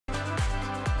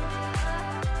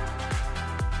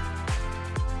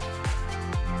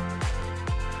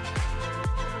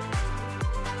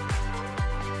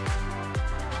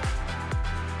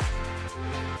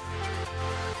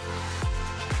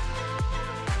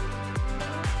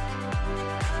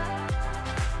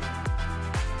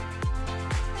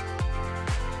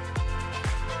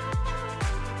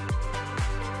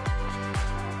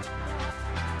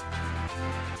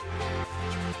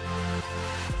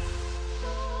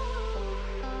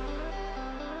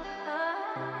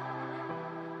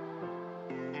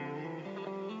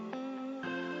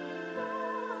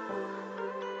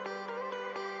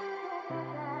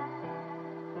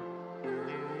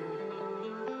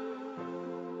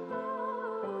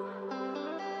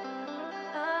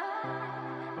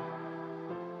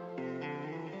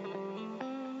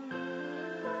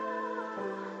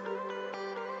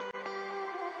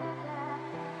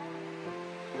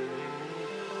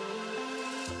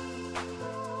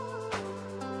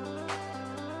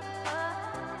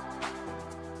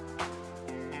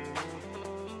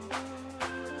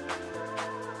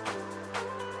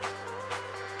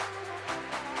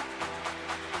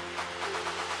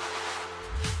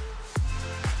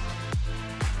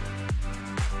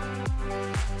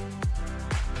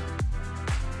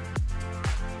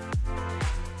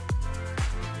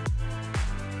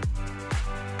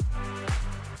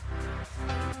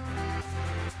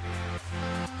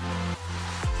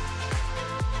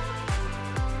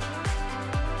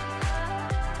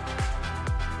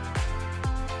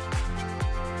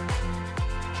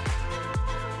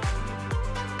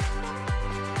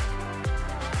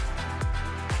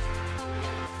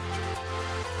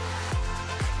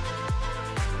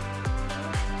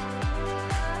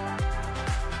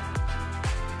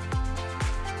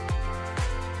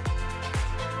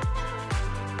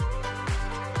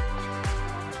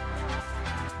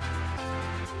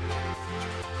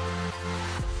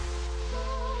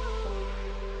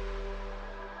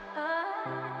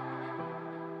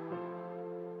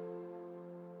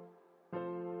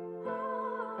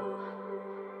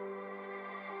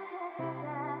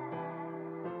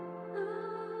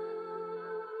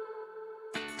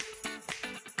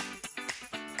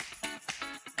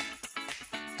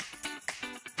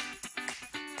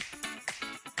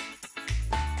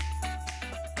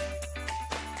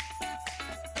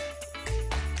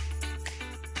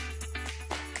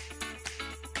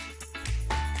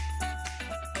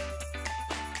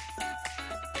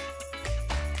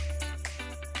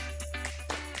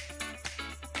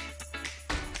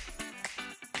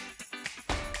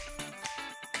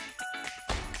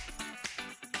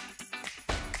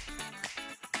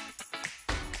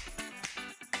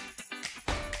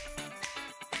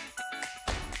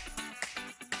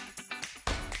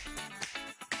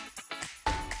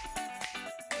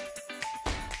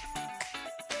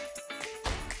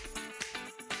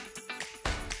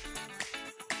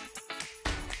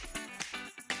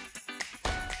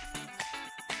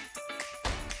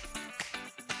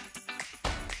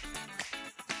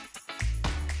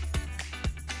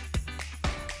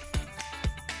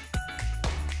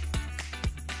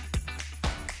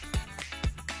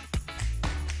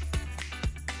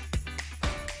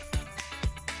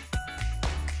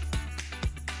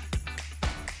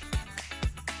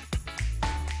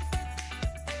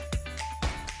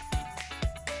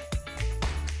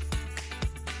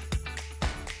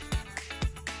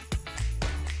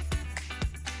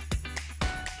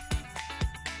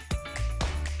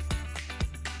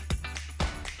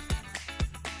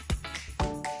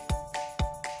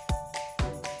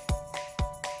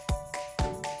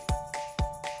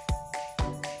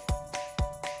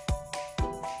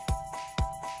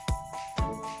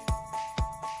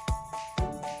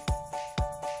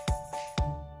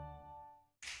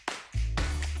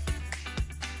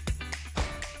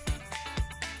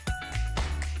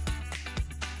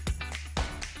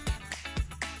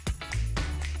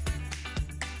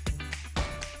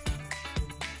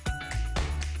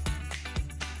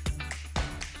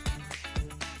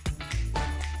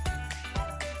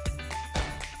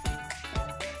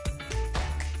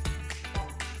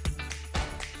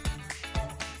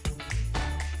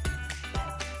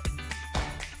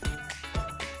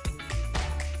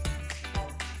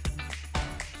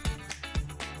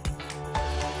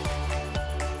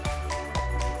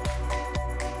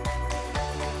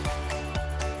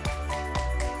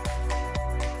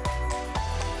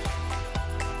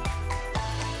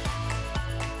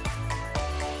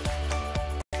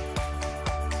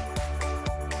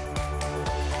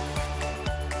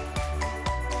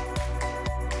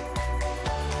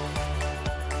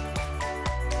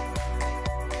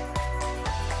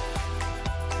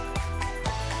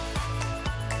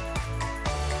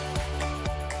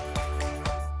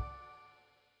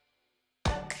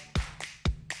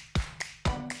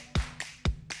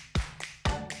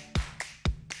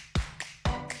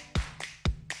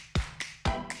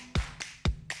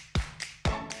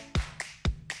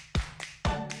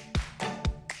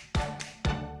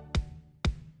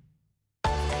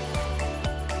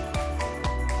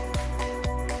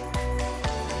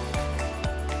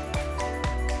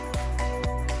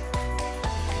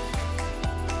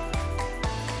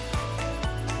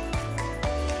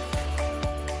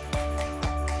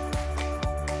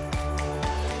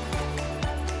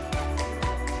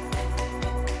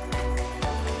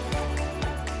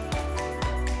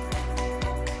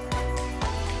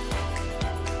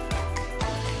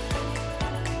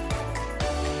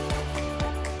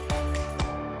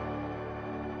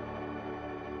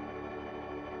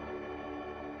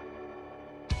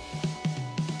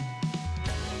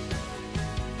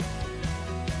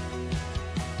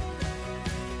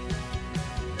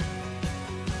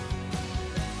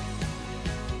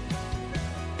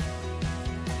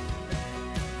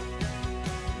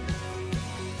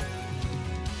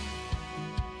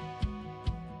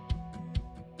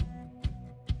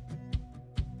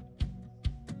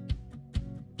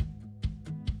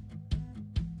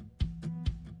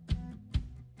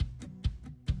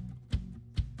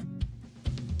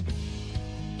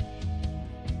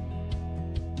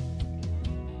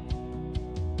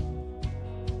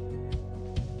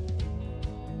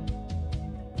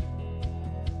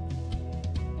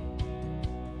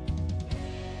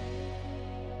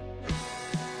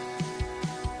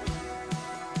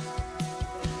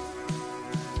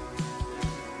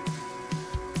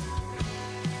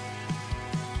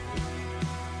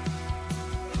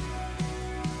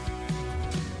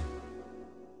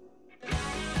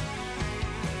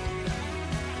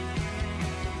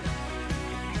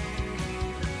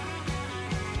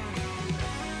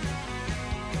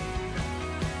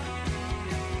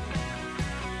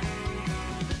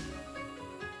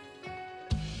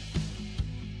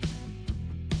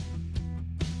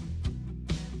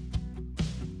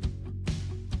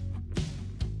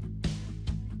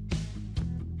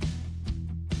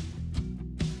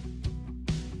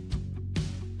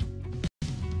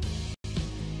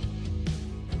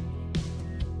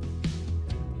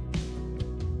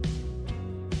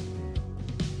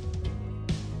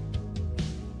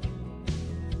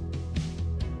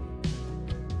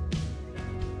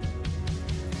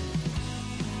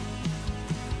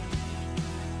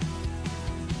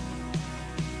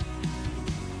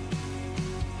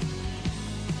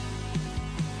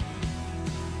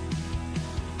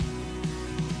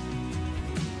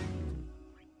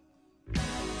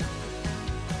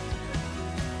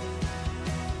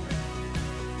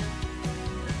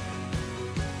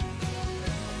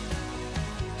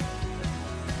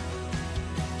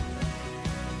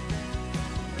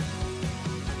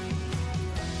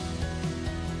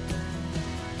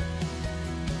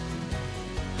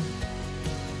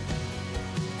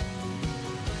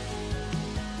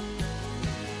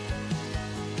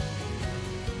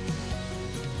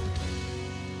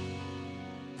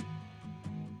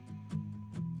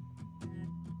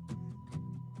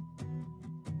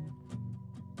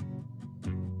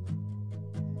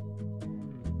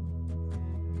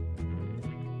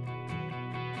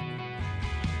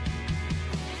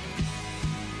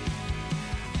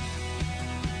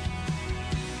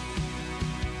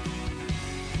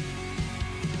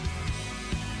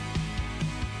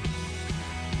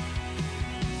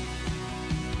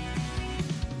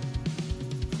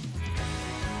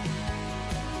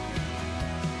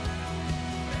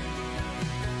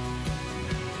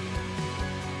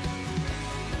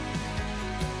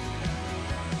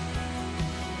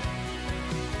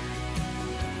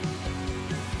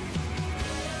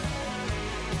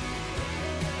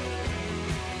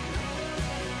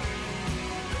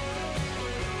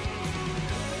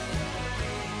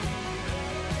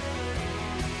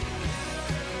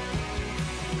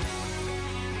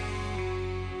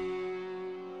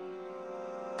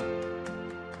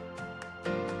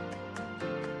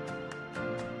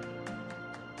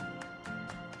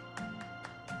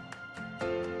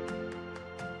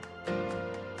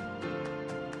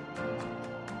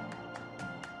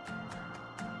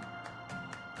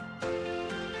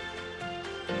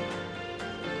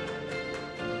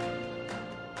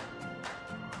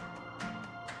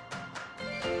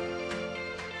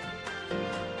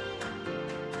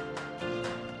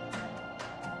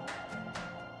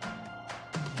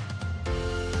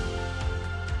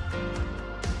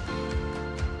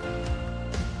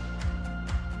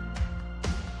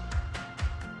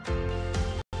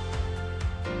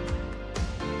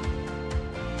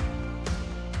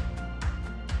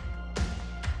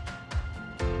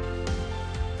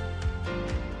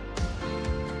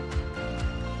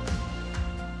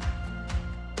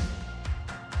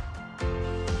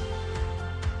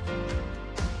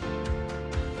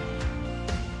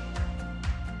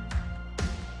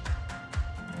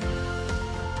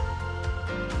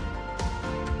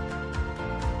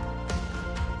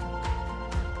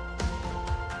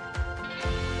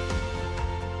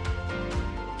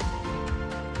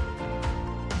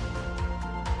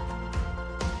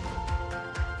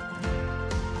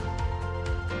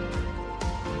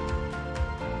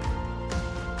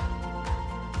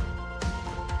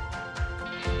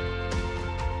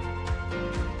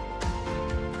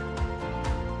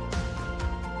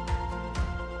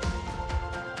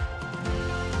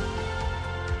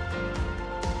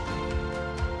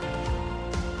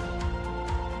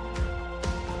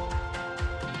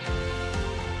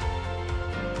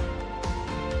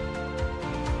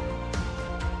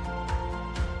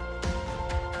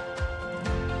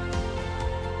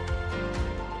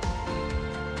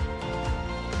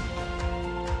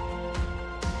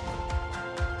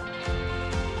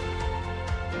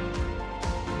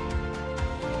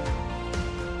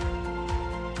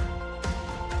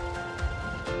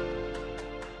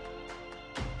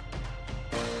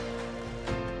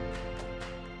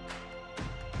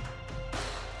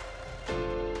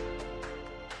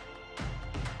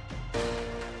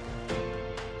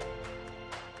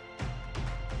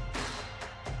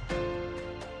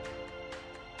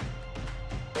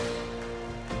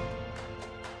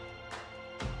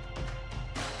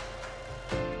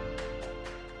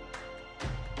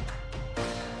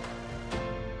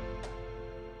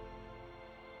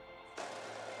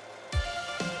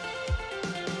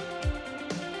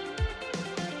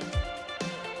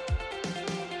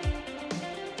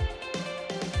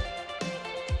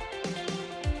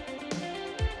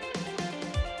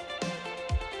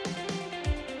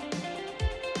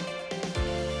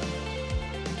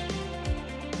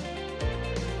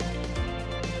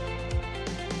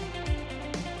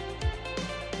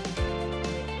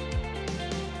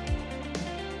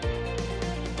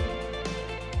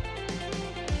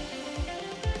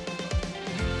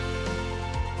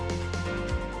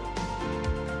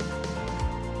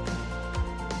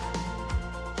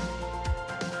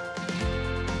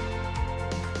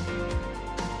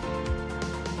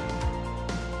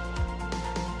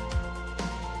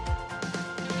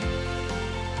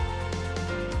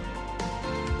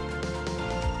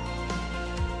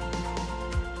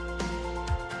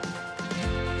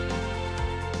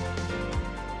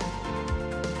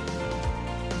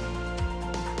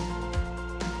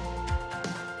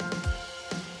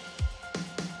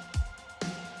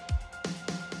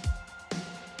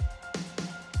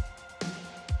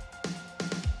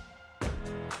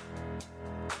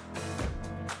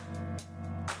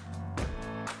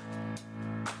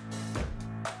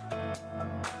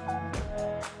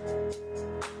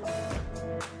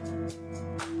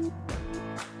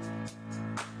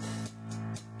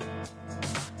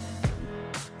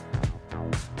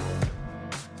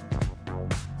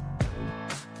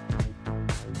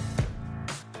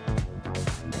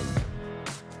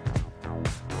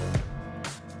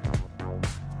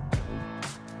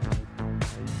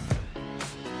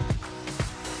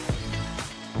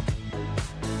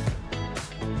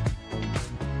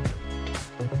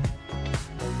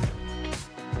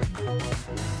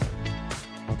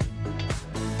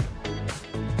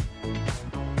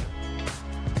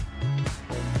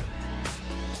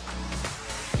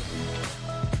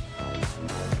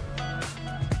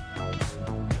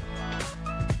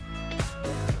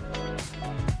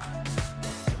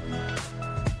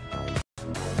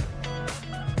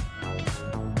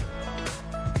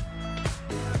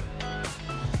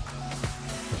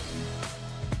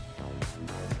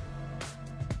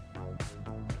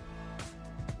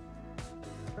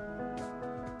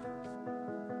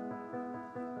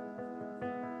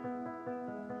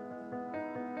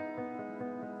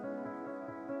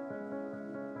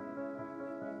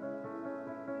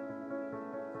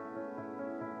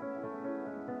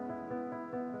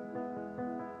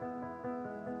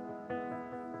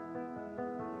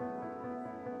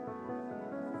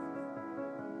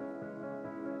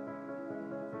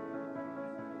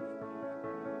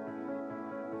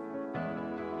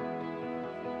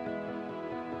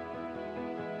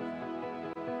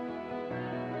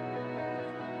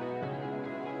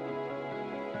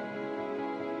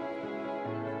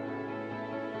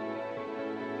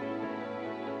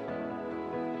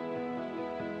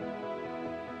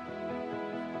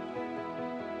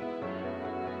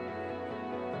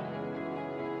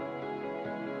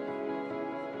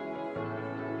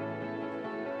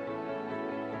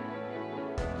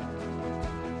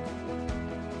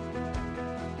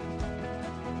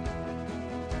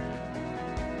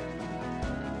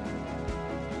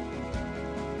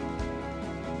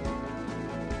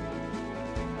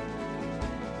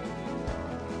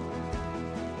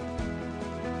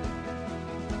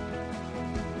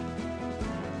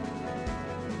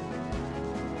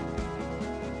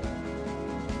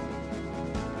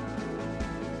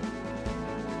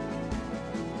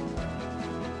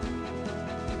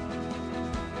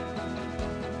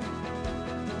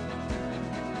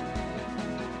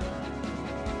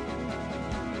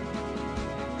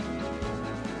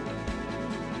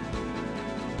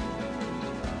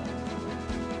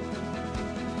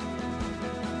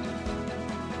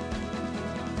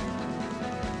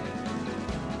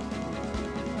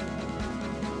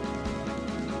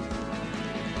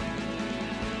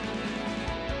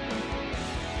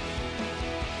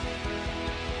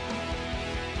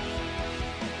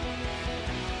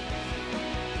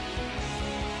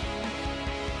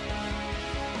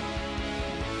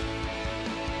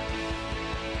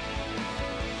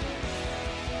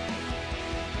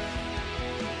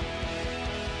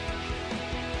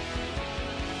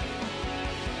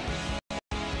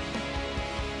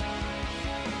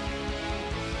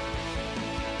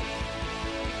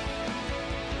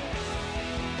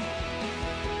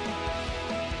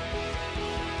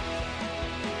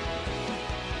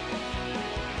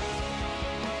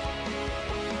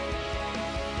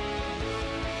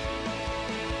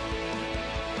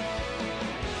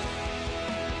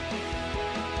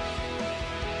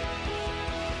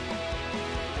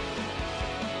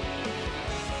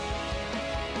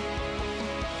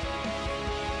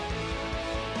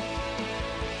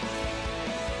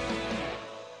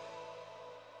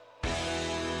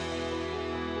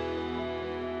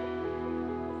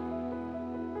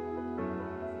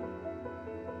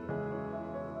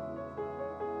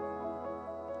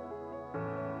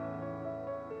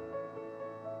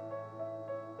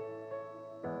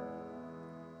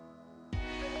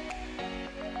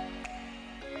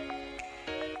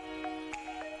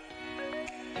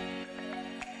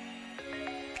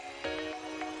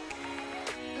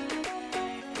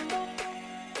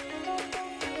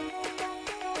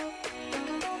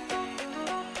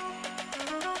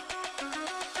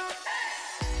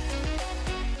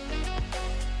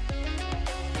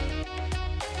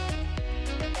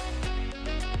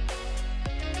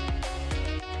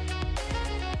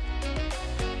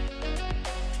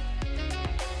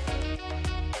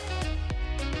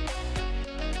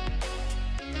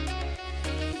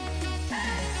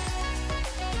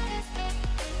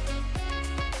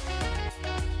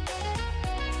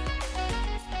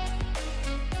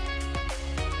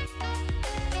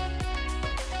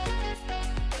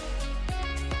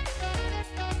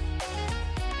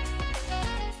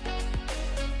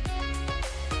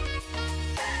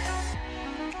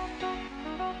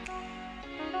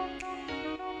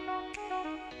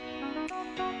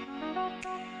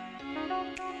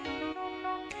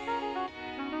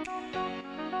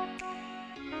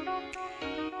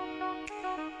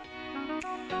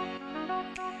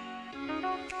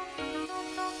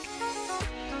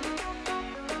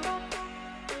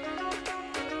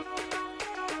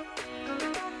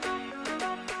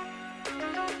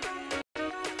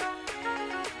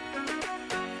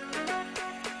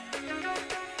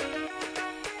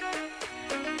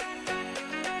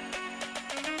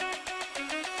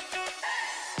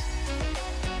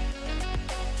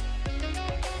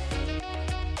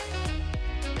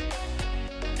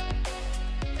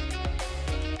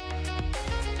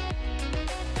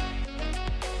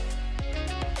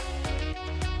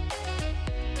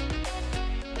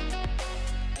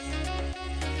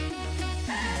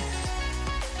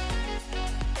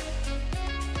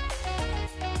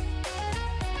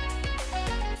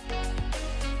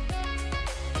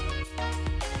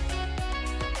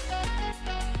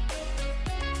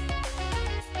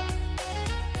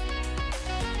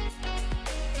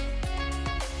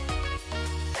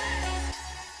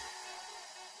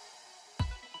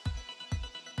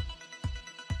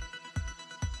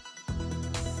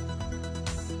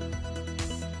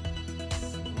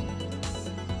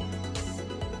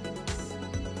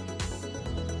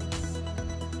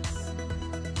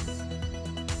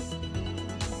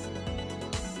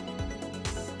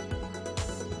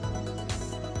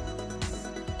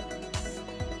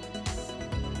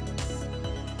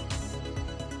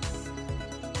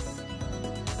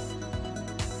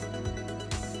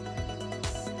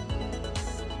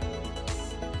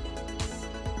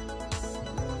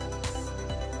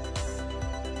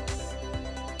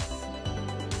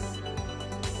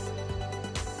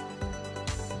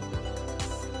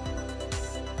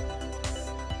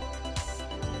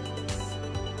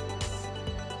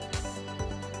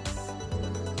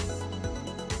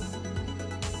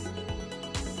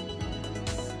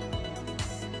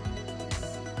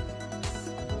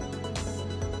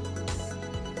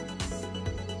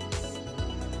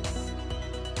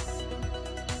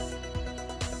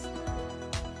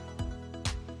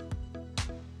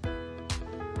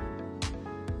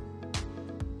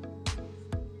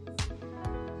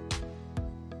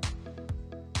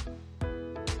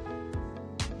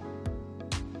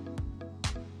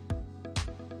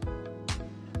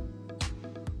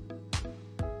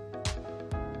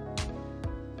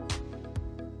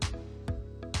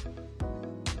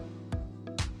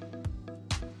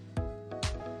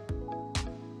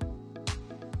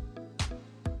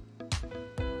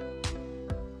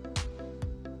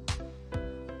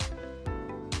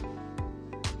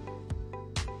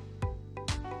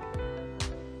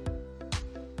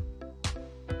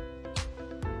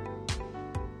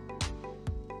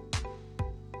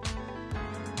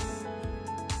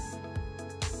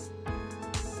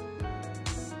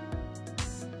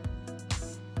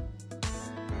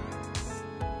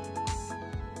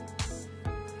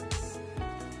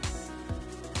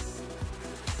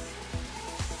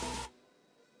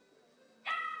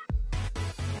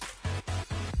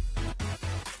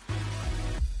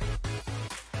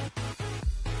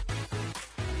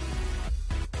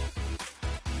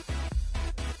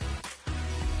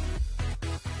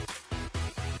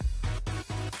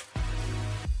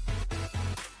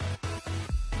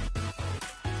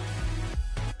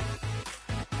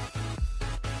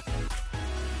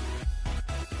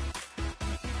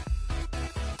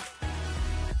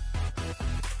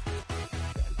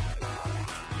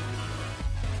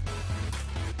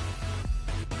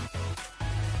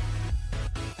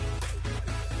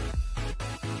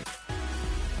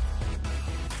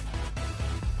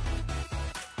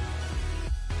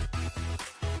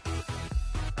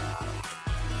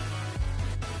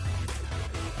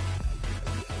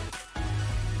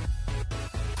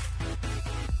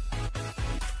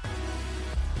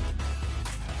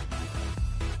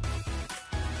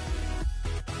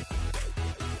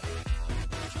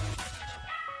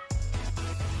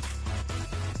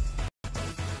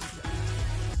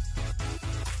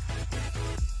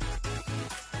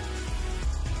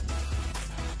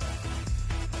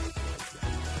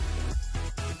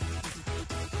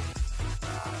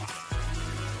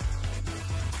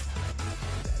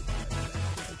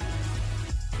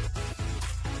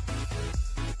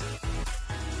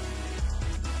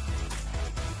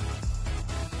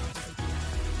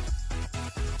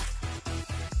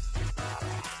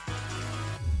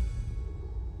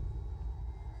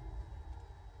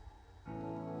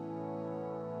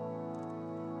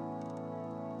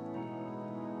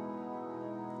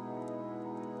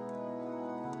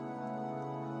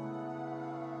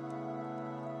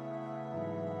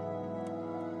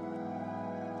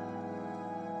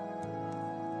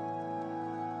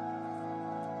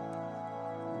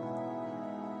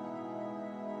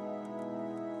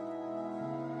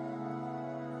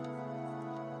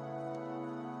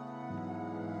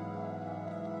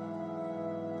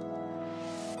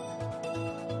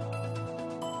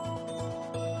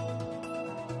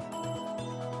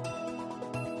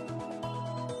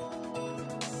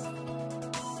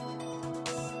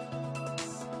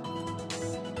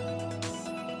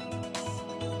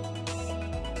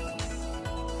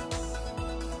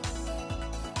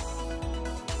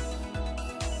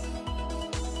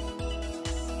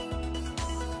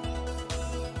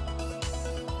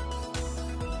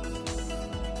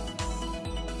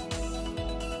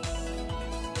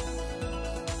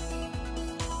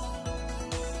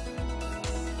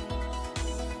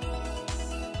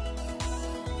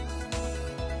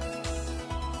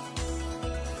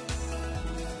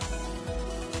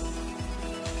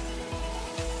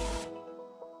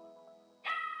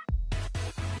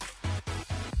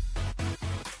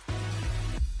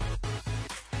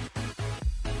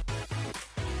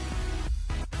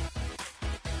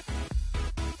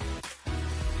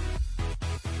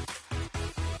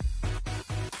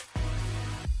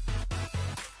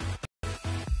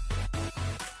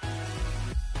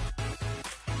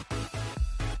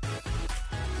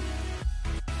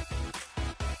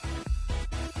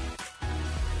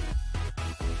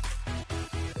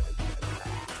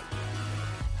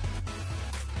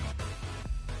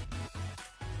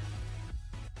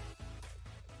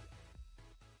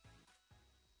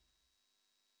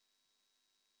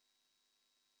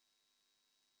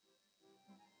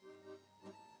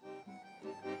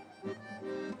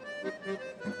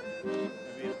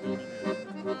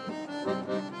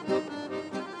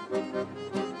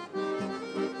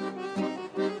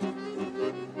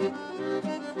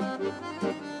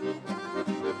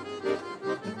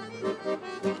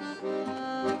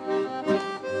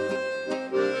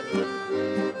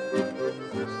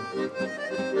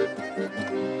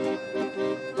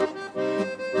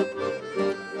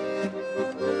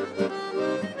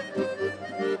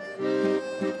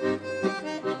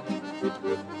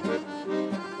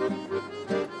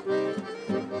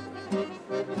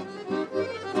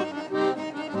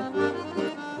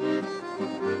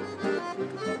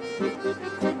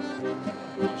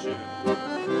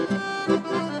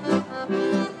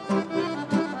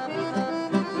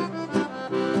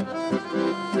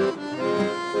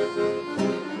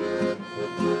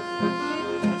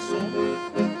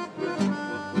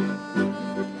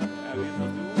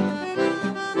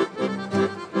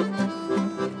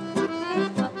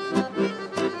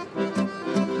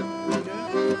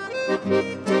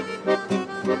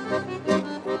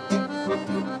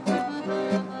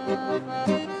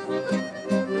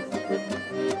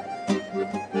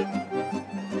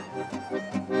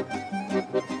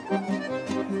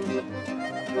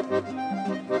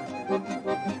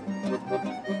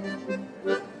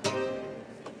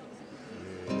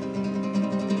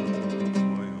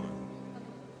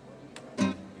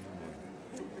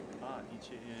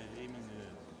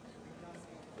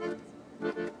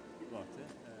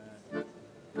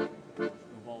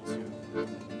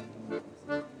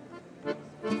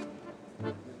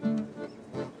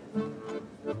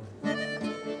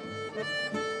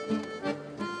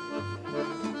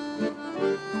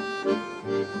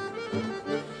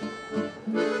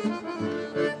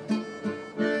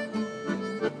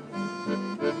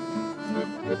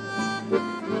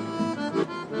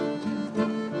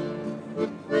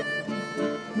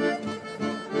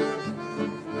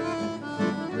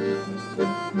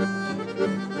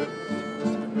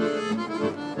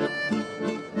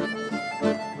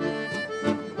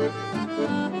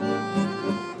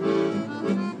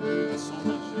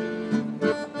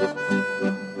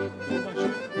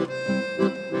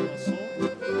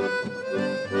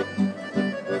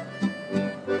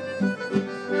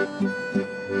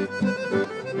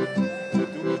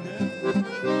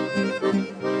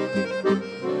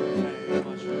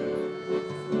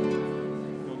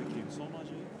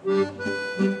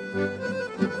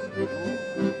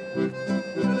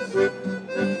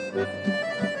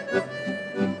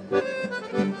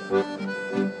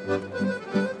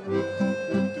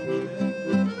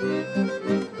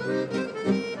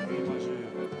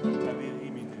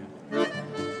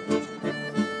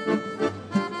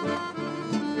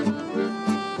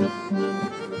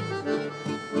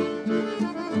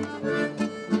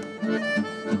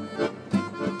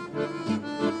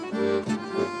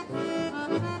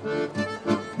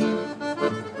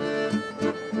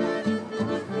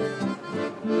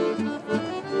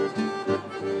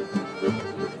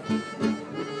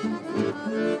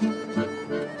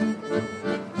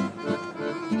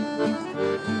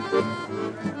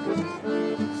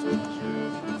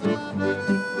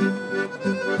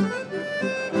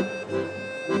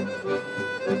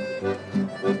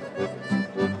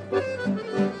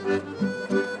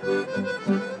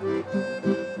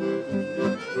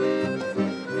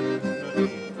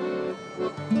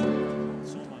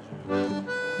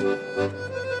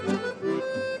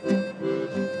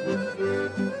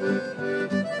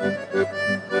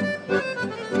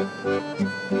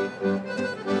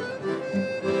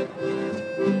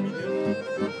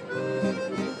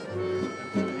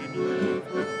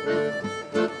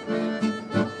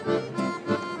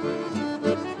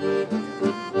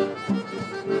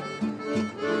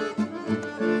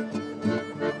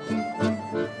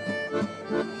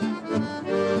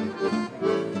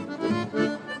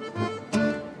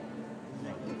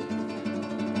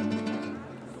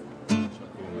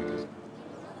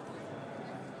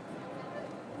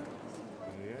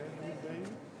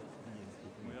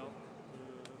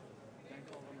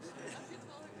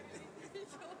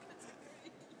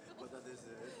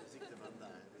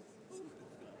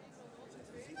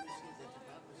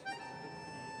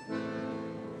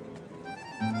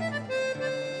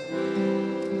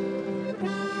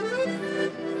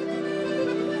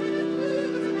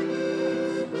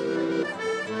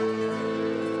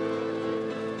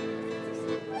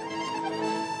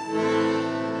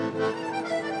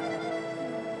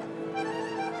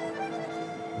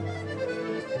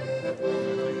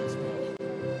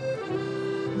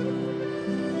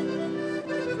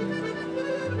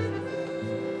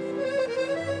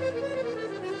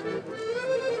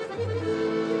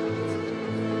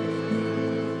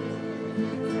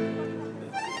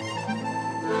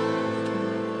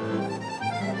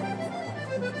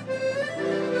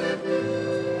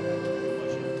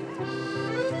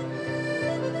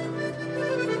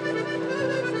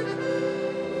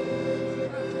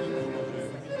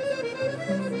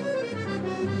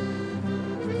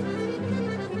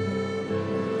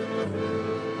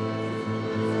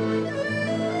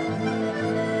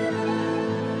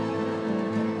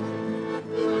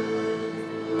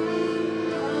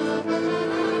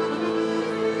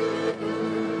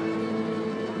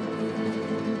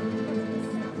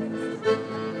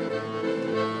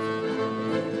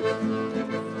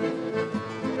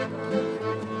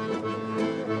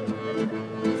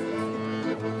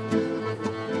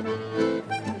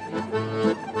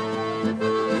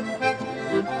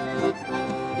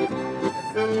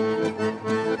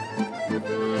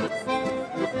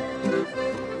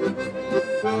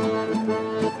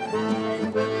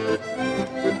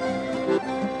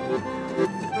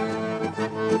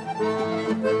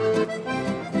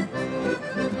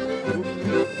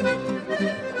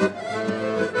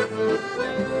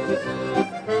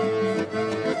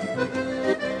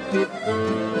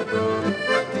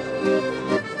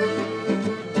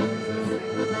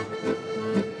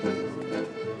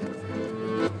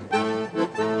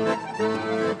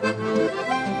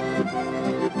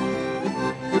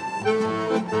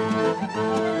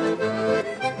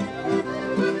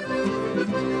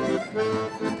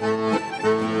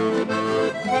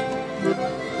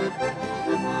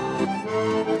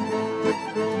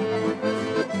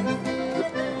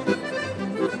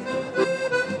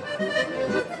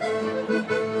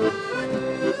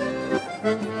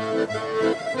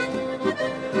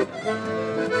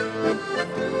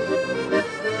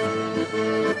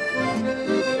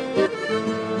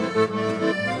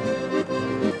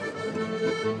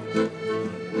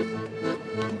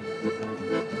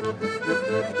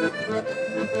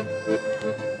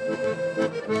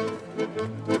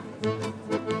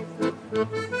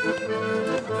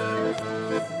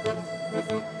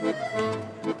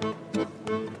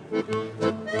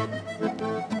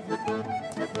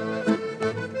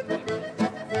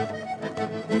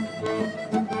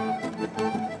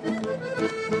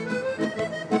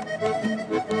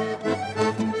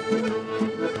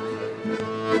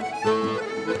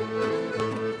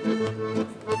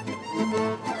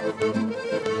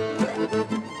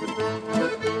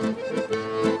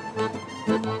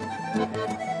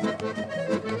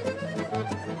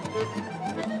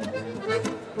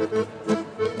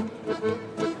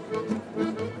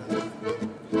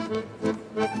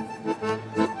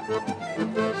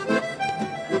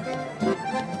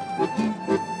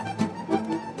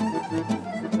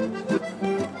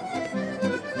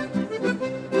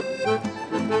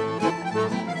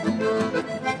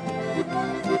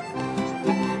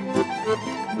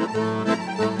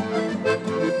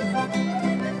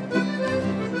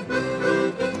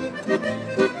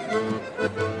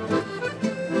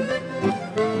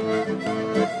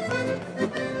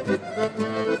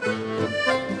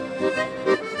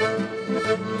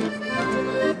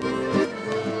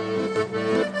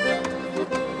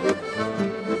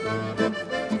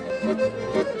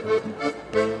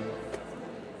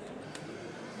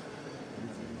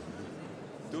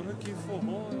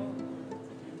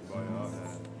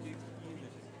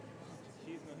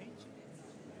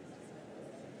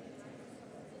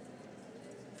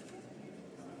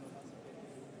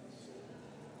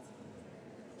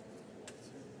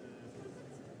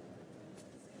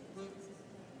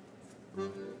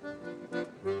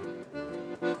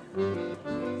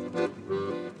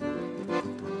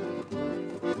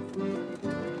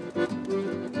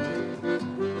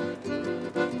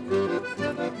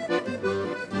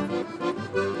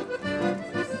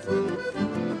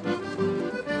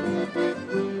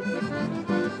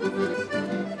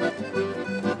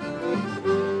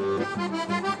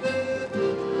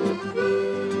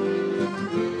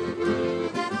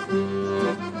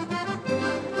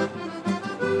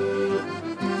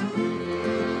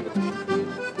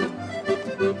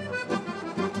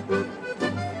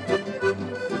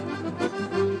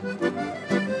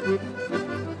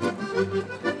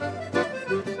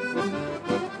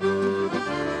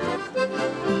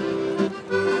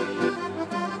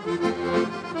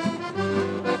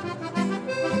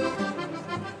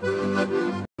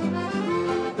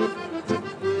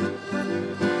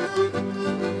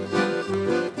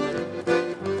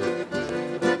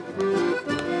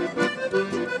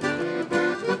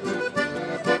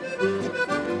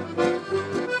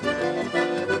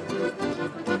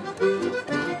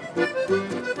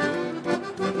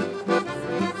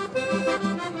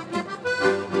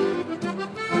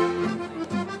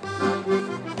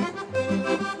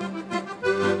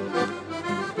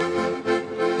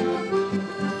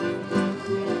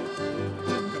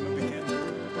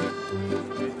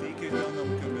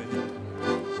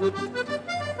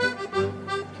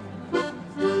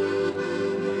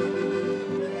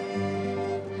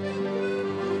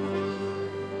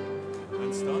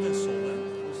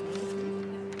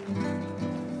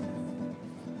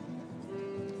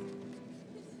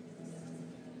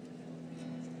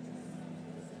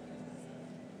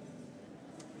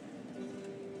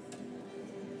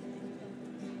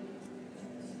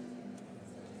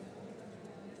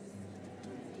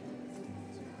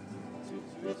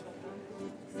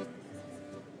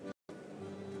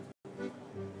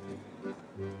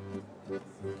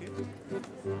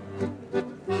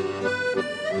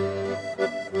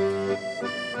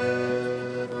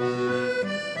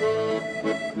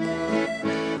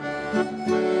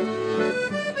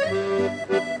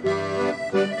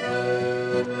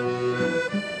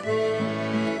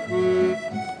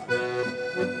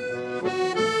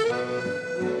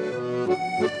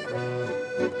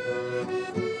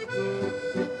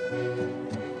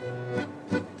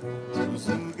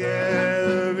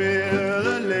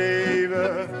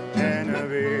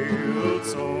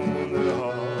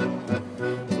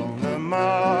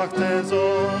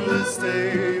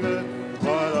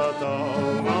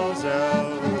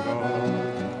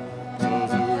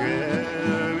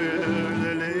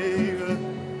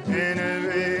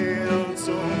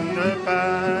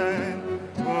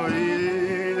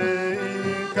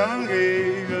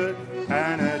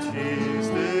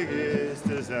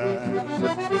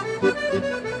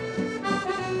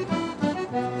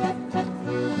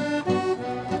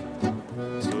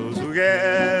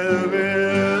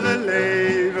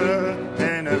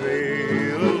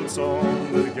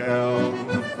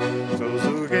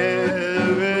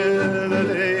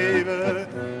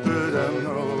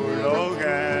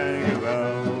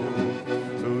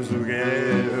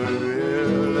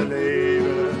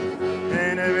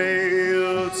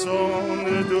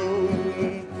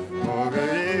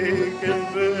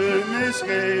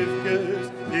bankers,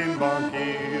 geen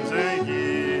bankiers en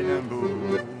geen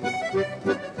boer.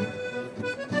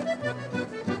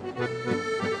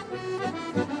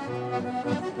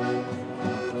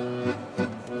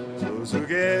 Zo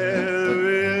gij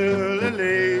willen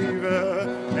leven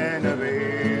in een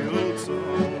wereld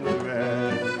zonder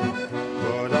werk,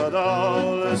 voordat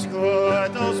alles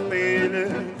gaat als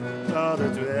spelen, dat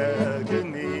het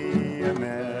werken niet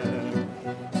meer.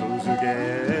 Zo zou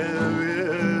gij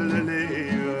willen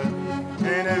leven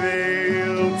in een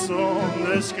wereld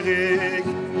zonder schrik.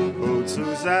 Goed zo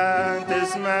zijn, het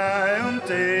is mij om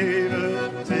te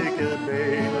even, zeker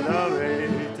beter, dat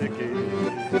weet ik.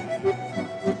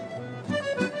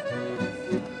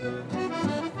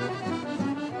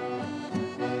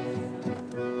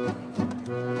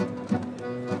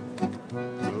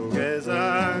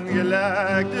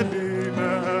 Gelijk de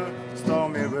bumen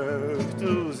staan mijn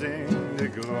wortels in de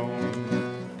grond.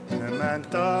 En mijn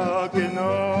takken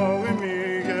nog een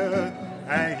mugen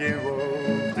en geen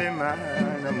woord in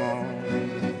mijn mond.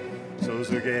 Zo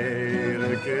zou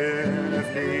gij kunnen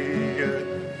vliegen,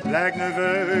 lijkt een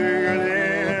vogel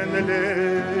in de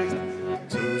lucht.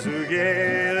 Zo zou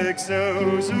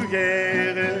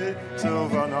gij, zo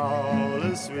van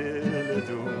alles willen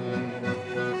doen.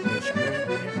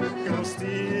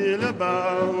 Kastielen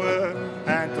bouwen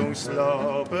en toen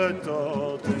slapen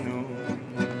tot de noen.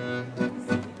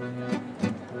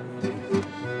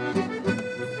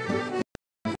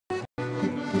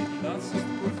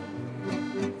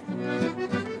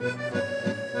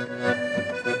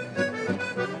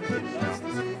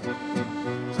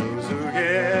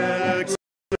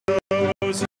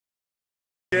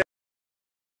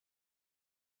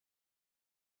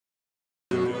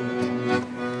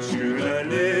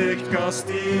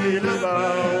 Kastielen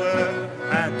bouwen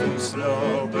en toen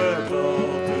slapen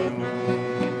tot de noen.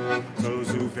 Zo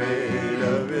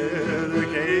zoveel willen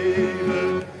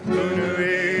geven, doen de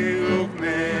wereld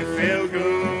met veel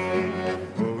groen.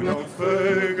 Hoe nog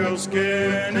vogels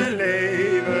kunnen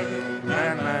leven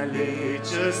en mijn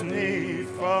liedjes niet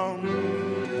van.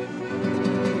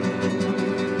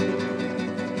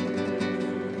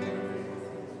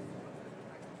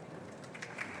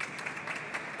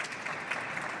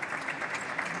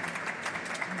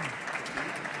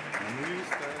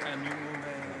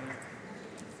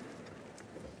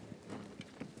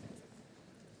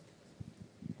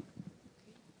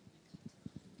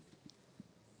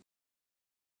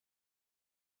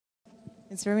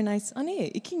 It's very nice. Oh nee,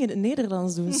 ik ging het in het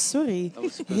Nederlands doen, sorry.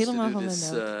 Helemaal van mijn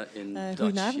melk.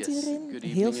 Goedenavond iedereen.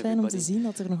 Heel fijn om te zien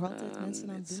dat er nog altijd mensen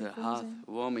aan het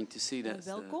binnenkomen zijn.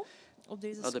 Welkom.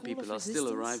 Other people are still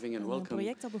arriving, and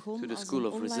welcome to the School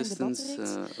of Resistance,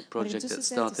 a project that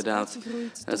started out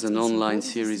as an online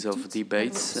series of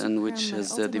debates and which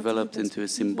has developed into a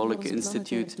symbolic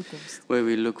institute where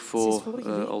we look for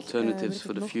alternatives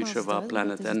for the future of our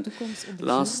planet. And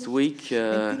last week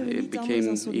it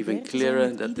became even clearer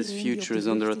that this future is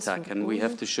under attack, and we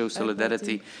have to show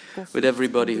solidarity with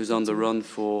everybody who's on the run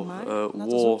for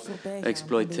war,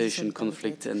 exploitation,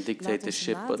 conflict and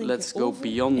dictatorship. But let's go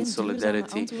beyond solidarity.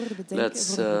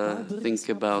 Let's think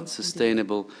about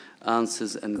sustainable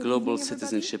answers and global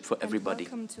citizenship for everybody.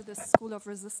 Welcome to the School of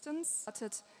Resistance,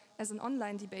 started as an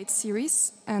online debate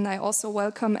series, and I also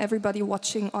welcome everybody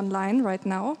watching online right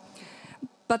now.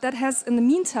 But that has, in the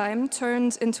meantime,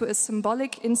 turned into a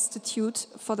symbolic institute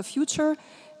for the future,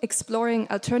 exploring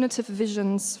alternative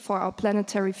visions for our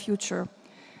planetary future.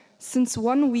 Since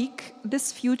 1 week,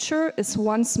 this future is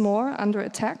once more under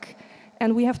attack,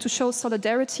 and we have to show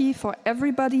solidarity for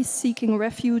everybody seeking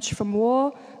refuge from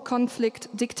war, conflict,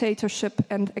 dictatorship,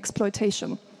 and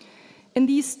exploitation. In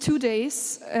these 2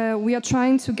 days, we are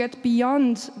trying to get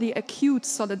beyond the acute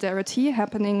solidarity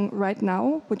happening right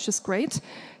now, which is great,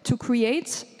 to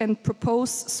create and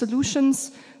propose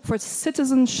solutions for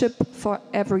citizenship for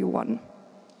everyone.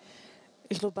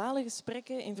 Globale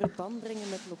gesprekken in verband brengen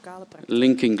met lokale praktijken.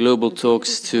 Linking global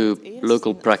talks to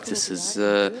local practices.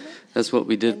 That's what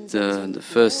we did the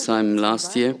first time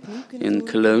last year in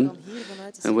Cologne.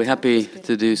 And we're happy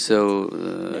to do so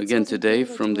again today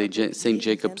from the St.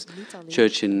 Jacob's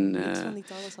Church in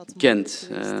Ghent.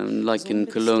 Like in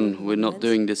Cologne, we're not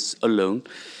doing this alone.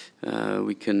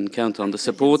 We can count on the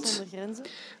support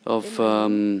of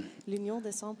l'Union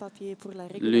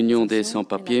des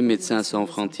Sans-Papiers, Médecins Sans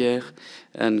Frontières,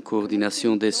 and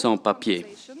Coordination des Sans-Papiers.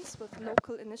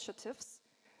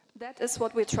 That is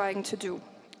what we're trying to do.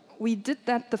 We did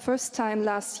that the first time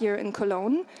last year in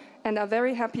Cologne and are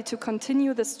very happy to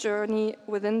continue this journey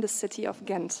within the city of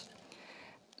Ghent.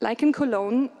 Like in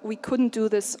Cologne, we couldn't do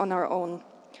this on our own.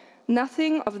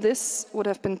 Nothing of this would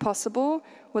have been possible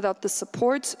without the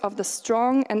support of the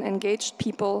strong and engaged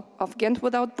people of Ghent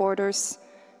Without Borders,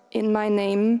 in my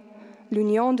name,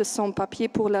 l'Union de sans-papiers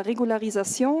pour la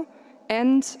régularisation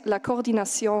and la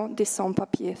coordination des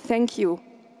sans-papiers. Thank you.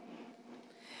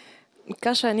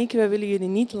 Kasia en ik, wij willen jullie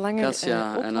niet langer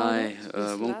Kasia and I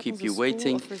won't keep you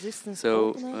waiting,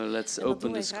 so let's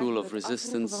open the School of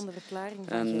Resistance,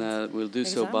 and we'll do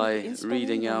so by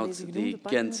reading out the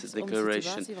Ghent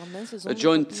Declaration, a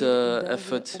joint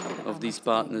effort of these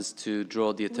partners to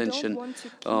draw the attention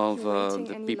of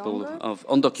the people of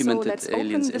undocumented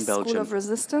aliens in Belgium. So let's open the School of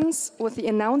Resistance with the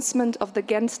announcement of the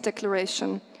Ghent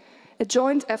Declaration, a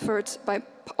joint effort by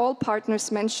all partners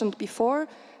mentioned before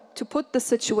to put the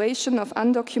situation of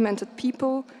undocumented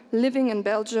people living in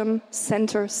Belgium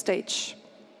center stage.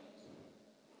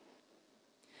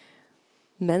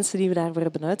 Mensen die we daarvoor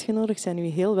hebben uitgenodigd zijn nu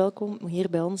heel welkom hier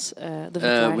bij ons de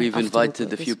verklaring We've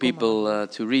invited a few people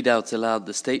to read out aloud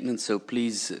the statement, so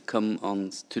please come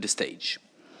on to the stage.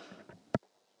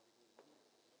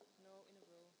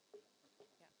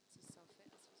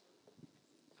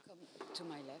 Come to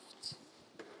my left.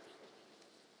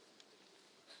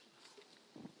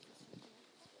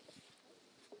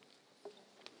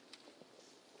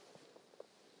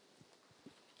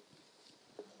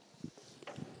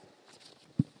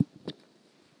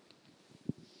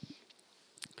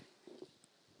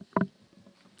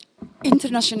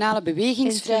 International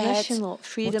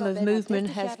freedom of movement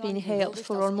has been hailed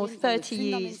for almost 30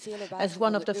 years as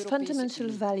one of the fundamental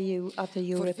values of the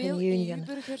European Union.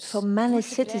 For many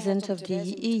citizens of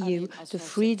the EU, the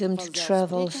freedom to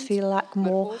travel feels like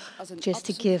more just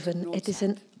a given. It is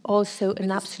also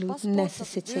an absolute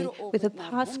necessity. With a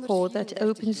passport that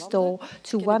opens door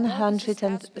to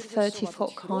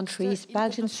 134 countries,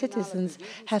 Belgian citizens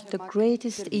have the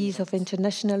greatest ease of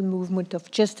international movement of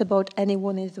just about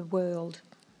anyone in the world.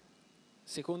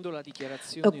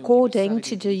 According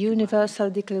to the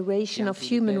Universal Declaration of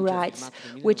Human Rights,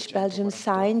 which Belgium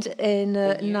signed in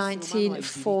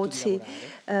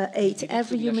 1948,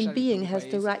 every human being has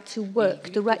the right to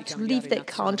work, the right to leave their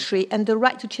country, and the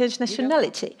right to change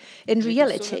nationality. In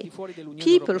reality,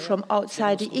 people from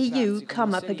outside the EU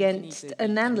come up against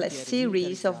an endless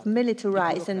series of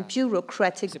militarized and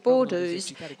bureaucratic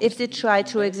borders if they try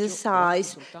to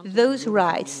exercise those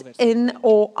rights in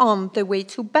or on the way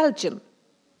to Belgium.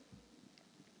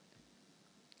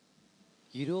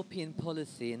 European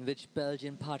policy in which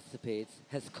Belgium participates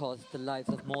has cost the lives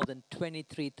of more than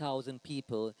 23,000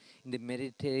 people in the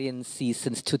Mediterranean Sea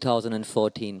since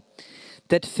 2014.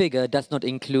 That figure does not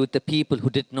include the people who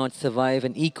did not survive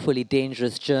an equally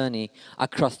dangerous journey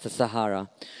across the Sahara.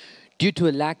 Due to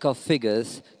a lack of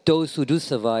figures, those who do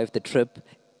survive the trip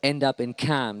end up in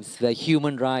camps where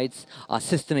human rights are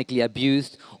systemically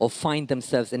abused or find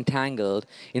themselves entangled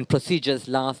in procedures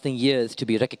lasting years to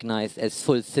be recognized as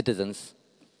full citizens.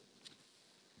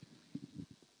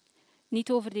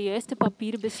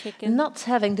 Not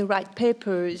having the right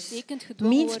papers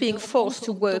means being forced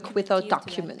to work without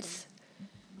documents.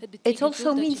 It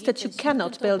also means that you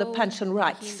cannot build up pension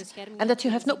rights and that you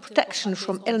have no protection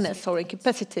from illness or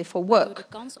incapacity for work,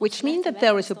 which means that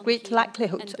there is a great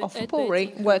likelihood of poor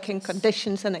working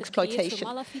conditions and exploitation.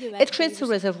 It creates a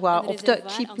reservoir of dirt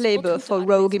cheap labor for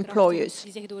rogue employers.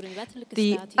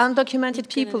 The undocumented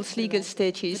people's legal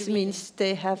status means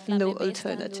they have no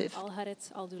alternative.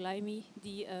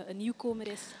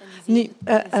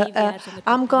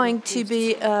 I'm going to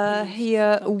be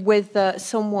here with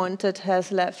someone that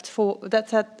has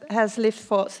lived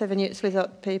for 7 years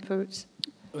without papers.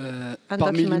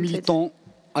 Parmi les militants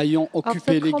ayant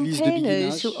occupé l'église de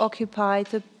campaigners who occupied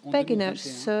the Beguinage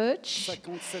Church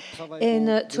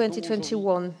in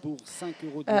 2021.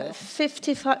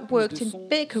 55 worked in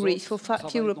bakeries for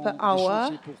 €5 per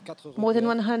hour, more than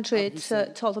 100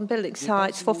 told on building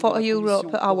sites for €4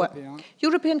 per hour.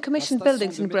 European Commission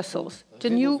buildings in Brussels, the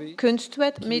new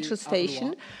Kunstwet metro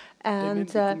station,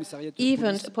 and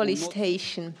even a police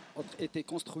station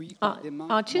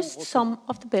are just some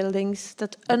of the buildings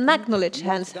that unacknowledged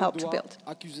hands helped to build.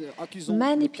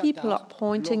 Many people are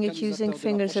pointing accusing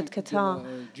fingers at Qatar,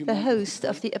 the host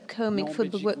of the upcoming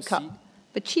Football World Cup.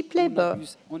 But cheap labor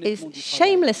is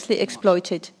shamelessly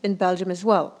exploited in Belgium as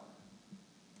well.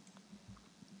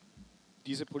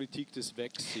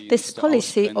 This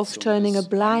policy of turning a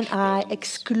blind eye,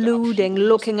 excluding,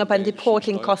 looking up and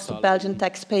deporting costs to Belgian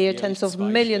taxpayers tens of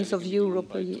millions of euros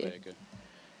per year.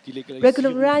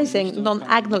 Regularizing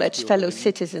non-acknowledged fellow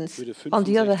citizens, on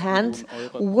the other hand,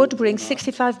 would bring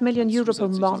 65 million euro per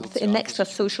month in extra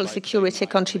social security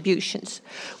contributions.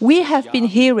 We have been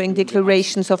hearing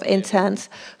declarations of intent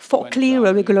for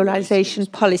clearer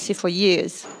regularization policy for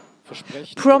years,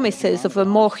 promises of a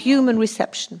more human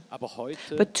reception.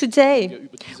 But today,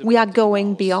 we are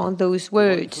going beyond those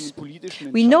words.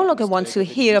 We no longer want to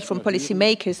hear from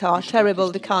policymakers how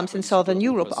terrible the camps in Southern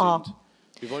Europe are.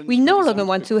 We no longer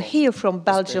want to hear from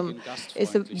Belgium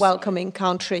is a welcoming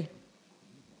country.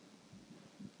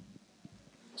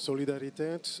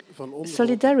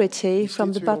 Solidarity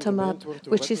from the bottom up,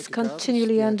 which is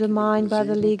continually undermined by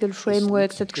the legal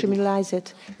frameworks that criminalize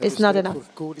it, is not enough.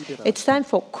 It's time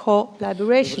for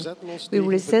collaboration. We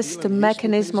resist the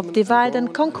mechanism of divide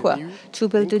and conquer to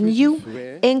build a new,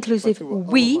 inclusive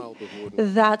we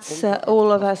that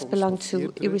all of us belong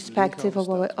to, irrespective of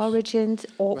our origins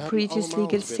or previous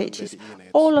legal status.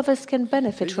 All of us can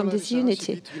benefit from this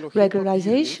unity.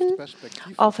 Regularization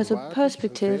offers a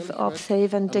perspective of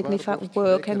safe and dignified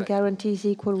work and guarantees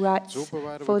equal rights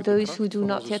for those who do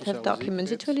not yet have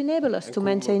documents. It will enable us to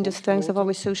maintain the strength of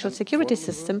our social security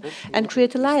system and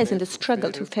create allies in the struggle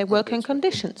to fair working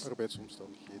conditions.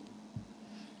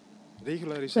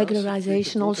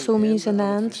 Regularization also means an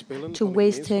end to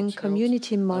wasting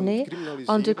community money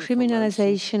on the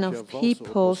criminalization of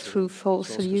people through false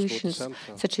solutions,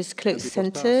 such as closed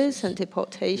centers and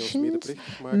deportations,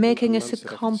 making us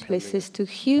accomplices to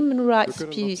human rights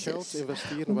abuses.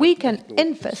 We can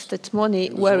invest that money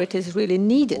where it is really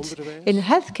needed, in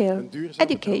healthcare,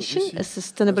 education, a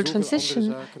sustainable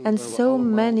transition, and so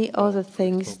many other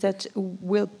things that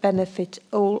will benefit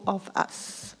all of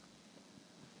us.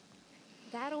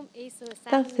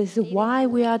 That is why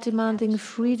we are demanding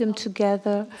freedom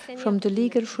together from the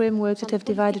legal frameworks that have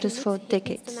divided us for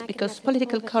decades, because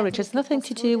political courage has nothing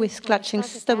to do with clutching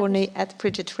stubbornly at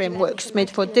rigid frameworks made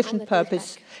for a different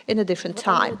purpose in a different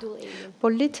time.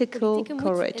 Political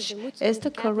courage is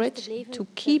the courage to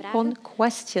keep on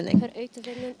questioning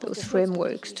those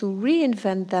frameworks, to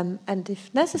reinvent them, and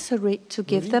if necessary, to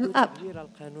give them up.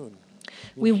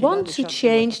 We want to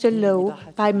change the law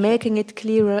by making it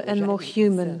clearer and more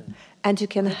human, and you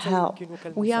can help.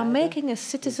 We are making a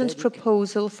citizen's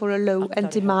proposal for a law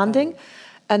and demanding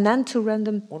an end to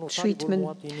random treatment.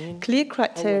 Clear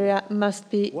criteria must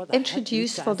be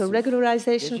introduced for the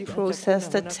regularization process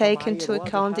that take into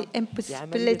account the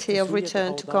impossibility of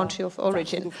return to country of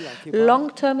origin,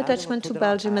 long-term attachment to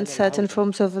Belgium and certain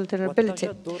forms of vulnerability.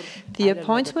 The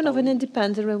appointment of an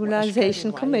independent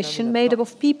regularization commission made up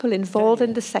of people involved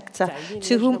in the sector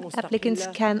to whom applicants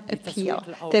can appeal.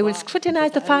 They will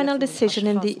scrutinize the final decision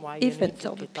in the event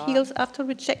of appeals after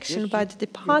rejection by the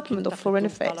Department of Foreign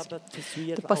Affairs.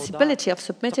 The possibility of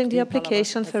submitting the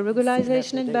application for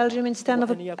regularization in Belgium instead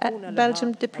of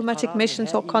Belgian diplomatic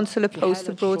missions or consular posts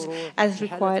abroad as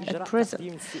required at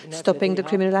present. Stopping the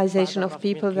criminalization of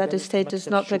people that the state does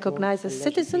not recognize as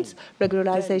citizens.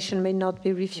 Regularization may not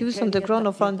be refused on the ground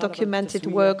of undocumented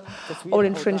work or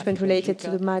infringement related to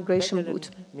the migration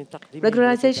route.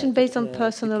 Regularization based on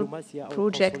personal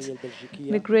projects.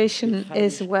 Migration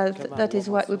is wealth. That is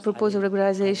why we propose a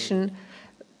regularization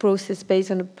process based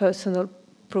on a personal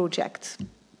project.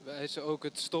 We eisen ook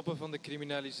het stoppen van de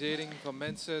criminalisering van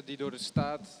mensen die door de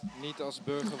staat niet als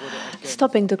burger worden erkend.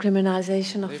 Stopping the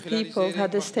criminalization of people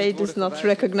that the state does not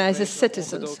recognize as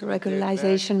citizens.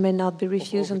 Regularization may not be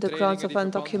refused on the grounds of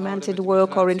undocumented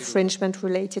work or infringement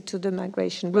related to the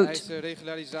migration route.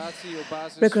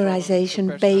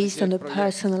 Regularization based on a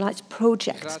personalized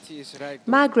project.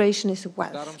 Migration is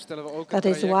wealth. That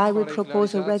is why we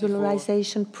propose a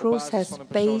regularization process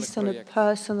based on a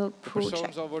personal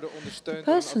project. The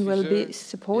person will be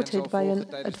supported by an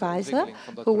advisor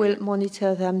who will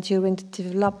monitor them during the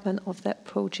development of that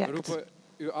project.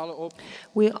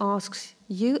 We ask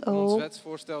you all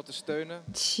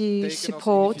to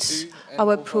support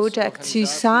our project, to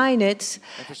sign it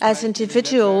as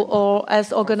individual or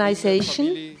as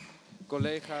organization,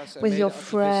 with your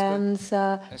friends,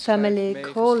 family,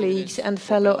 colleagues, and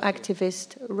fellow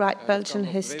activists. Write Belgian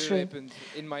history.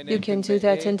 You can do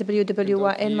that in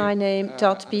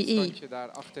www.inmyname.be.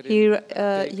 Here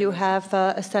you have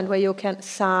a stand where you can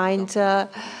sign,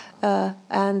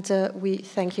 and we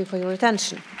thank you for your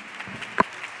attention.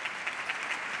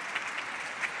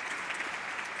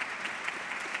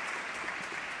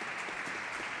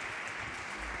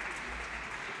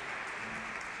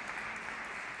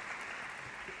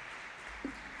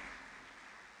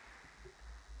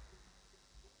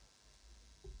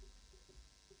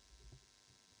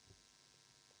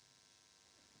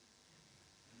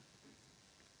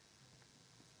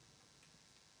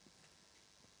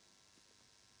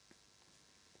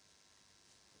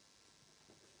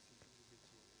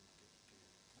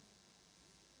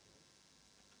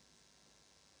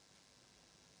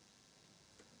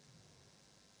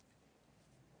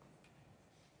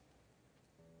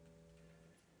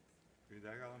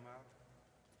 Goedendag allemaal.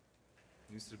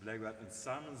 Nu is er blijkbaar een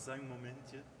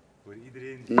samenzangmomentje voor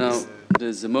iedereen. Now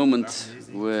there's a moment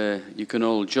where you can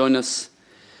all join us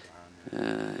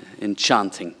in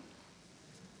chanting.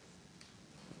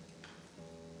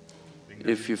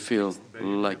 If you feel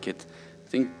like it. I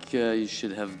think you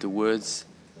should have the words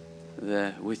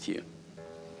there with you.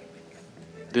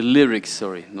 The lyrics,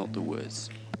 sorry, not the words.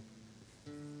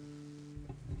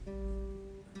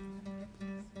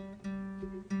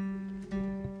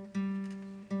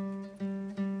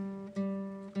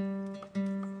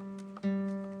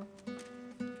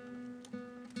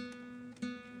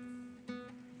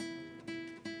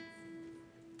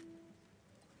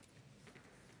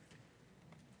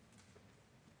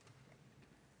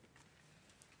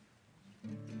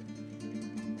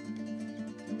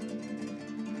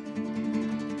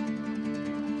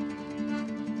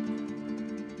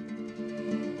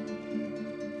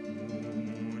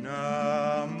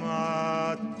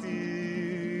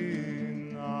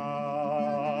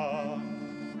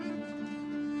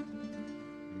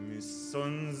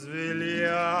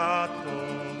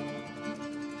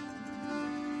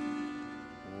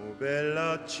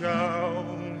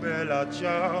 Ciao, bella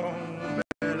ciao,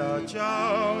 bella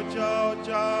ciao, ciao,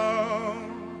 ciao.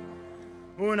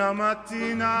 Una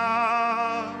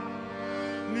mattina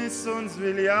mi son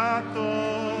svegliato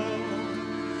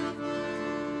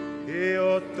e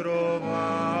ho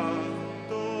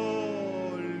trovato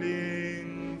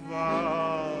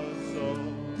l'invaso.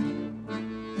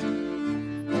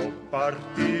 Oh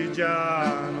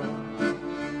partigiano,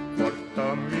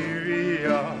 portami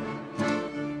via.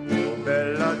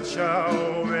 Bella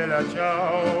ciao, bella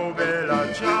ciao,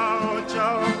 bella ciao,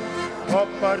 ciao. Oh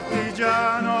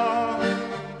partigiano,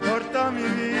 portami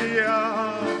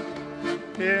via,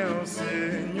 che ho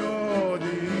segno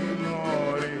di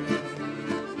morire.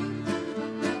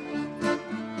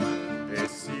 E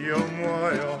se io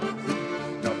muoio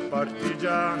da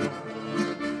partigiano,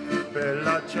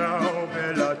 bella ciao,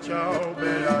 bella ciao,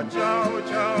 bella ciao,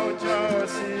 ciao, ciao.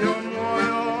 Se io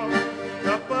muoio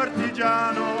da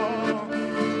partigiano,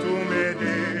 tu mi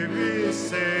devi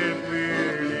seppellire.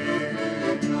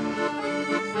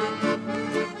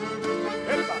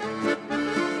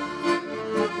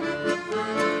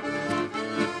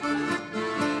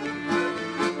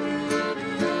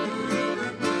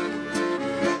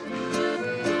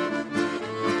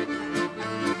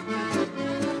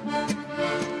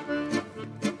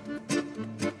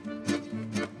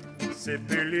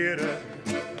 Seppellire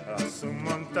su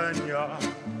montagna.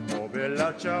 Oh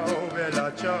bella ciao,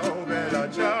 bella ciao, bella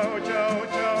ciao, ciao,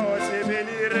 ciao.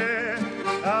 Seppellire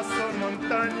a su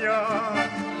montagna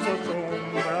sotto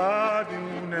ombra di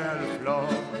un elflo.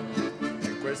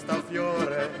 In questa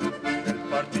fiore del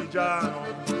partigiano.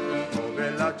 Oh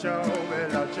bella ciao,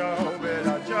 bella ciao,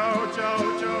 bella ciao,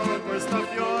 ciao, ciao. In questa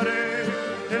fiore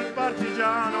del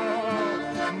partigiano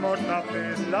morta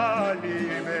per la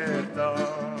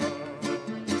libertà.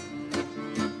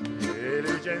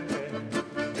 Le gente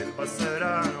che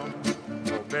passeranno,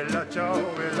 oh bella ciao,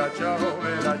 bella ciao,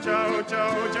 bella ciao,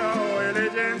 ciao, ciao. E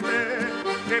le gente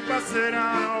che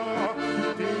passeranno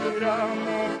ti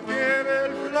diranno che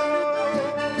bel flow.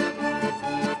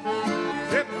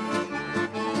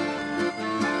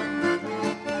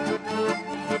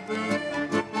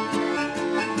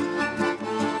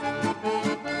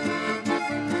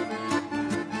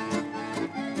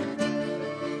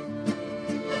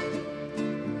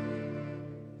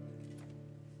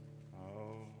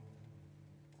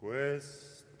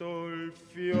 Questo il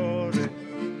fiore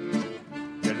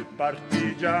del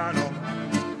partigiano.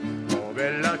 Oh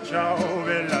bella ciao,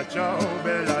 bella ciao,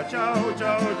 bella ciao,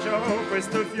 ciao, ciao.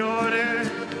 Questo il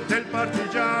fiore del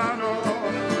partigiano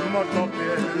morto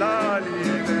per la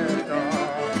libertà.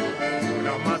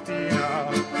 Una mattina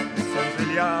mi son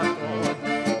svegliato.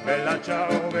 Oh bella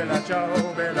ciao, bella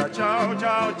ciao, bella ciao,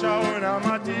 ciao, ciao. Una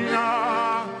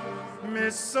mattina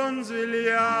mi son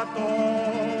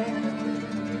svegliato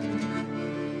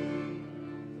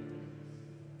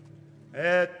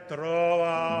e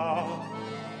trovato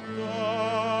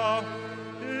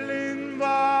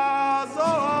l'invaso.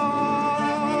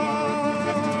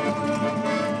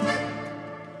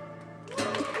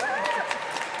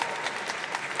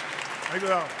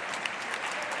 Ecco.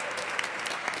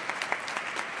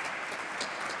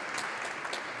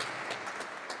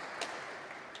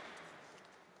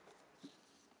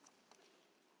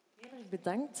 Heel erg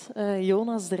bedankt,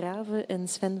 Jonas de Rave en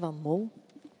Sven van Mol.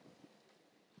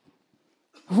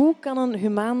 Hoe kan een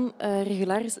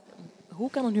Hoe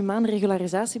kan een humaan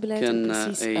regularisatiebeleid er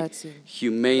precies uitzien?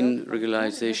 Humane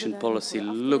regularization policy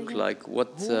look like?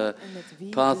 What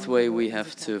pathway we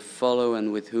have to follow,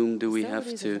 and with whom do we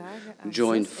have to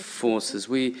join forces?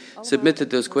 We submitted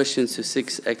those questions to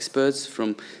 6 experts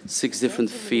from 6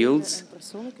 different fields,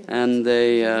 and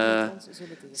they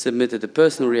submitted a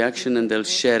personal reaction, and they'll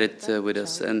share it with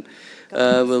us. And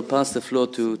we'll pass the floor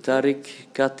to Tarik,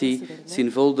 Kati, Sien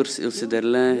Volders, Ilse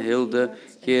Derluyn, Hilde,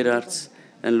 Geraerts,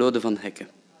 and Lode Van Hecke.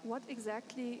 What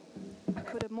exactly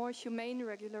could a more humane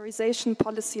regularization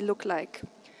policy look like?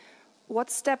 What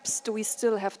steps do we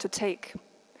still have to take?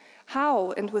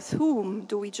 How and with whom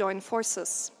do we join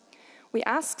forces? We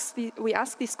ask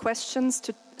these questions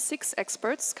to 6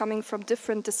 experts coming from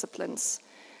different disciplines.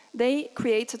 They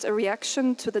created a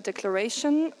reaction to the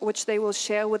declaration, which they will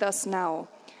share with us now.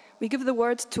 We give the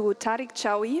word to Tarik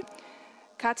Chaoui,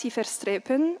 Kati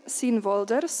Verstrepen, Sien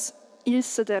Volders,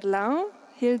 Ilse Derluyn,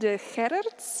 Hilde,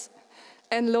 Geraerts,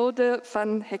 and Lode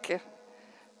Van Hecke.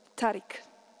 Tarik.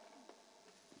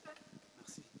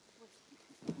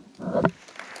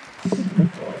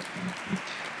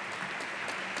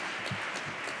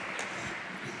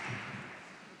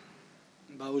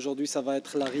 Aujourd'hui, ça va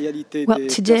être la réalité Well, des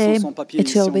today personnes sans papiers it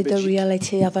ici will en be the Belgique.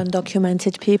 reality of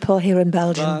undocumented people here in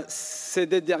Belgium. Ces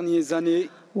dernières années,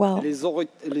 Well, les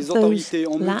autorités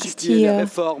ont last multiplié les year,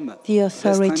 réformes, the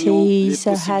authorities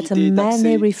had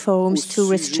many reforms to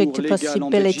restrict the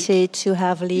possibility to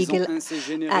have legal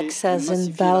access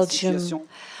in Belgium.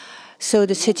 So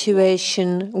the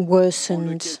situation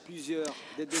worsened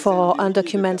for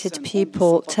undocumented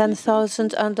people.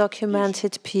 10,000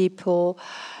 undocumented people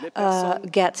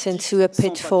get into a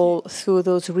pitfall through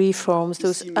those reforms.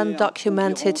 Those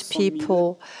undocumented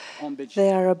people,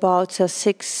 there are about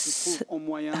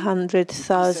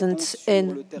 600,000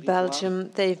 in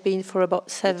Belgium. They've been for about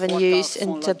 7 years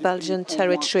in the Belgian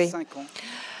territory.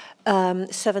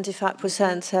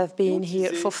 75% have been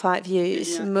here for 5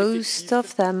 years. Most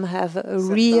of them have a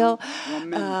real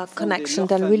connection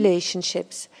and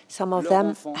relationships. Some of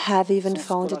them have even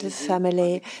founded a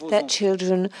family. Their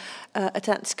children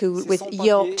attend school with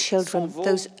your children.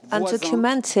 Those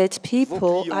undocumented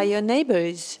people are your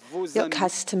neighbors, your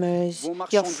customers,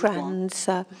 your friends.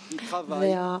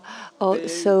 They are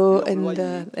also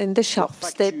in the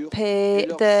shops. They pay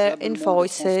their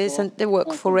invoices and they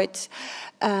work for it.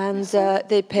 And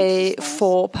they pay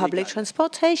for public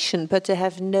transportation, but they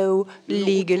have no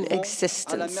legal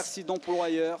existence.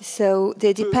 So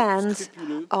they depend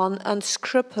on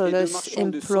unscrupulous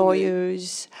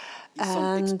employers,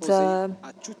 and there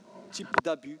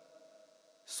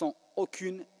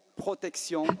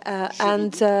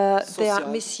are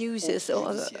misuses,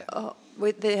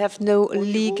 they have no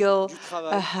legal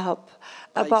help.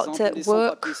 About their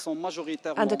work,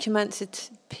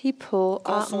 undocumented people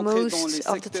are most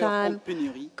of the time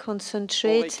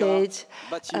concentrated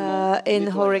in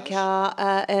HoReCa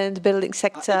and building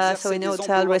sector, so in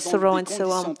hotel, restaurant, and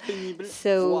so on.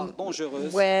 So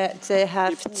where they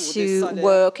have to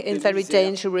work in very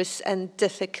dangerous and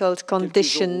difficult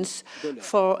conditions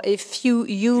for a few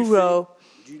euro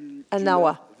an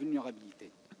hour,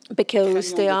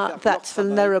 because they are that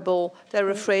vulnerable. They're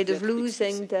afraid of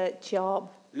losing their job.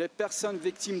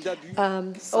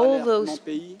 All those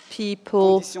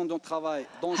people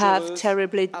have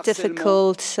terribly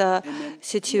difficult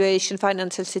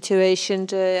financial situation.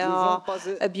 They are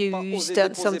abused,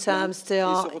 and sometimes they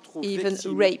are even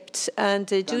raped, and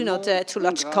they do not dare to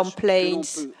lodge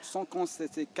complaints.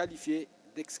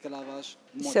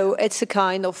 So it's a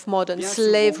kind of modern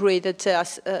slavery that they are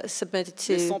submitted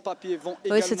to.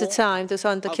 Most of the time, those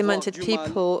undocumented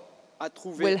people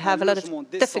will have a lot of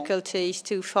difficulties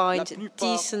to find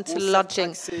decent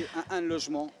lodging.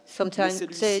 Sometimes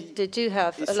they do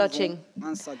have a lodging,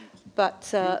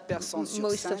 but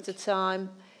most of the time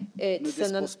it's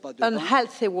an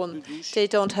unhealthy one. They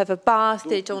don't have a bath,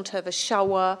 they don't have a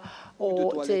shower,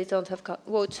 or they don't have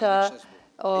water,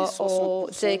 or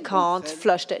they can't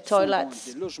flush their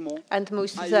toilets, and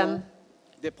most of them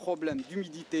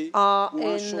are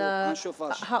in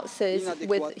houses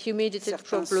with humidity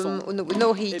problem,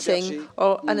 no heating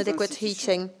or inadequate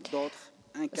heating.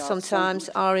 Sometimes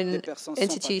are in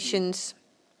institutions.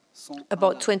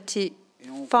 About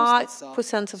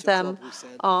 25% of them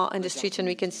are in the street, and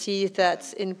we can see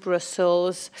that in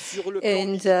Brussels,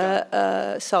 in the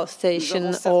South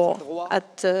Station, or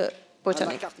at the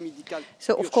Botanic.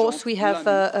 So, of course, we have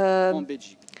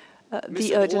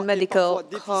the urgent medical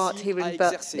card here in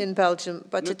Belgium,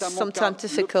 but it's sometimes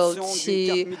difficult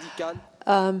to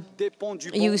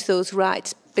use those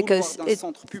rights because it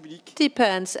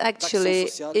depends actually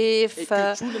if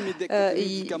the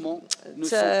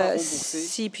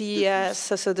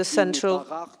CPS, so the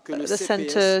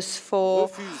centers for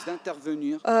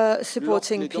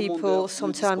supporting people,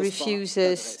 sometimes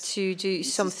refuses to do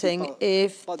something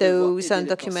if those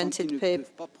undocumented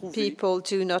people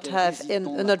do not have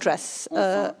an address,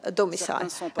 a domicile,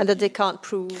 and that they can't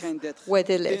prove where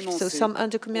they live. So some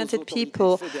undocumented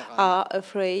people are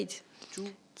afraid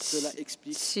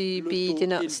to be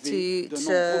denounced to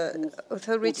the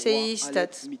authorities.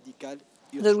 That's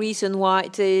the reason why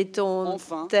they don't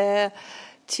dare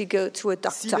to go to a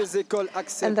doctor.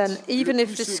 And then even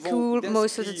if the school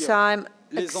most of the time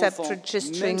accept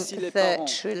registering their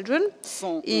children,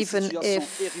 even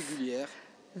if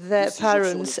their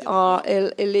parents are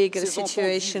in illegal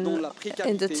situation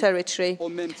in the territory,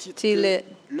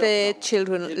 their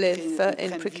children live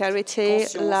in precarity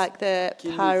like their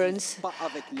parents,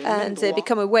 and they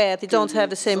become aware they don't have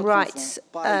the same rights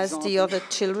as the other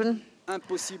children.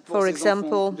 For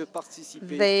example,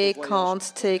 they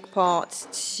can't take part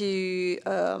to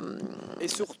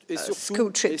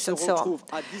school trips and so on.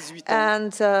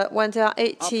 And when they are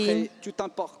 18,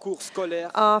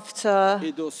 after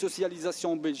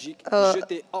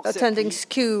attending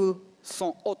school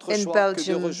in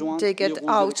Belgium, they get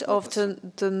out of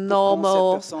the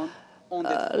normal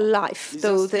life,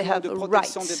 though they have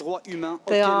rights.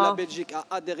 There are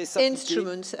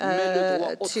instruments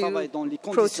to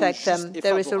protect them.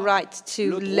 There is a right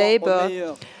to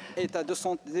labor,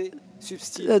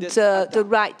 the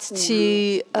right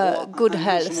to good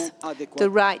health, the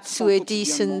right to a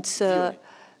decent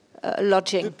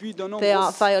lodging. They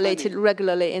are violated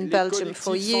regularly in Belgium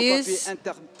for years.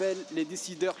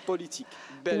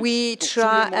 We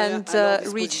try and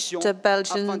reach the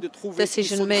Belgian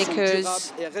decision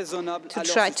makers to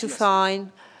try to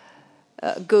find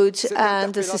a good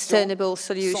and a sustainable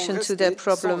solution to their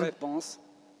problem.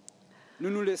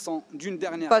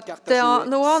 But there are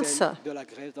no answer.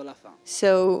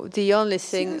 So the only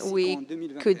thing we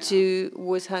could do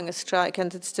was hang a strike,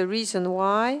 and it's the reason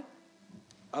why,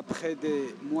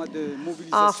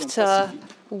 after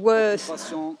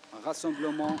worth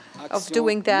of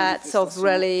doing that, of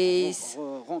rallies,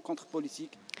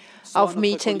 of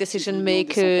meeting decision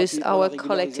makers, our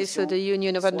collective, so the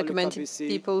Union of Undocumented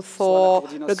People for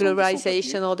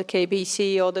Regularization, or the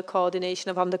KBC, or the Coordination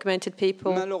of Undocumented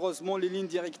People.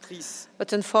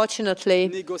 But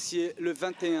unfortunately,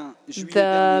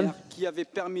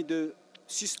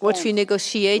 what we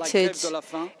negotiated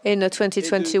in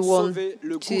 2021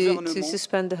 to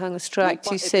suspend the hunger strike,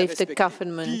 to save the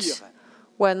government,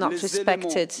 were not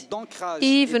respected.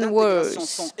 Even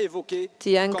worse,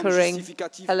 the anchoring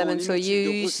elements were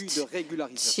used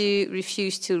to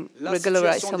refuse to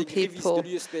regularize some people.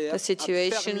 The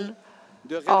situation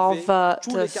of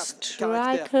the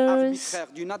strikers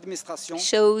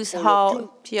shows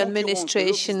how the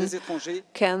administration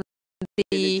can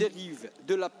be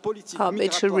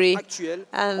arbitrary,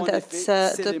 and that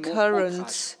the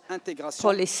current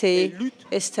policy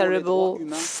is terrible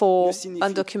for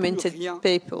undocumented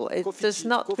people. It does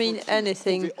not mean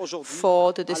anything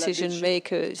for the decision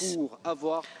makers.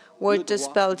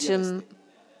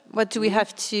 What do we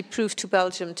have to prove to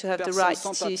Belgium to have the right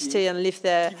to stay and live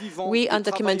there? We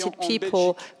undocumented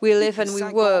people, we live and we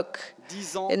work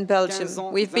in Belgium.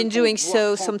 We've been doing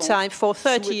so sometimes for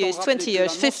 30 years, 20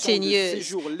 years, 15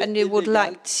 years, and we would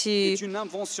like to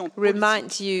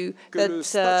remind you that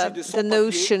the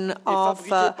notion of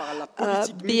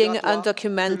being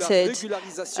undocumented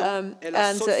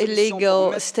and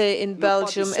illegal stay in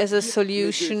Belgium is a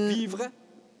solution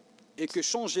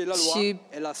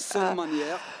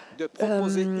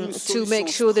to make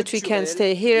sure that we can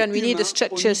stay here, and we need a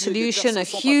structured solution, a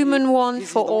human one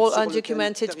for all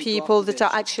undocumented people that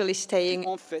are actually staying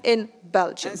in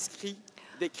Belgium.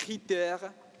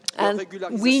 And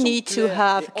we need to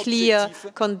have clear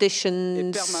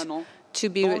conditions to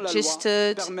be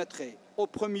registered,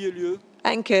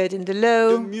 anchored in the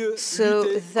law, so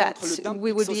that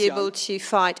we will be able to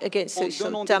fight against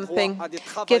social dumping,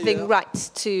 giving rights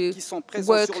to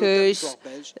workers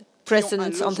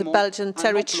present on the Belgian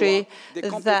territory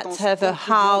that have a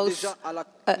house,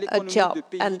 a job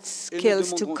and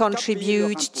skills to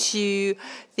contribute to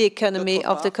the economy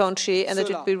of the country, and that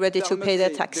would be ready to pay their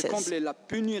taxes.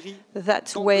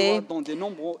 That way,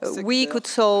 we could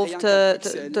solve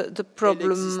the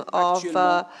problem of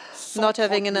not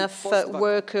having enough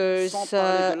workers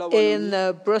in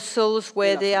Brussels,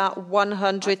 where there are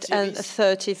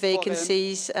 130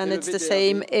 vacancies, and it's the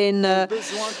same in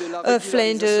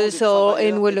Flanders or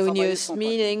in Wallonia,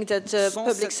 meaning that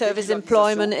public service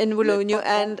employment in Wallonia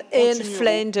and in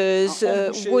Flanders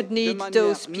would need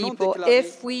those people. If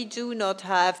we do not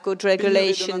have good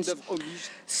regulations,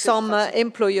 some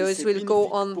employers will go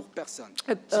on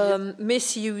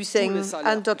misusing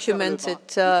undocumented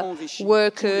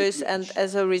workers, and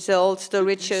as a result, the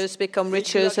richest become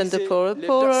richer and the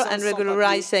poorer, and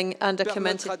regularizing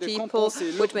undocumented people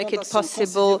would make it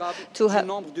possible to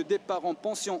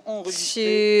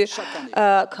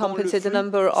compensate the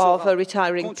number of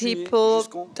retiring people.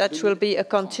 That will be a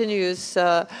continuous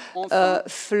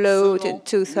flow in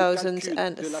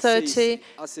 2030,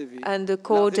 and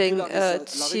according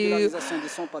to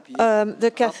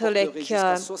the Catholic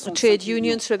trade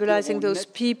unions, regularizing those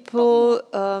people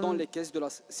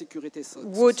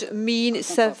would mean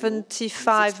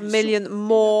 75 million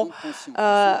more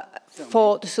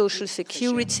for the social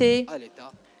security,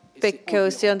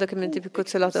 because the undocumented people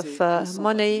cost a lot of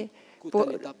money.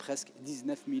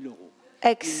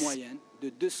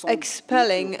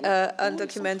 Expelling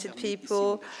undocumented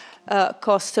people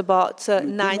cost about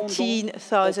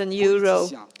 19,000 euro.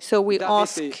 So we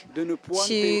ask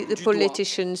to the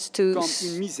politicians to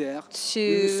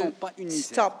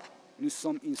stop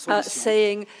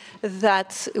saying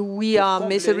that we are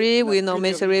misery, we are no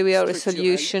misery, we are a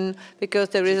solution, because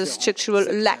there is a structural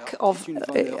lack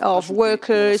of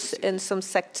workers in some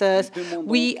sectors.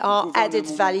 We are added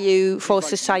value for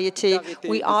society.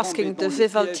 We are asking the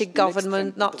Vivaldi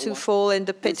government not to fall in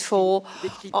the pitfall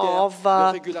of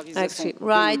extreme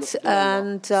rights,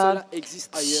 and to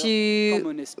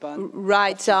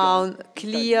write down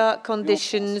clear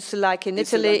conditions like in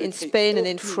Italy, in Spain and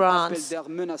in France.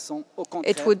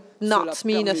 It would not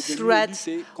mean a threat.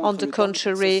 On the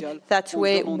contrary, that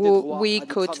way we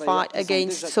could fight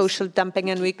against social dumping,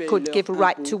 and we could give a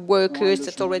right to workers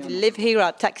that already live here,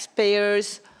 our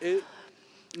taxpayers,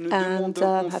 and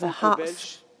have a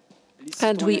house.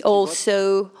 And we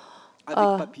also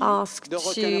asked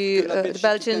to the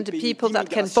Belgian, the people that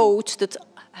can vote, that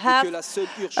have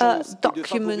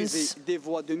documents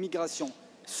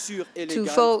to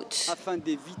vote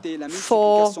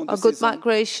for a good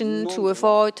migration, to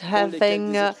avoid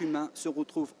having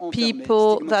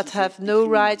people that have no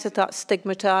rights, that are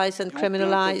stigmatized and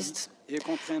criminalized.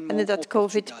 And in that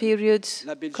COVID period,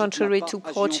 contrary to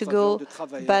Portugal,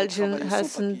 Belgium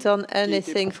hasn't done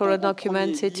anything for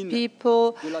undocumented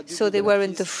people, so they were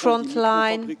in the front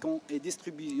line.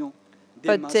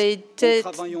 But they did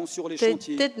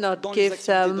not give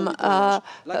them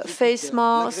face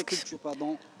masks,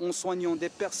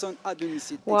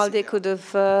 while they could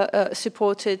have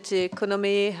supported the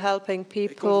economy, helping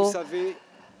people,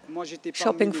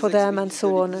 shopping for them, and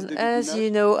so on. And as you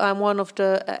know, I'm one of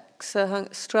the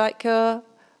ex-striker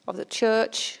of the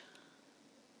church.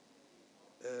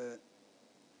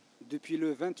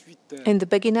 In the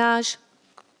Béguinage,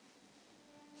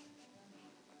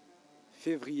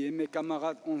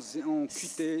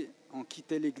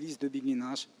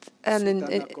 and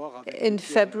in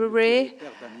February,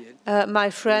 my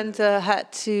friend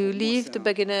had to leave the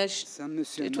Béguinage.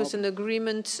 It was an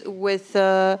agreement with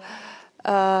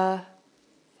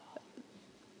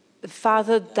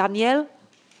Father Daniel.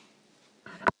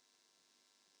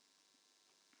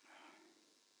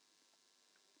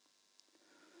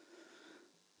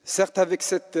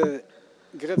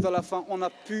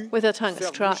 With that hunger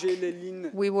strike,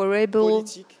 we were able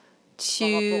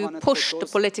to push the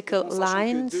political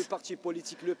lines,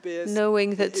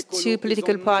 knowing that two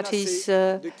political parties,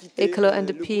 Ecolo and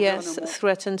the PS,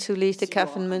 threatened to leave the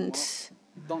government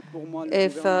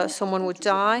if someone would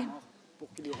die,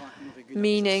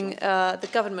 meaning the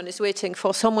government is waiting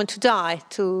for someone to die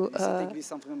to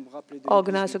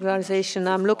organize regularization.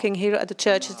 I'm looking here at the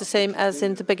church, it's the same as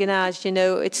in the Béguinage, you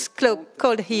know, it's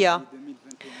cold here.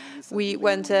 We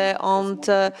went there on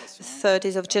the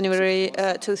 30th of January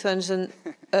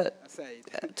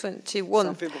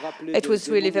 2021. It was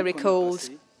really very cold.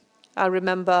 I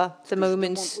remember the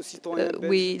moments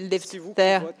we lived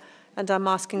there, and I'm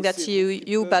asking that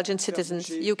you Belgian citizens,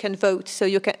 you can vote, so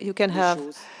you can have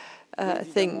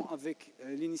thing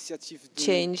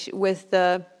change with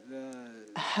the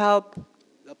help.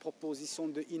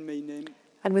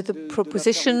 And with the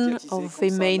proposition of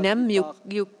Humanem,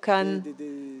 you can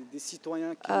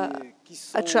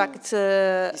attract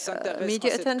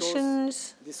media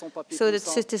attentions so that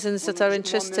citizens that are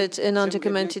interested in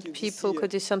undocumented people could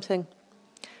do something.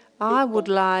 I would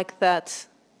like that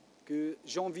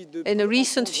in a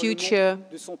recent future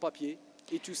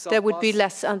there would be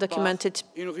less undocumented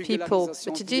people,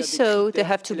 but to do so they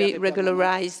have to be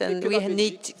regularized, and we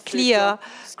need clear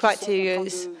criteria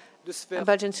And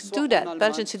Belgians should do that.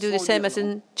 Belgians should do the same as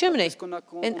in Germany,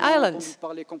 in Ireland.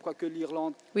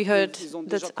 We heard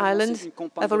that Ireland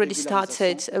have already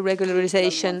started a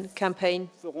regularization campaign.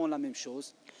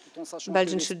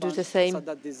 Belgium should do the same.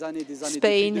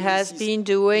 Spain has been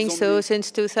doing so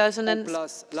since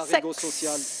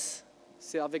 2006.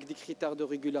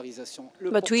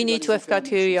 But we need to have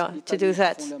criteria to do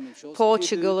that.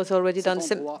 Portugal has already done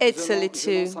some, Italy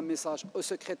too. So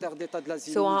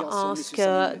I ask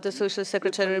the Social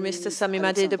Secretary, Mr. Sami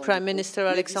Madi, the Prime Minister,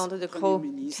 Alexander De Croo,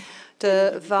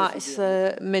 the Vice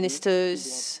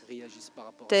Ministers,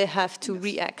 they have to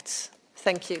react.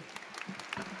 Thank you.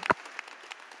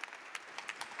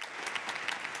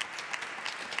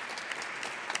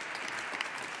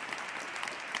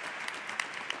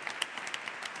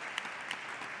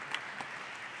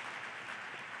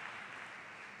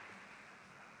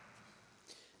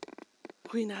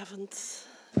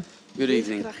 Good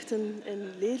evening.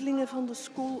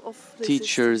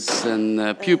 Teachers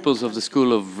and pupils of the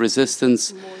School of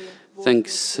Resistance,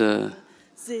 thanks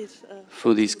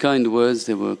for these kind words.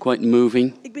 They were quite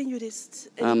moving.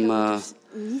 I'm a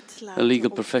legal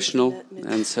professional,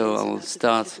 and so I'll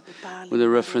start with a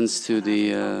reference to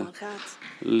the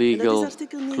legal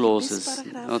clauses.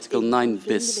 Article 9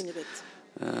 bis.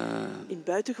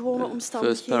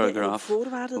 First paragraph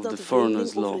of the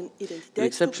foreigner's law. In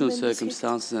exceptional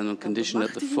circumstances and on condition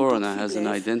that the foreigner has an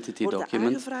identity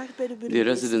document, the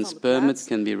residence permit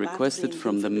can be requested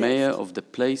from the mayor of the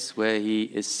place where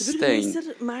he is staying.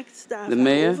 The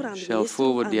mayor shall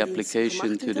forward the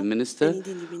application to the minister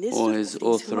or his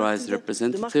authorized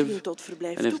representative,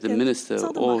 and if the minister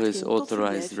or his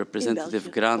authorized representative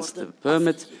grants the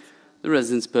permit, the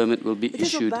residence permit will be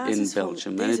issued in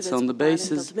Belgium. And it's on the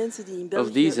basis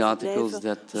of these articles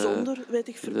that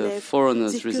the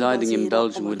foreigners residing in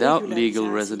Belgium without legal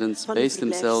residence base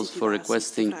themselves for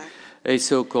requesting a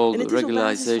so-called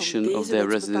regularization of their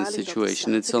residence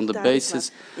situation. It's on the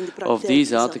basis of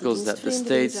these articles that the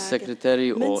State Secretary,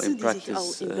 or in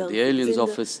practice the Aliens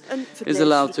Office, is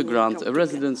allowed to grant a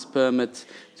residence permit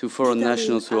to foreign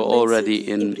nationals who are already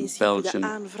in Belgium,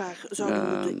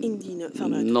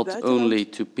 not only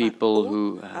to people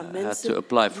who had to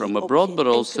apply from abroad, but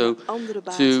also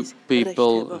to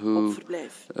people who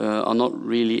are not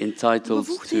really entitled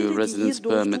to a residence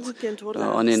permit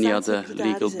on any other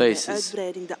legal basis.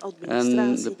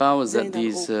 And the powers that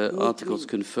these articles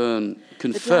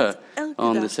confer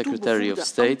on the Secretary of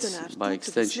State, by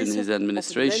extension his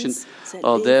administration,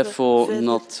 are therefore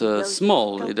not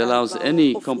small. It allows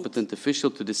any competent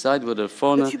official to decide whether a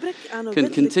foreigner can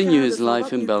continue his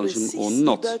life in Belgium or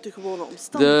not.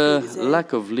 The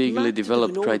lack of legally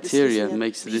developed criteria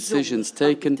makes the decisions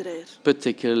taken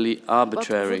particularly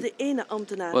arbitrary.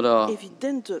 What are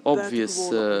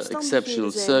obvious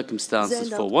exceptional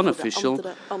circumstances for one official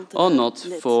are not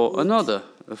for another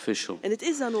official.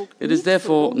 It is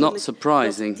therefore not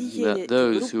surprising that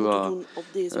those who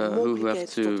have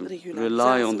to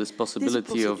rely on this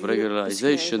possibility of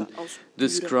regularization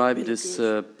describe this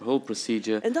whole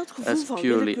procedure as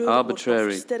purely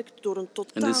arbitrary.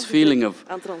 And this feeling of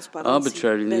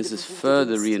arbitrariness is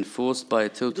further reinforced by a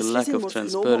total lack of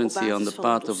transparency on the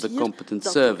part of the competent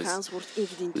service.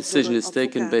 The decision is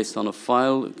taken based on a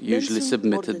file usually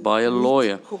submitted by a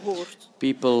lawyer.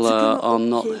 People are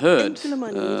not heard.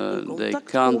 They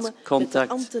can't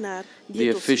contact the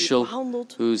official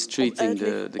who's treating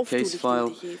the case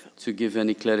file to give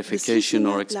any clarification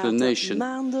or explanation.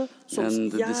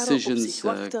 And the decisions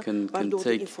can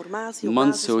take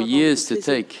months or years to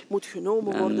take.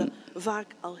 And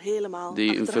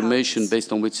the information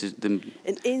based on which the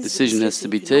decision has to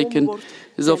be taken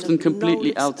is often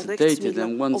completely outdated,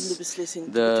 and once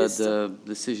the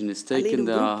decision is taken,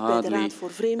 there are hardly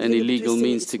any legal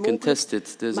means to contest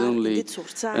it. There's only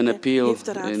an appeal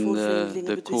in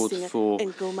the court for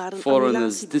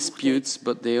foreigners' disputes,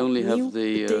 but they only have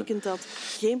the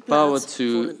power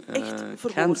to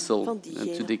cancel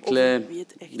and to declare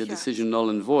the decision null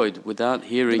and void without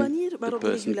hearing the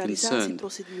person concerned.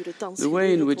 The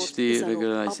way in which the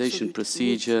regularization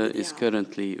procedure is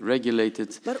currently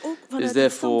regulated is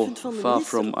therefore far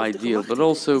from ideal, but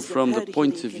also from the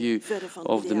point of view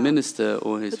of the minister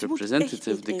or his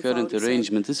representative, the current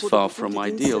arrangement is far from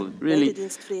ideal. It really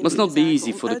must not be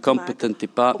easy for the competent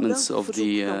departments of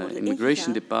the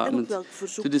immigration department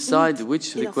to decide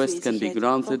which request can be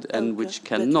granted and which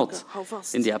cannot,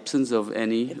 in the absence of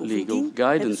any legal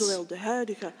guidance.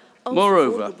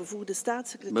 Moreover,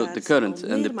 both the current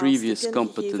and the previous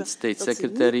competent State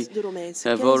Secretary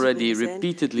have already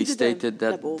repeatedly stated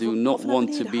that they do not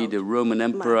want to be the Roman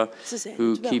Emperor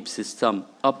who keeps his thumb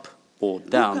up or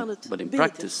down, but in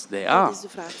practice they are.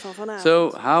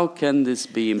 So how can this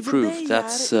be improved?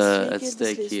 That's at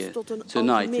stake here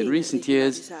tonight. In recent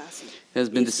years, it has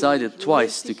been decided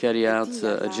twice to carry out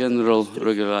a general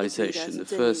regularization, the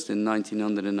first in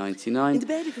 1999,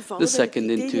 the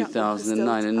second in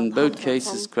 2009, and in both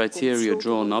cases criteria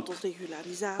drawn up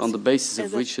on the basis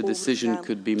of which a decision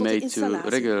could be made to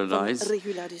regularize,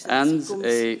 and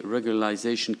a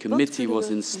regularization committee was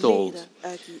installed.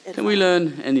 Can we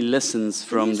learn any lessons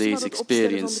from these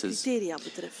experiences?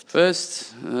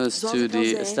 First, as to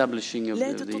the establishing of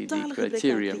the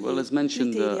criteria. Well, as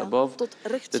mentioned above,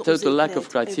 the total lack of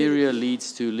criteria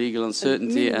leads to legal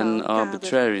uncertainty and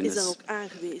arbitrariness.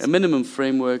 A minimum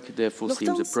framework therefore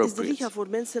seems appropriate.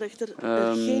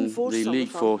 The League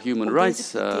for Human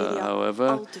Rights,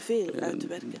 however,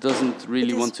 doesn't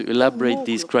really want to elaborate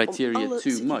these criteria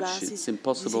too much. It's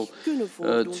impossible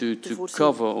to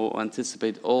cover or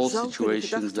anticipate all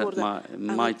situations that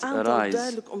might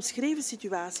arise.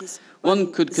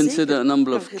 One could consider a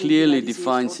number of clearly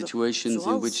defined situations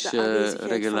in which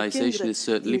regularization is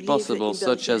certainly possible,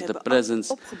 such as the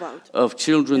presence of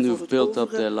children who've built up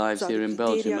their lives here in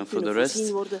Belgium, and for the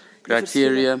rest,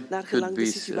 criteria could be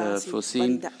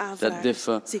foreseen that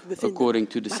differ according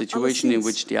to the situation in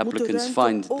which the applicants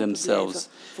find themselves.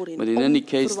 But in any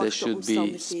case, there should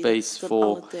be space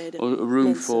for, or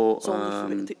room for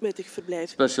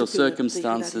special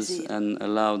circumstances and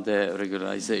allow their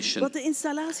regularization.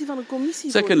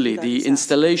 Secondly, the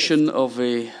installation of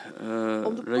a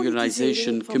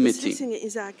regularization committee.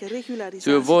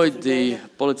 To avoid the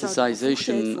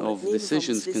politicization of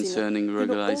decisions concerning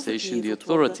regularization, the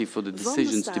authority for the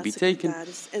decisions to be taken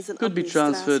could be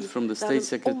transferred from the State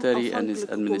Secretary and his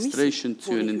administration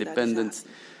to an independent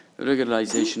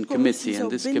regularization committee, and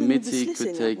this committee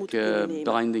could take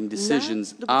binding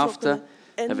decisions after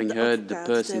having heard the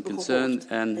person concerned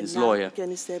and his lawyer,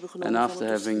 and after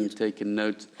having taken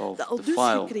note of the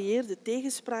file.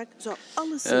 This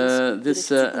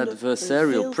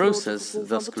adversarial process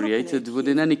thus created would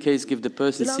in any case give the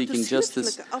person seeking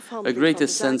justice a greater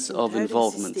sense of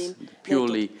involvement. The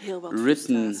purely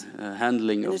written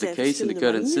handling of the case in the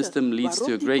current system leads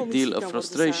to a great deal of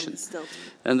frustration.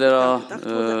 And there are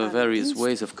various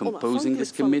ways of composing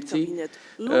this committee.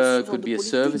 Could be a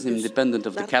service independent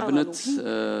of the cabinet,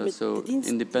 so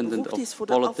independent of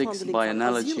politics, by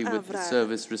analogy with the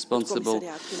service responsible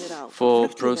for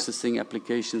processing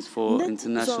applications for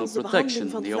international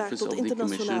protection, the Office of the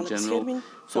Commissioner General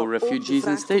for Refugees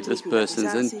and Stateless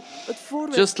Persons. And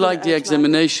just like the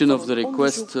examination of the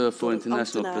request for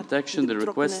international protection, the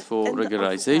request for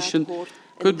regularization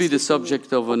could be the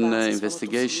subject of an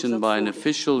investigation by an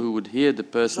official who would hear the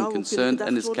person concerned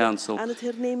and his counsel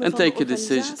and takes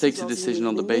a decision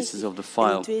on the basis of the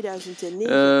file.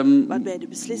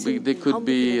 There could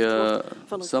be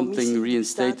something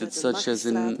reinstated, such as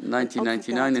in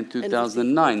 1999 and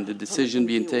 2009, the decision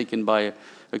being taken by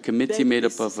a committee made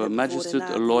up of a magistrate,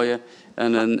 a lawyer,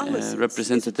 and a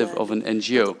representative of an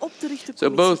NGO. So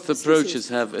both approaches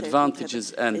have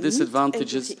advantages and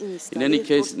disadvantages. In any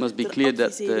case, it must be clear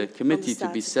that the committee to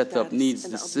be set up needs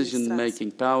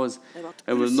decision-making powers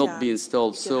and will not be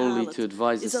installed solely to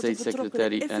advise the State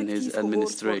Secretary and his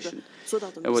administration.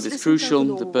 And what is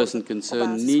crucial, the person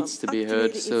concerned needs to be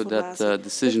heard so that a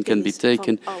decision can be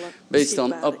taken based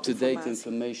on up-to-date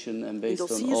information and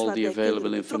based on all the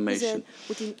available information.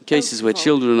 In cases where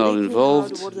children are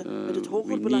involved,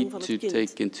 we need to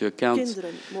take into account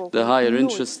the higher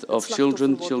interest of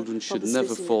children. Children should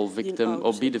never fall victim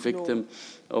or be the victim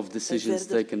of decisions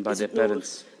taken by their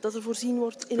parents.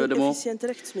 Furthermore,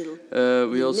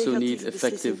 we also need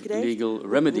effective legal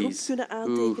remedies.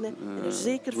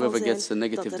 Whoever gets a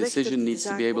negative decision needs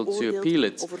to be able to appeal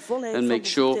it and make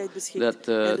sure that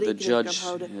the judge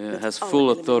has full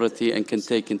authority and can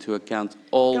take into account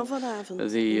all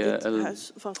the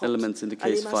elements in the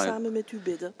case file.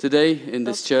 Today, in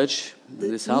this church, in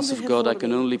this house of God, I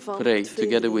can only pray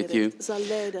together with you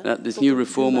that this new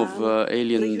reform of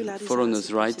alien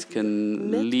foreigners' rights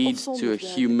can lead to a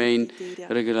humane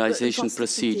regularization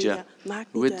procedure,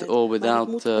 with or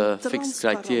without fixed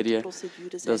criteria.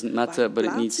 Doesn't matter, but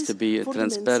it needs to be a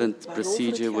transparent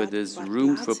procedure where there's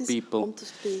room for people,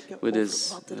 where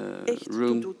there's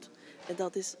room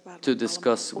to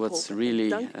discuss what's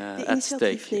really at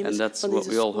stake, and that's what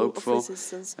we all hope for.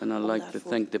 And I'd like to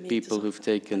thank the people who've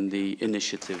taken the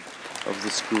initiative of the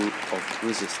School of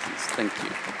Resistance. Thank you.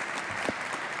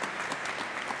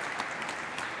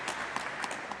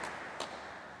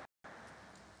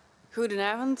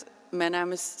 Goedenavond, mijn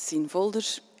naam is Sien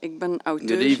Volders. Ik ben auteur.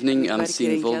 Good evening, I'm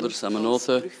Sien Volders, I'm an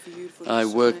author. I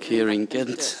work here in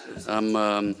Ghent.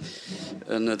 I'm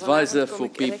an advisor for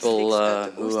people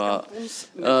who are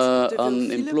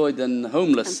unemployed and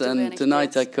homeless. And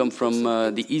tonight I come from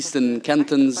the eastern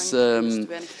cantons.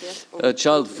 A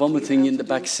child vomiting in the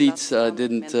back seats. I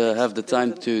didn't have the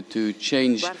time to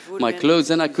change my clothes,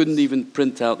 and I couldn't even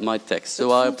print out my text.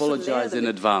 So I apologize in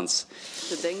advance.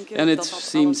 And it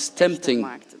seems tempting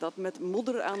to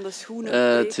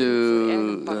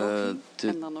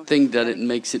think that it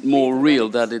makes it more real,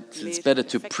 that it's better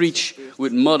to preach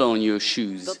with mud on your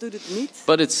shoes.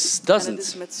 But it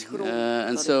doesn't.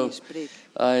 And so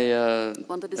I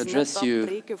address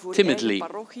you timidly,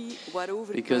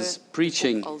 because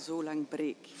preaching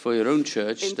for your own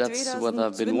church, that's what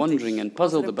I've been wondering and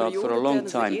puzzled about for a long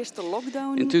time.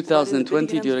 In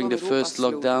 2020, during the first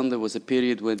lockdown, there was a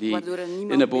period where the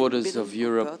inner borders of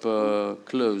Europe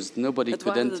closed. Nobody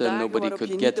could enter, nobody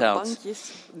could get out.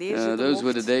 Those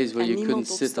were the days where you couldn't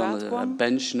sit on a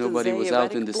bench, nobody was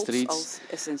out in the streets,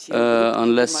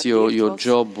 unless your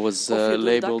job was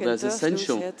labeled as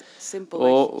essential.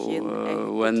 Or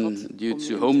when, due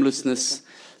to homelessness,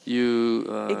 you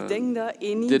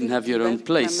didn't have your own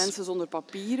place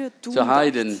to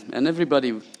hide in. And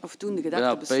everybody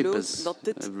without papers,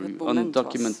 every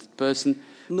undocumented person,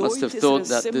 must have thought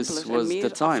that this was the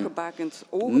time.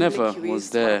 Never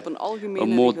was there a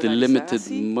more delimited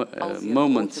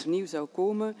moment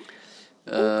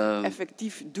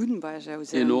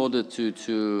in order to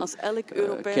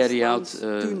carry out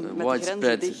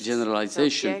widespread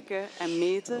generalization.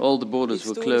 All the borders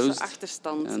were closed,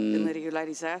 and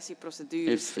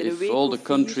if all the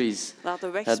countries had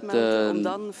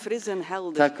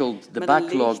tackled the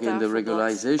backlog in the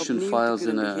regularization files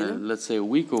in let's say a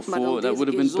week or 4, that would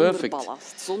have been perfect.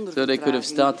 So they could have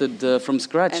started from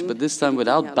scratch, but this time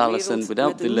without ballast and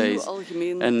without delays,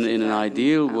 and in an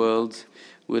ideal world,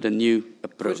 with a new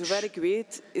approach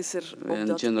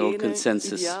and general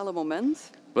consensus.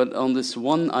 But on this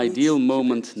one ideal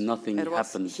moment, nothing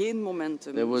happened.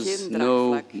 There was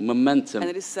no momentum.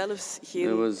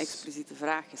 There was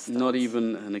not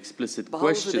even an explicit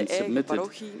question submitted.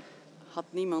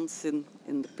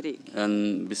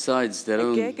 And besides their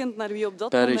own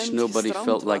parish, nobody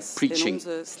felt like preaching.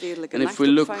 And if we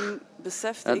look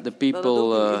at the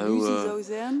people who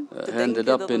ended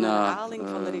up in a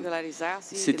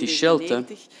city shelter,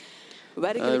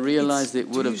 I realized it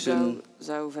would have been.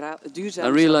 I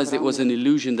realized it was an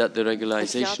illusion that the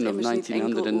regularization of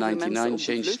 1999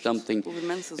 changed something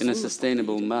in a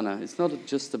sustainable manner. It's not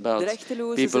just about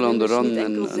people on the run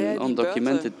and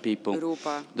undocumented people.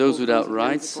 Those without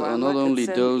rights are not only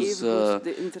those who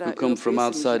come from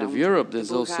outside of Europe.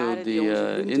 There's also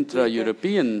the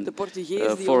intra-European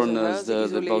foreigners,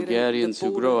 the Bulgarians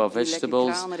who grow our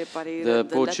vegetables, the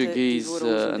Portuguese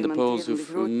and the Poles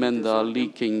who mend our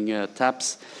leaking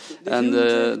taps, and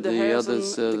the others, the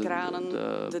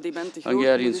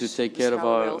Hungarians who take care of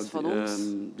our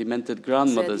demented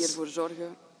grandmothers.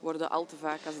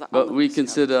 But we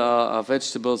consider our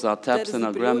vegetables, our taps and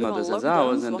our grandmothers as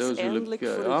ours, and those who look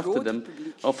after them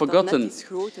are forgotten.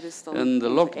 And the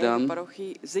lockdown,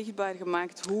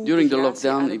 during the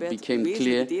lockdown, it became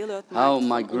clear how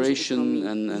migration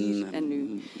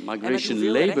and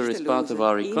migration labor is part of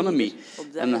our economy,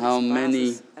 and how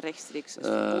many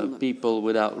people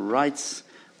without rights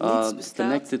are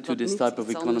connected to this type of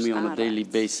economy on a daily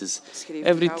basis.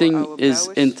 Everything is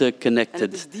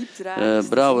interconnected.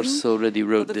 Brouwers already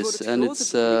wrote this, and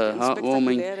it's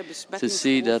heartwarming to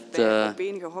see that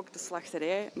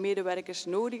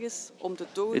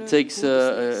it takes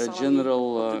a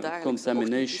general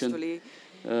contamination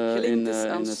in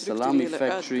a salami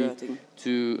factory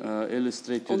to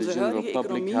illustrate to the general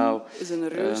public how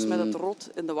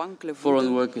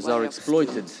foreign workers are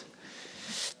exploited.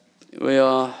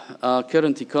 Our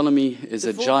current economy is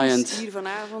a giant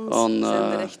on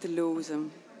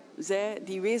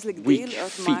weak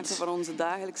feet.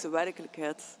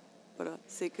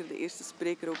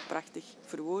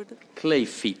 Clay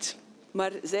feet.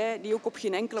 There's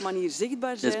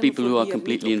people who are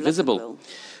completely invisible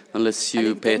unless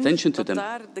you pay attention to them.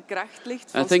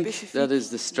 I think that is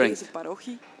the strength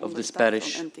of this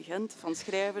parish,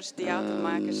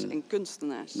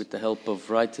 with the help of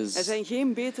writers,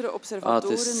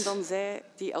 artists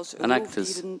and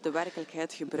actors.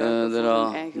 There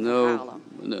are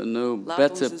no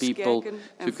better people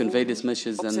to convey this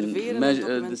message than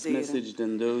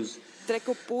those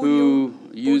who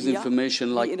use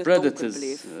information like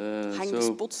predators,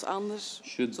 so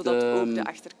should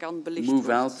move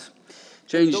out,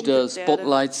 change the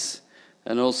spotlights,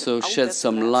 and also shed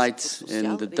some light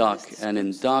in the dark. And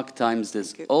in dark times,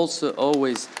 there's also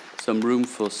always some room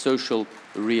for social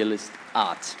realist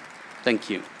art. Thank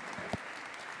you.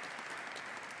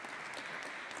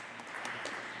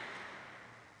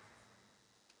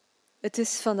 Het is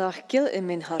vandaag kil in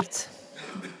mijn hart.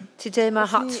 Today my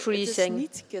heart's freezing.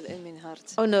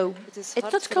 Oh no,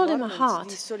 it's not cold in my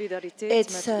heart.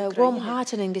 It's warm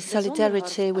heartening, the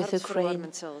solidarity with Ukraine.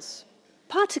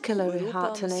 Particularly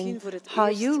heartening how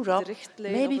Europe,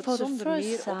 maybe for the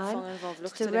first time,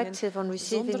 is directive on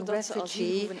receiving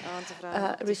refugee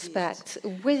respect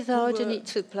without the need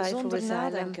to apply for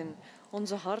asylum.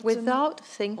 Without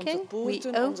thinking, we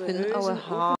open our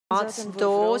hearts,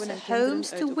 doors,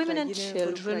 homes to women and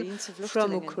children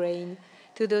from Ukraine,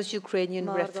 to those Ukrainian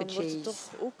refugees.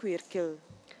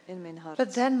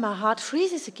 But then my heart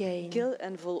freezes again.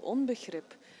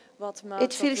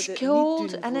 It feels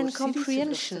cold and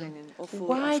incomprehension.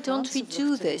 Why don't we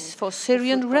do this for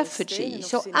Syrian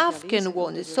refugees, or Afghan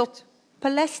ones, or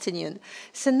Palestinian,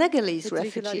 Senegalese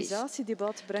refugees?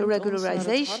 The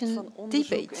regularization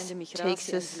debate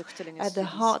takes us at the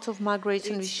heart of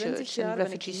migration research and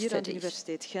refugee studies.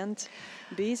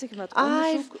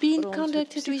 I've been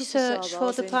conducting research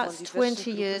for the past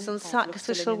 20 years on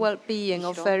psychosocial well-being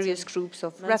of various groups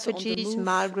of refugees,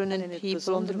 migrant and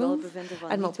people on the move,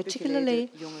 and more particularly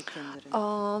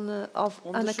on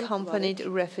unaccompanied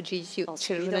refugees,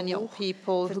 children and young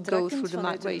people who go through the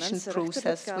migration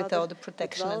process without the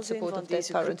protection and support of their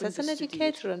parents. As an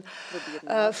educator and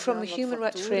from a human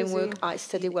rights framework, I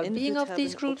study well-being of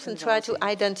these groups and try to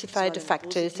identify the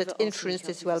factors that influence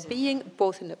this well-being,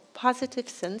 both in a positive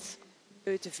sense,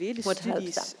 what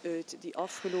helps them,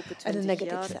 and a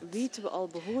negative sense.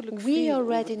 We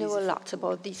already know a lot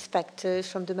about these factors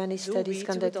from the many studies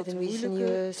conducted in recent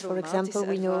years. For example,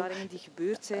 we know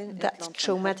that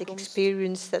traumatic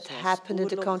experience that happened in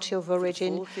the country of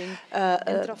origin,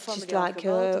 just like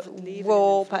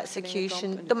war,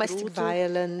 persecution, domestic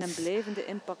violence,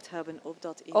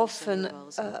 often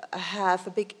have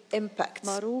a big impact.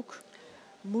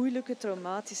 Moeilijke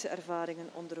traumatische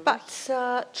ervaringen onderweg. But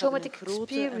traumatic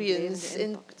experience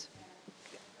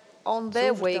on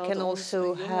their way can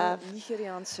also have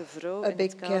a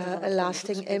big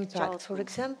lasting impact. For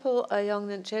example, a young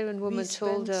Nigerian woman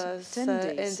told us in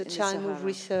the Child Move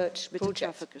research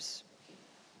project.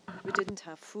 We didn't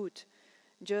have food,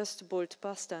 just boiled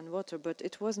pasta and water, but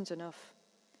it wasn't enough.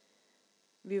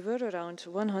 We were around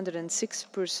 106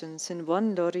 persons in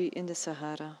one lorry in the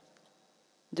Sahara.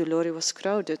 The lorry was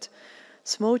crowded.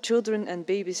 Small children and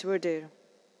babies were there.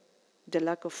 The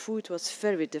lack of food was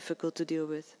very difficult to deal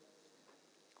with.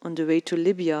 On the way to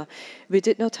Libya, we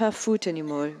did not have food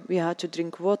anymore. We had to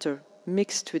drink water,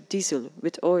 mixed with diesel,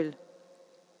 with oil.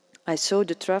 I saw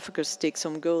the traffickers take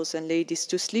some girls and ladies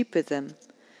to sleep with them.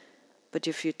 But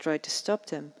if you try to stop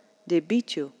them, they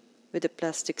beat you with a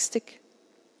plastic stick.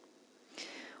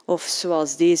 Of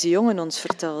zoals deze jongen ons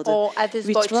vertelde,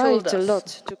 we tried a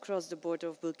lot to cross the border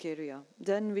of Bulgaria.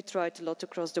 Then we tried a lot to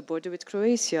cross the border with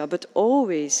Croatia. But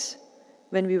always,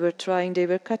 when we were trying, they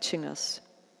were catching us.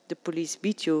 The police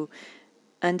beat you,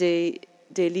 and they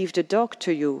leave the dog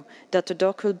to you, that the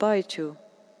dog will bite you.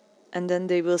 And then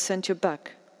they will send you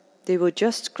back. They will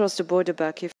just cross the border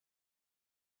back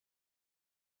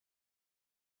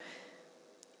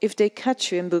if they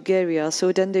catch you in Bulgaria,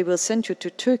 so then they will send you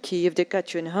to Turkey. If they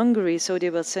catch you in Hungary, so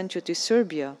they will send you to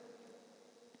Serbia.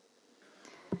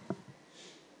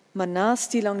 But in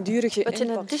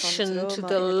addition to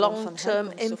the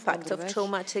long-term impact of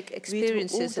traumatic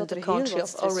experiences in the country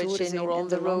of origin or on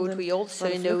the road, we also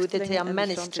know that there are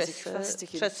many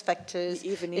stress factors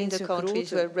in the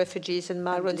countries where refugees and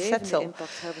migrants settle.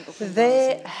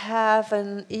 They have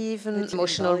an even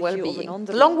emotional well-being.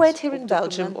 The long wait here in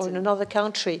Belgium or in another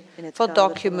country for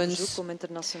documents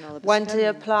when they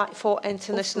apply for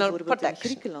international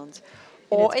protection.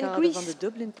 Or in Greece,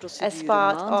 as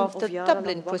part of the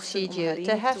Dublin procedure,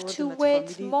 they have to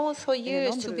wait months or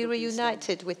years to be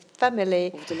reunited with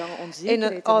family in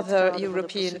another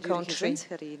European country.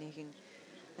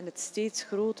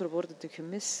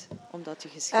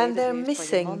 And they're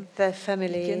missing their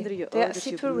family. They are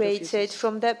separated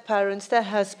from their parents, their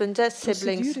husband, their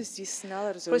siblings.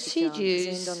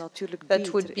 Procedures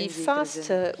that would be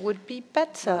faster would be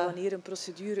better.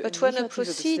 But when a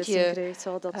procedure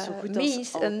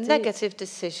means a negative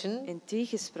decision, and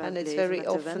it's very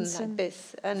often like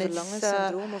this, and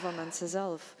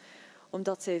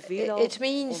it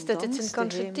means that it's in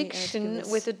contradiction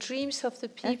with the dreams of the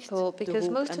people, because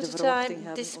most of the time,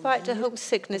 despite the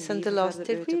homesickness and the loss,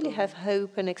 they really have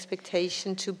hope and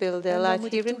expectation to build their life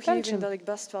here in Belgium.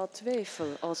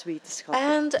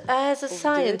 And as a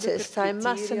scientist, I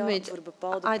must admit,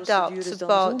 I doubt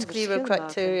about clearer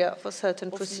criteria for certain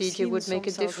procedure would make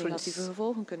a difference.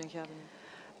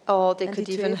 or they could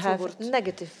even have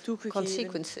negative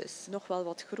consequences.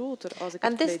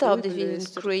 And this doubt is even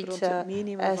greater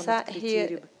as I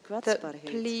hear the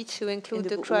plea to include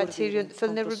the criterion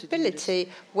vulnerability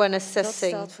when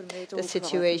assessing the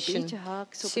situation.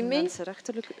 To me,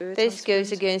 this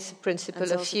goes against the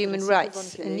principle of human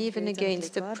rights and even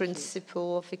against the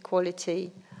principle of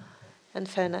equality and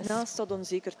fairness.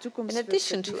 In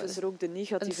addition to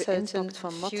uncertain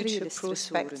future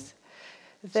prospects,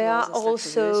 there are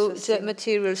also the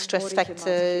material stress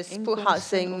factors, poor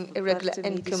housing, irregular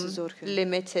income,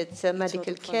 limited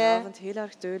medical care.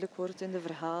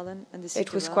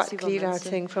 It was quite clear, I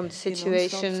think, from the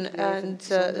situation and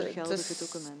the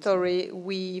story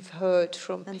we've heard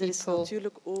from people.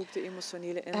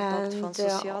 And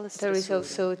there is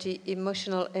also the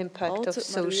emotional impact of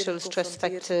social stress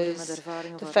factors,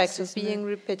 the fact of being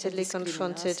repeatedly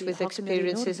confronted with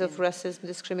experiences of racism,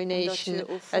 discrimination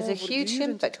as a huge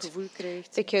impact,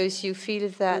 because you feel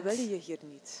that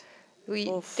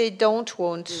they don't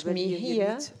want me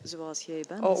here,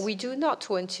 or we do not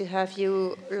want to have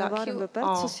you like you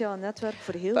are.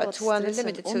 But when a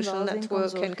limited social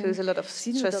network can cause a lot of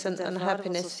stress and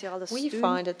unhappiness, we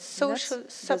find that social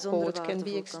support can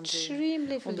be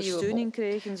extremely valuable.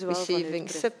 Receiving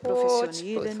support,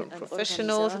 both from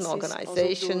professionals and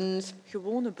organizations,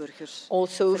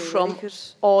 also from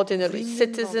ordinary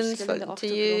citizens,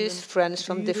 volunteers, friends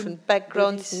from different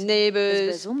backgrounds,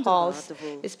 neighbors, pals,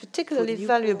 is particularly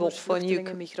valuable for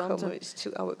newcomers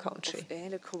to our country,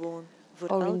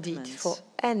 or indeed for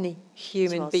any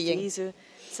human being. As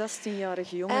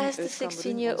the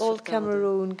 16-year-old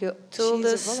Cameroon girl told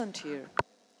us,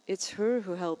 it's her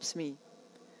who helps me.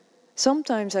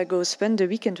 Sometimes I go spend the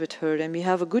weekend with her and we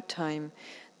have a good time.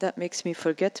 That makes me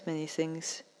forget many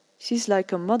things. She's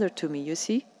like a mother to me, you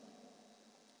see?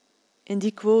 In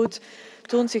this quote,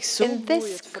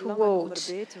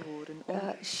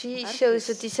 she shows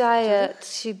a desire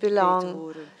to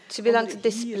belong to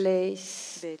this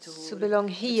place, to belong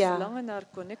here,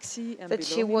 that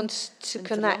she wants to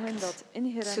connect,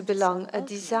 to belong, a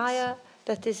desire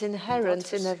that is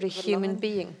inherent in every human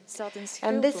being.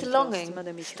 And this longing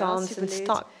stands in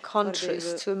stark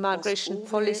contrast to a migration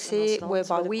policy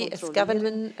whereby we as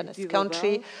government and as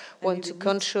country want to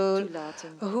control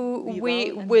who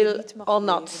we will or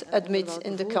not admit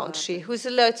in the country, who is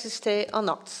allowed to stay or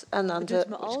not, and under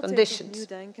which conditions.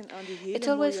 It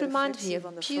always reminds me of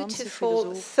a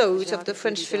beautiful thought of the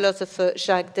French philosopher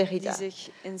Jacques Derrida,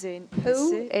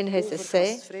 who, in his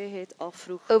essay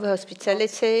over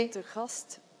hospitality,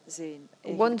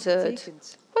 wondered,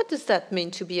 what does that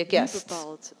mean to be a guest?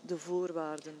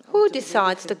 Who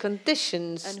decides the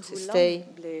conditions to stay?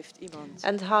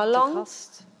 And how long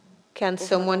can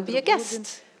someone be a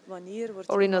guest?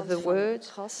 Or in other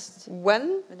words,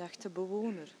 when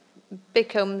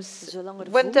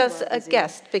does a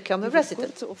guest become a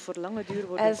resident?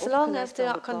 As long as there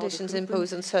are conditions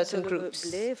imposed on certain groups,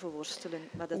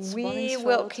 we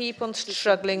will keep on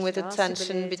struggling with the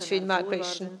tension between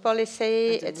migration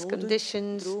policy, its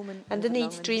conditions, and the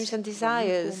needs, dreams and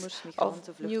desires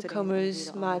of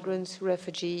newcomers, migrants,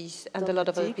 refugees, and a lot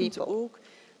of other people.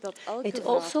 It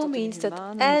also means that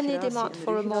any demand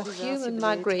for a more human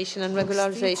migration and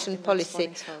regularization policy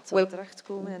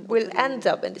will end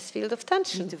up in this field of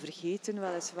tension.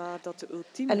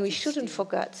 And we shouldn't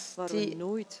forget the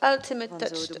ultimate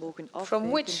touchstone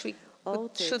from which we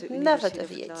should never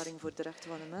deviate.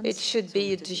 It should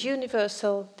be the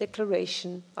Universal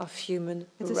Declaration of Human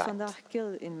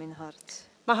Rights.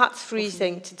 My heart's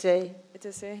freezing today.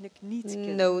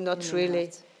 No, not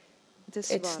really.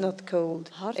 It's not cold,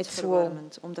 it's warm.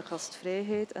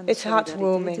 It's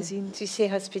heartwarming to see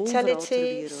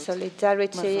hospitality,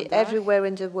 solidarity everywhere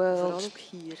in the world.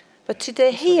 But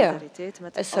today here,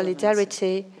 a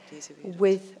solidarity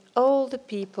with all the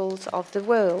peoples of the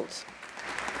world.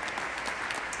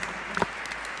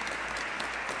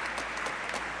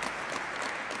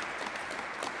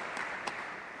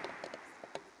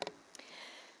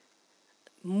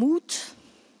 Moed,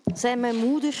 zei mijn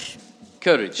moeder.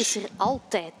 Courage, is er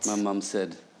altijd. My mom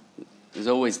said, is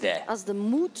always there. Als de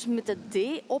moed met de D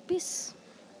op is,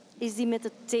 is die met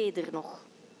de T er nog.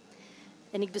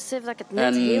 En ik besef dat ik het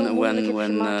net heel moeilijk heb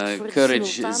gemaakt voor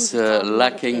courage is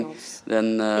lacking,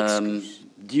 then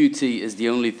duty is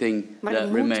the only thing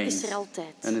that remains. Is er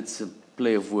altijd. And it's a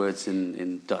play of words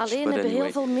in Dutch. Alleen but hebben anyway.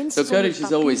 heel veel mensen So courage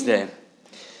is always there.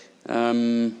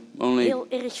 Only heel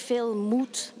erg veel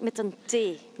moed met een T.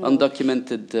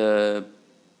 Undocumented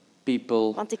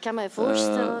people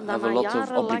have a lot of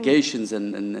obligations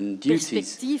and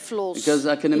duties. Because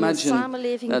I can imagine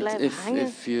that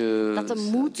if you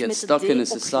get stuck in a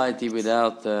society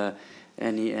without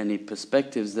any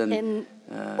perspectives, then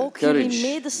ook courage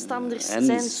jullie medestanders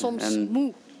zijn soms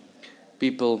moe.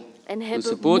 People en who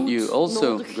support you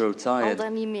also nodig, grow tired, al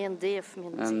dan niet met een D of met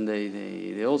een T. and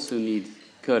they also need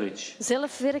courage.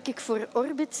 Zelf werk ik voor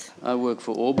Orbit. I work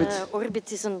for Orbit.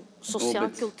 Orbit is een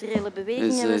sociaal-culturele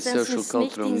beweging en we zijn sinds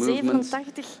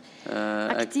 1987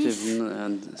 actief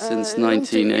since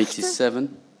 1987.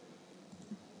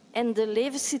 En de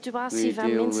levenssituatie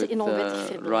van mensen in onwettig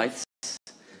verblijf.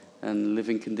 And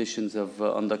living conditions of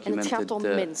undocumented en het gaat om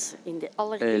mensen in de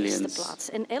allereerste plaats.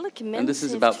 En elk mens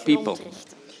heeft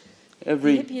grondrechten.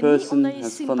 Every person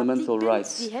has fundamental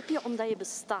rights. Die heb je omdat je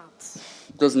bestaat.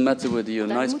 It doesn't matter whether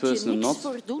you're a nice person or not.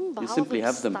 You simply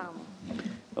have them.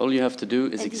 All you have to do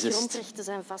is exist. En die grondrechten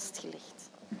zijn vastgelegd.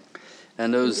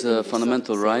 And those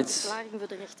fundamental rights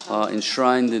are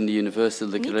enshrined in the Universal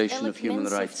Declaration of Human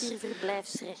Rights.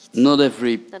 Not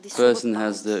every person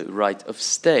has the right of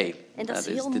stay. That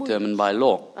is determined by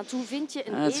law.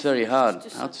 And it's very hard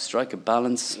how to strike a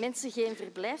balance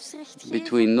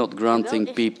between not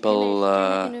granting people,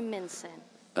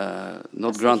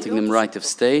 not granting them right of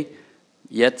stay,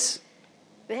 yet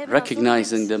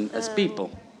recognizing them as people.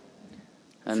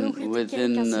 And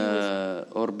within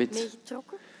Orbit,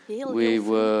 we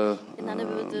were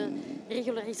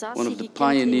one of the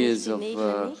pioneers of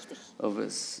a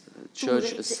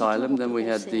church asylum. Then we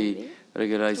had the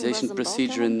regularization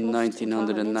procedure in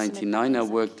 1999. I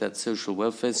worked at social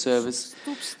welfare service.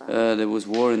 There was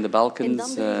war in the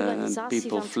Balkans and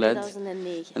people fled.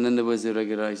 And then there was the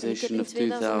regularization of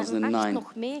 2009.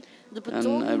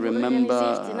 And I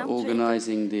remember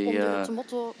organizing the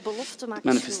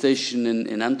manifestation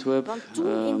in Antwerp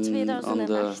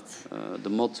under the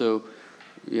motto,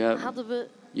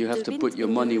 you have to put your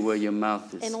money where your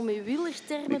mouth is.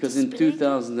 Because in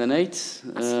 2008,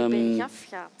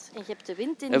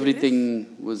 everything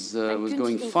was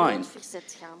going fine.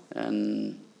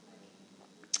 And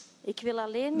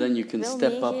then you can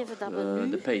step up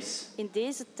the pace.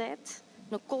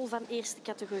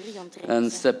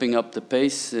 And stepping up the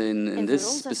pace in this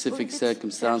specific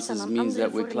circumstances means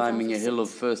that we're climbing a hill of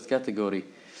first category.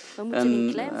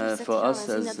 And for us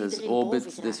as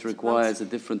Orbit, this requires a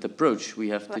different approach. We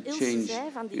have to change,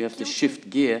 we have to shift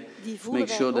gear, make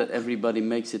sure that everybody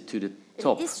makes it to the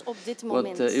top.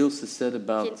 What Ilse said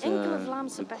about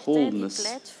the coldness,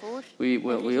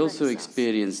 we also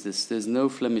experience this. There's no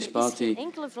Flemish party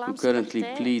who currently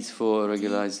pleads for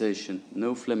regularization.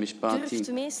 No Flemish party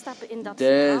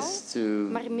dares to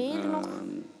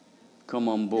come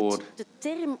on board.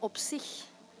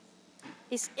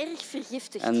 Is erg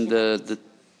vergiftigd. And the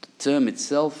term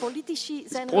itself is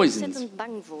poisoned.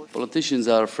 Politicians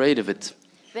are afraid of it.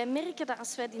 Wij merken dat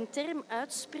als wij die term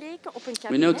uitspreken op een kabinet,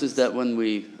 we notice that when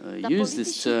we use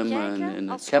this term in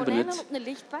a cabinet,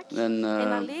 then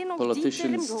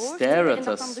politicians stare at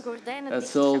us.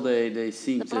 That's all they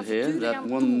seem to hear, that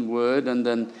one word, and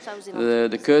then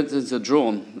the curtains are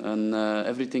drawn and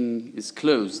everything is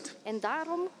closed.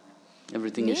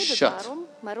 Everything is shut.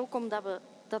 Maar ook omdat we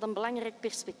dat een belangrijk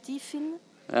perspectief vinden.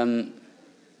 And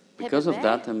because of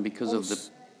that, and because of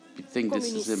we think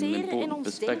this is an important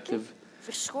perspective,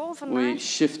 we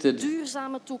shifted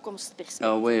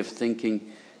our way of thinking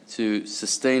to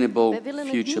sustainable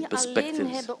future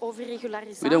perspectives.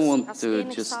 We don't want to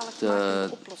just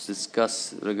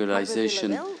discuss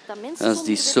regularization as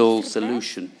the sole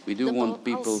solution. We do want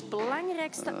people,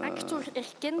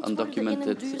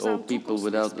 undocumented or people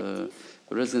without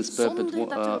residence permit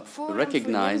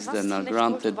recognized and are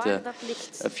granted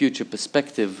a future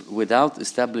perspective without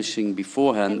establishing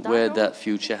beforehand where that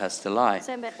future has to lie.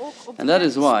 And that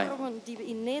is why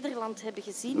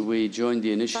we joined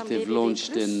the initiative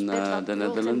launched in the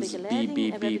Netherlands,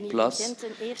 BBB+,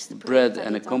 Bread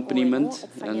and Accompaniment,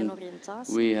 and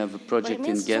we have a project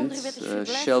in Ghent,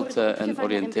 Shelter and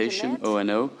Orientation,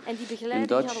 ONO, in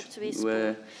Dutch,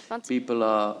 where people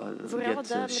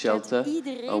get shelter,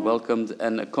 are welcomed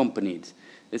and accompanied.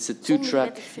 It's a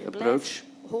two-track approach.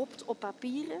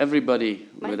 Everybody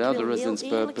without a residence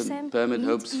permit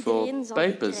hopes for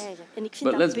papers.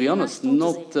 But let's be honest,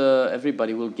 not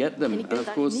everybody will get them. And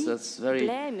of course, that's very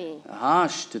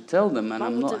harsh to tell them, and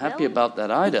I'm not happy about that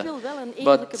either.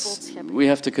 But we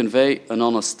have to convey an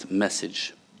honest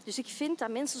message. Dus ik vind dat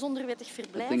mensen zonder wettig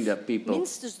verblijf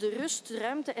minstens de rust, de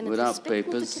ruimte en het respect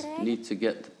moeten krijgen need to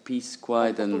get peace,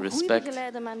 quiet and respect op een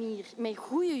begeleide manier, met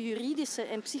goede juridische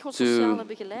en psychosociale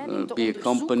begeleiding te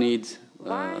onderzoeken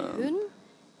waar hun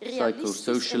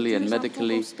psychosocially and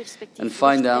medically, and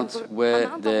find out where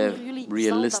their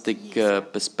realistic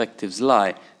perspectives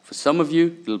lie. For some of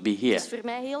you, it'll be here. Het is voor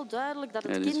mij heel duidelijk dat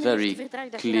het It is very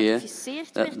kinderrechtenverdrag dat clear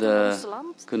geratificeerd that werd the door ons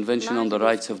land Convention on the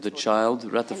Rights of the Child,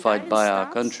 ratified by our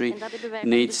country,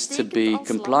 needs to be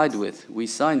complied with. We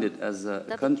signed it as a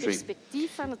country.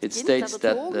 It states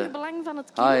that the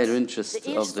higher interest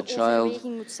of the child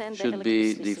should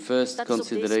be the first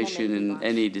consideration in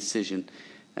any decision.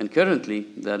 And currently,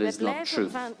 that is not true.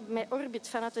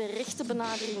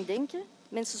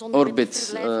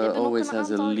 Orbit always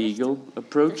has a legal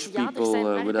approach.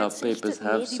 People without papers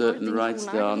have certain rights.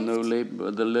 There are no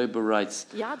labor. The labor rights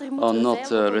are not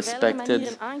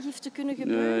respected.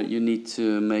 You need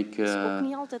to make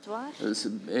able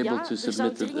to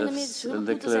submit a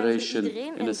declaration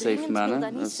in a safe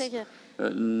manner.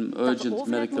 An urgent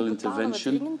medical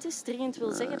intervention,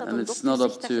 and it's not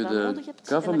up to the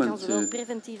government to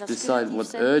decide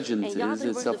what urgent is.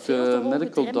 It's up to a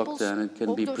medical doctor, and it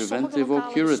can be preventive or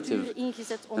curative.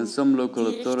 And some local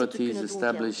authorities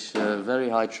establish very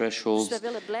high thresholds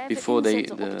before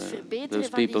those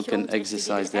people can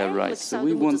exercise their rights. So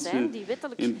we want to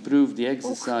improve the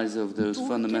exercise of those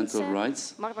fundamental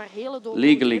rights,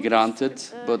 legally granted,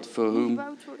 but for whom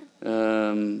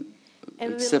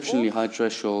exceptionally high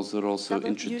thresholds are also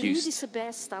introduced.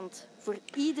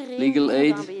 Legal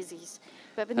aid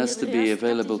has to be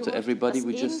available to everybody.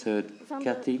 We just heard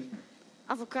Kati.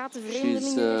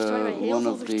 She's one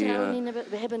of the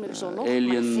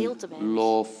alien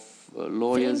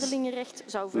lawyers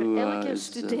who is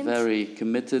very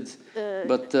committed,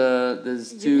 but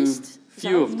there's too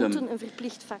few of them.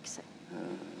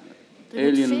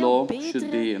 Alien law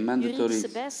should be a mandatory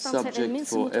subject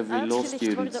for every law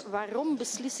student.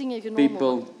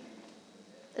 People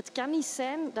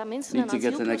need to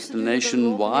get an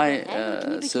explanation why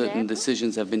certain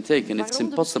decisions have been taken. It's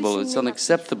impossible, it's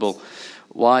unacceptable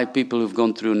why people who've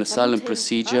gone through an asylum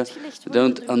procedure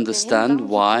don't understand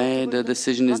why the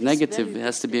decision is negative. It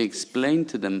has to be explained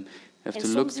to them. You have to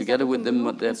look together with them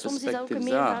what their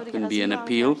perspectives are. It can be an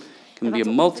appeal. Can be a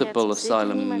multiple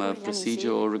asylum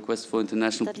procedure or request for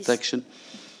international protection.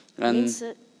 And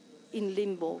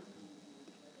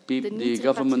the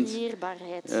government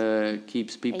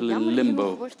keeps people in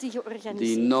limbo.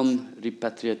 The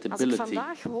non-repatriatability,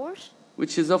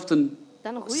 which is often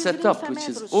set up, which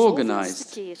is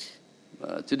organized.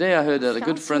 Today I heard that a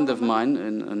good friend of mine,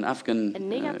 an Afghan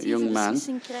young man,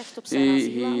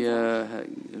 he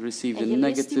received a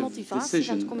negative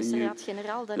decision. When you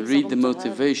read the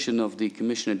motivation of the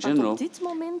Commissioner General,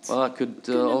 well, I could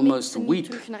almost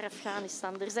weep.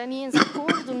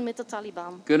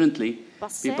 Currently,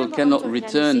 people cannot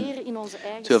return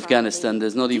to Afghanistan.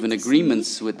 There's not even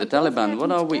agreements with the Taliban.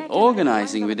 What are we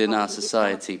organizing within our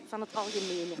society?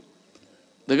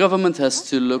 The government has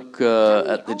to look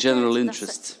at the general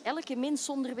interest. And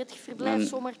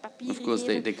of course,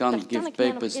 they can't give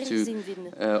papers to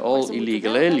all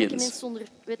illegal aliens,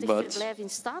 but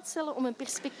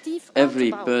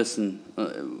every person,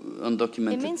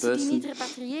 undocumented person,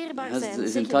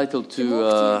 is entitled to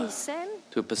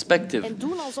a perspective.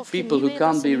 People who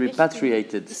can't be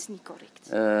repatriated,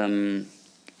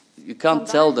 you can't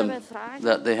tell them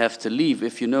that they have to leave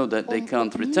if you know that they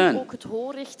can't return.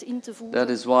 That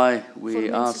is why we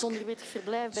ask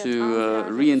to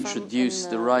reintroduce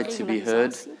the right to be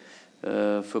heard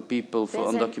for people, for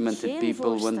undocumented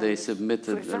people, when they submit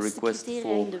a request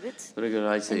for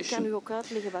regularization.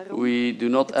 We do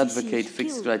not advocate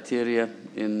fixed criteria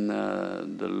in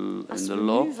the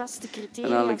law,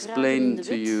 and I'll explain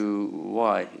to you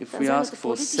why. If we ask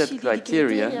for set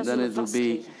criteria, then it will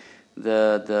be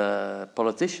the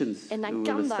politicians who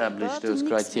will establish those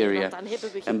criteria.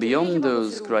 And beyond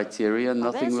those criteria,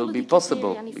 nothing will be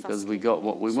possible, because we got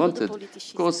what we wanted.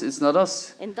 Of course, it's not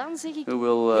us who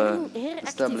will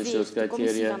establish those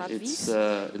criteria,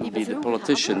 it'll be the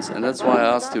politicians. And that's why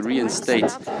I asked to reinstate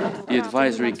the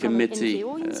advisory committee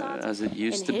as it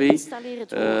used to be,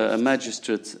 a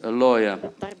magistrate, a lawyer,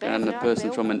 and a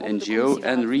person from an NGO,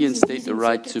 and reinstate the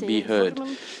right to be heard.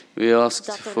 We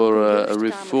asked for a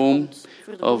reform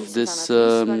of this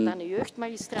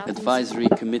advisory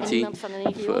committee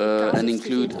and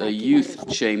include a youth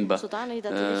chamber,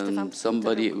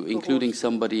 including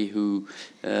somebody who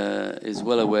is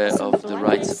well aware of the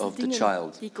rights of the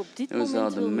child. Those are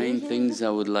the main things I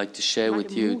would like to share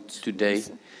with you today.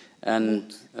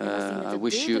 And I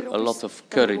wish you a lot of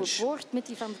courage.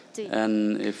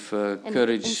 And if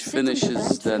courage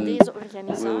finishes, then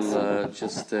we'll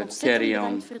just carry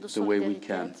on the way we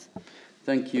can.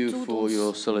 Thank you for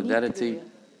your solidarity,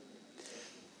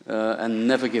 and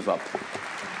never give up.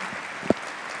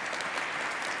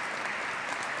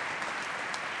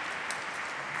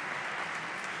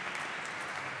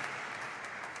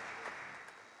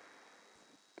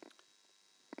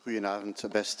 Goedenavond,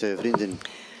 beste vrienden.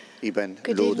 Ik ben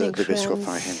Lode, de bisschop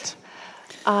van Ghent.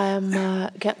 I am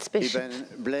Ghent's bishop. Ik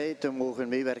ben blij te mogen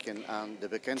meewerken aan de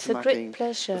bekendmaking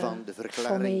van de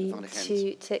verklaring van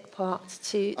Ghent. To take part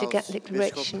to the Ghent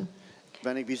Declaration.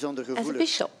 Ben ik bijzonder As a gevoelig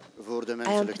bishop, voor de I am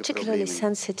menselijke particularly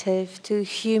problemen. sensitive to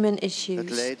human Het issues,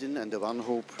 lijden en de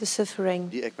wanhoop the suffering,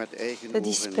 die ik met eigen the ogen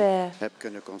despair heb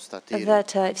kunnen constateren.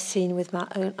 that I've seen with my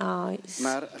own eyes.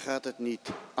 Maar gaat het niet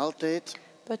altijd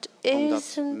But omdat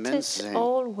isn't mens it zijn?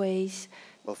 always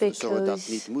Of zou het dat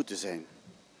because niet moeten zijn?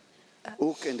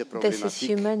 Ook in de this is problematiek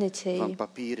humanity, van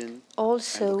papieren en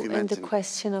also in the documenten.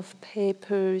 question of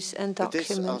papers and Het is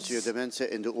als documents? je de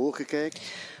mensen in de ogen kijkt,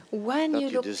 When dat you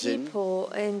je look de zin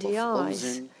people in the of eyes,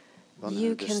 onzin van you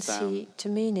hun can bestaan see the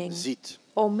meaning ziet.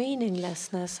 or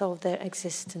meaninglessness of their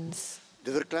existence.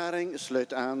 De verklaring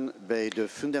sluit aan bij de The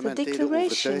fundamentele declaration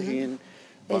overtuigingen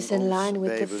van is in ons line with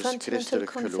the Bijbels fundamental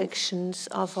christelijk geloof. convictions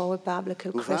of our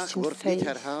biblical Hoe vaak Christian wordt niet faith.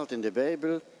 herhaald in de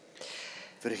Bijbel?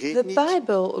 Vergeet The niet Bible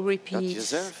dat je repeats,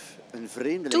 zelf een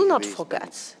vreemdeling do not geweest forget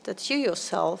bent. that you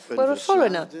yourself Een were a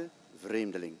foreigner. verslaafde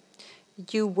vreemdeling.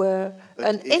 You were Het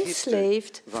an Egypte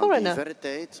enslaved van die foreigner. verre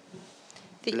tijd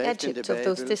The blijft in de Egypt of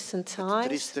those Bijbel distant het times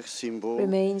triestig symbool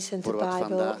remains in the voor wat Bible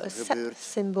vandaag a sad gebeurt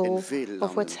symbol in veel of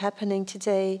what's landen. happening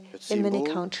today Het in many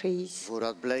symbool countries. voor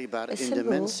wat blijkbaar A in de symbol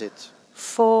mens zit.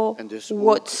 For En dus ook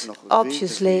what nog veel te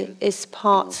obviously veel is in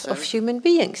part onszelf, of human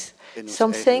beings, in ons eigen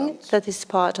something land. that is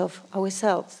part of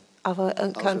ourselves, of our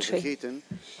own Als we country. vergeten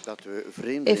dat we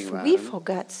vreemdeling If we waren,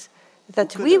 forget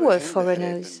that hoe we kunnen we were hen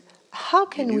foreigners, begrijpen how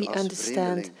die can nu we als understand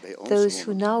vreemdeling bij ons those who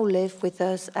wonen? now live with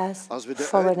us as Als we de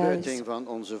foreigners? uitbuiting van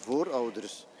onze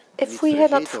voorouders If niet we had not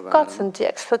vergeten forgotten waren, the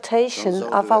exploitation dan of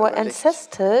zouden our we wellicht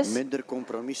ancestors, minder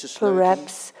compromissen sluiten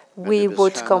perhaps met we de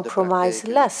would beschamende compromise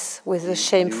praktijken less with the die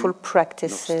shameful nu nog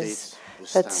practices steeds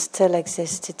that bestaan. still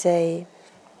exist today.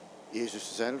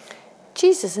 Jezus zelf,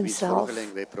 Jesus wiens himself,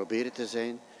 volgeling wij proberen te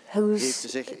zijn, whose heeft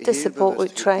zich heel disciple we're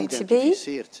bewust trying to be,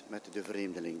 geïdentificeerd met de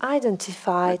vreemdeling.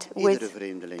 identified Met iedere with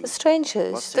vreemdeling. the Wat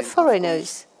strangers, the zijn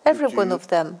foreigners, afkomst, every one cultuur of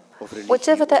them, of religie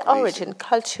whatever their ook wezen. origin,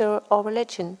 culture or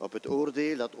religion. Op het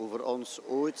oordeel dat over ons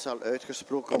ooit zal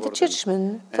uitgesproken In the worden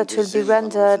judgment en that de will be zin van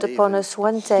ons rendered upon leven us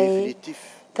one day,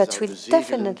 definitief that zal will bezegelen,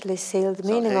 definitely seal the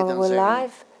zal meaning hij of dan our zeggen,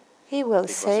 life, he will ik was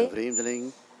een say,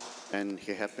 vreemdeling en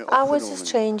je hebt me I was a opgenomen.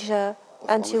 stranger Of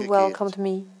and you omgekeerd, welcomed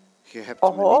me. je hebt me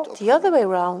niet Or the other way opgenomen.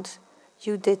 around,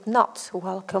 you did not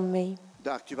welcome me. De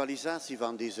actualisatie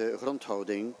van deze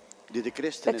grondhouding die de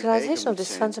christenen eigen Regularization of moet this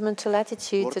zijn, fundamental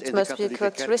attitude wordt that in de must be a katholieke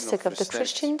kerk characteristic nog of the versterkt.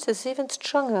 Christians is even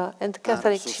stronger in the Maar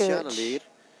Catholic sociale Church. leer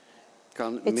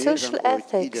kan Its meer social dan ooit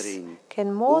ethics iedereen,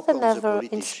 can more ook than onze ever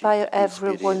politici, inspire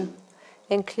everyone, inspireren.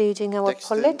 including our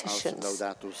Teksten als politicians.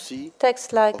 Laudato Si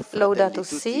Texts like of Laudato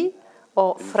Fratelli Si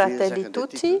or een Fratelli veelzeggende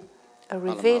Tutti, titel, a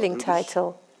allemaal revealing broeders,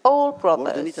 title, all worden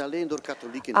brothers, niet alleen door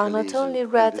katholieken are not gelezen only en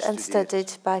read and bestudeerd.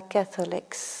 studied by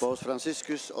Catholics. Paus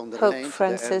Franciscus Pope onderlijnt de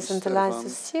Francis ernst underlines ervan,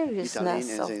 the niet alleen seriousness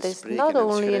in of zijn this, spreken not en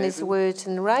only in his schrijven, words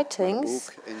and maar writings,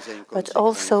 ook in zijn but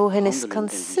also in his handelen in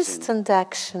die zin. consistent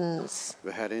actions.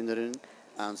 We herinneren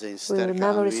aan zijn We sterke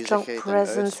remember his strong aanwezigheid en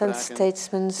presence and uitspraken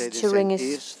statements tijdens during zijn his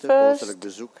eerste pauselijk first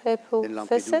bezoek papal in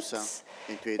Lampedusa visits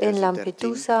in in 2013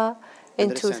 Lampedusa in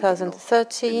en recenter nog in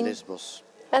 2013, Lesbos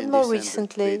and in more december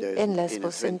recently in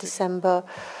Lesbos in 2021. December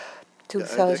De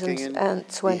uitdrukkingen die hij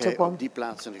 2021. op die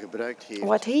plaatsen gebruikt heeft,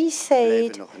 What he said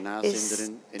blijven nog is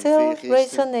nazinderen in still veel geesten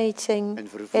resonating en in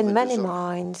vervoegen many de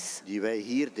zorg minds die wij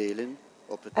hier delen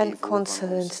op het and niveau van ons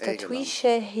concerns that eigen we land.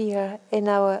 share here in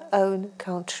our own Er is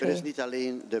country. niet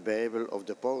alleen de Bijbel of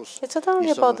de paus It's not only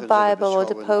die about the sommigen zullen Bible or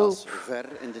the beschouwen als Pope, ver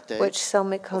in de tijd which some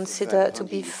may of consider ver to van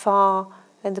be hier. far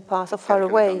in the past or Het far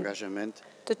kerkelijk away. engagement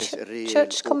The is reëel church ook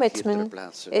hier ter commitment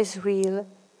plaatse. is real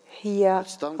here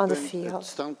Het on the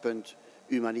standpunt field.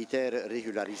 humanitaire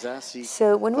regularisatie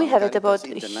So when we van have it Caritas about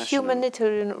International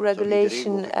humanitarian zou iedereen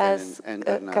regulation mogen as kennen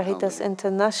en ernaar Caritas handelen.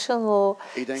 International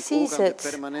Ik denk ook sees aan de it,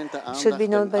 permanente should be aandacht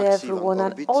known en by actie van everyone,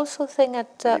 and Orbit. also think at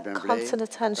En the ik ben blij constant dat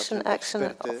attention een action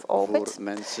experte of voor Orbit.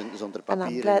 mensen zonder And I'm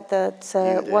papieren, glad that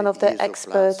Hilde, one of the hier zo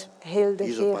experts, plaats, Hilde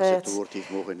hier zo pas het Geraerts, woord heeft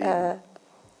mogen nemen.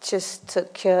 just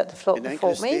took the floor In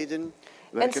enkele before me. steden In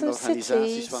werken some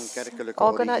organisaties van cities, kerkelijke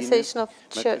origine organization of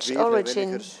met church veel origin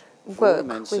vrijwilligers voor work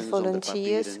mensen with zonder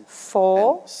volunteers papieren for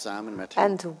en samen met hen.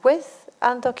 and with Ik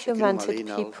noem undocumented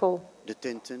alleen al people. de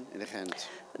tinten in Gent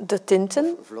De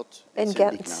Tinten of vlot in in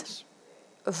Sint-Niklaas.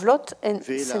 Ghent, vlot in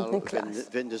Veelal Sint-Niklaas.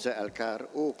 vinden ze elkaar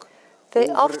ook They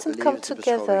over often come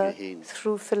levensbeschouwingen together heen.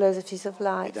 through philosophies of Ik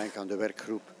life. denk aan de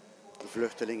werkgroep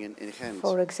vluchtelingen in Ghent.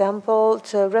 For example,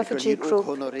 the refugee group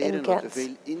in Ghent.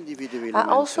 I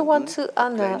also want to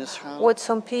honor what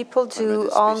some people do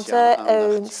on their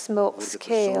own small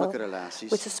scale,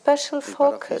 with a special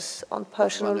focus on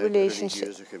personal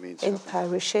relationships in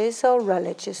parishes or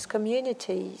religious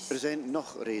communities.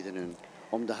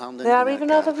 There are even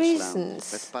other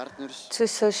reasons to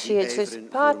associate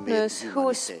with partners who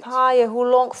aspire, who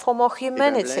long for more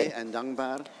humanity.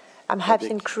 I'm happy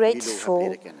and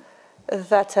grateful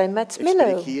that I met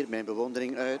Milo.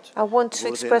 I want to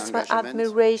express my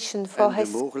admiration for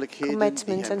his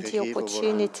commitment and the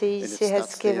opportunities he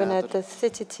has given at the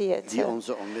City Theatre,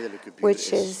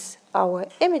 which is our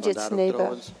immediate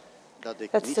neighbor.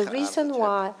 That's the reason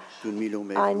why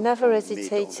I never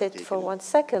hesitated for 1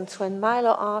 second when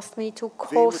Milo asked me to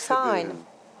co-sign.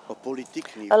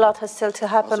 A lot has still to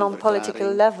happen on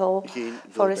political level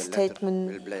for a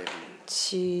statement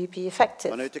to be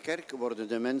effective. From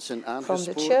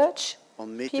the church,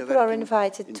 people are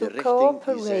invited to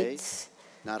cooperate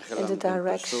in the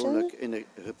direction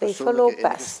they follow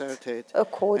best,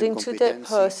 according to their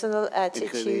personal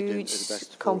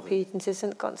attitudes, competences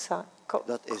and conscience.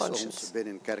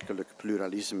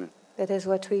 That is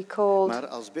what we call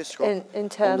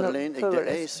internal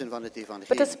pluralism.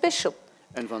 But as bishop,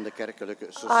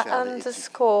 I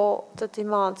underscore the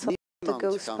demands of the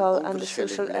gospel and the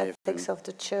social ethics of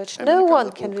the church. No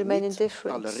one can remain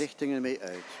indifferent,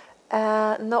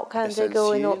 nor can they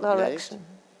go in all directions.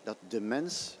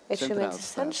 It remains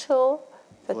essential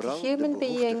that the human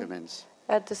being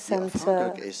at the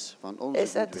center is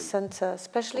at the center,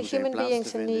 especially human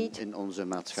beings in need,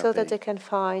 so that they can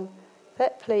find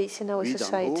their place in our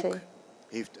society.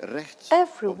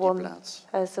 Everyone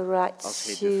has the right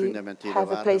to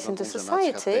have a place in the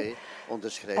society,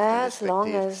 as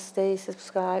long as they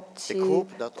subscribe to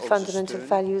the fundamental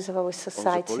values of our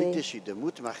society.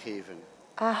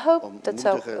 I hope that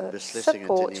our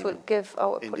support will give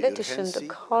our politicians the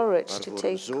courage to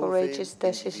take courageous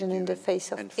decisions in the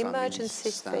face of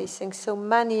emergencies facing so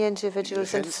many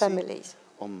individuals and families.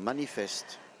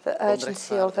 The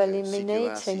urgency of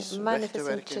eliminating manifest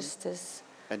injustice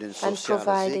and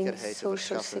providing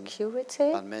social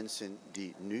security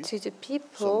to the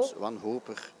people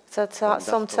that are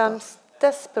sometimes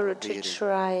desperately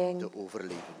trying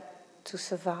to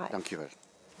survive.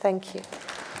 Thank you.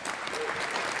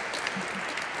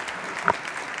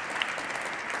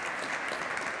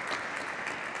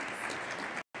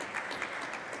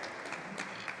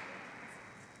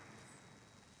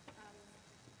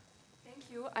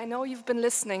 I know you've been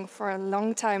listening for a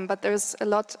long time, but there's a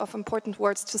lot of important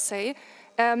words to say.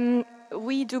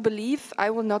 We do believe,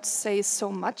 I will not say so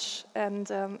much,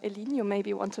 and Eline, you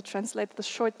maybe want to translate the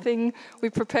short thing we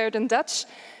prepared in Dutch,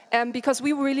 because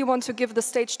we really want to give the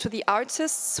stage to the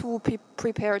artists who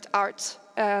prepared art,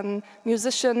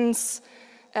 musicians,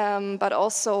 but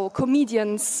also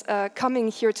comedians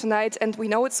coming here tonight, and we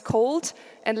know it's cold,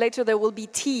 and later there will be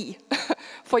tea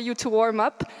for you to warm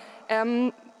up.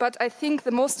 But I think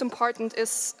the most important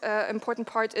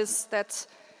part is that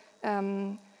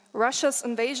Russia's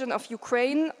invasion of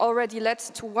Ukraine already led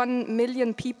to 1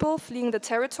 million people fleeing the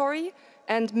territory,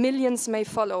 and millions may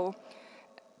follow.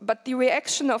 But the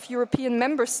reaction of European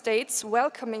member states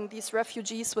welcoming these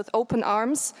refugees with open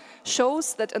arms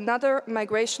shows that another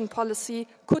migration policy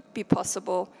could be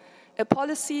possible. A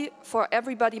policy for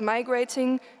everybody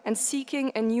migrating and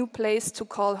seeking a new place to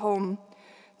call home.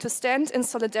 To stand in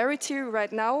solidarity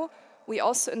right now, we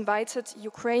also invited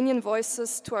Ukrainian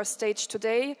voices to our stage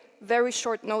today. Very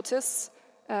short notice.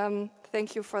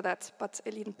 Thank you for that. But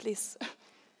Eline, please.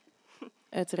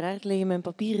 Uiteraard liggen mijn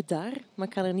papieren daar, maar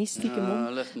ik ga er niet stiekem om.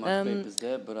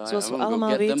 Zoals we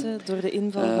allemaal weten, door de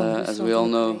inval van Rusland. As we all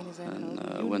know,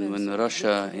 when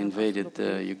Russia invaded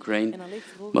Ukraine,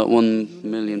 about 1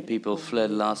 million people fled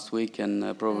last week,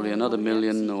 and probably another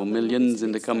million or millions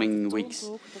in the coming weeks.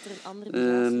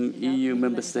 EU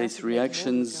member states'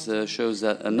 reactions shows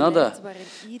that another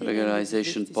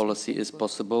regularization policy is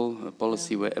possible, a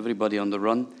policy where everybody on the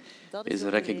run is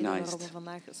recognized.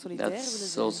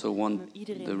 That's also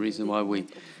the reason why we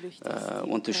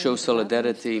want to show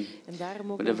solidarity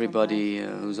with everybody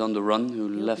who's on the run, who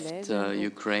left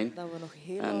Ukraine.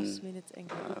 And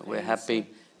we're happy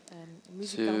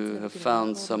to have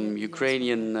found some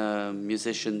Ukrainian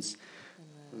musicians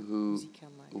who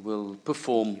will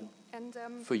perform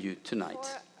for you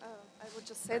tonight. I would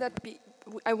just say that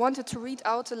I wanted to read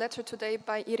out a letter today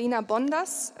by Irina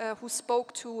Bondas, who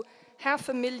spoke to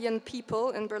 500,000 people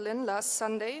in Berlin last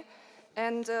Sunday,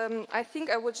 and I think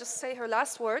I would just say her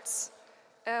last words.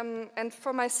 And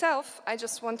for myself, I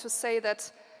just want to say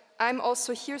that I'm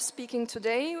also here speaking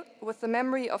today with the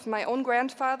memory of my own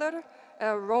grandfather,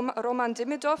 Roman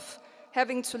Demidov,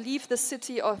 having to leave the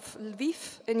city of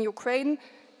Lviv in Ukraine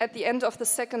at the end of the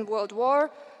Second World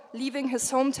War, leaving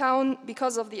his hometown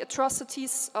because of the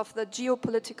atrocities of the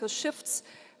geopolitical shifts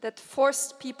that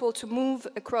forced people to move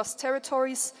across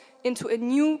territories into a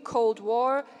new Cold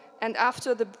War, and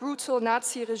after the brutal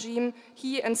Nazi regime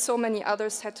he and so many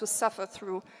others had to suffer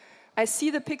through. I see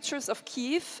the pictures of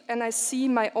Kiev, and I see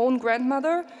my own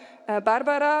grandmother,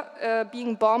 Barbara,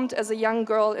 being bombed as a young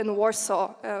girl in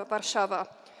Warsaw, Warszawa.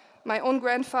 My own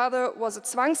grandfather was a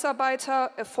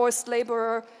Zwangsarbeiter, a forced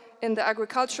laborer in the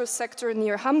agricultural sector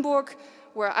near Hamburg,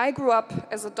 where I grew up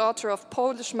as a daughter of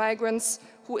Polish migrants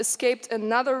who escaped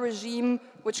another regime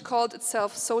which called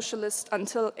itself socialist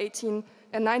until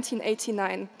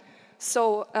 1989.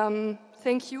 So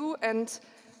thank you. And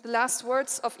the last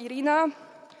words of Irina,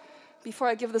 before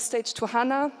I give the stage to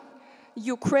Hannah: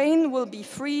 Ukraine will be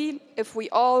free if we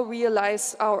all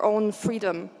realize our own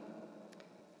freedom.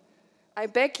 I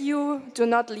beg you, do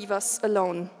not leave us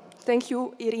alone. Thank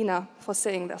you, Irina, for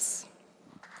saying this.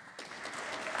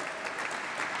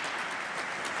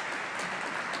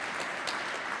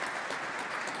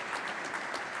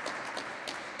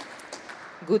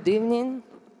 Good evening,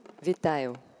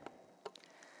 вітаю.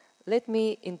 Let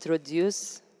me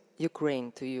introduce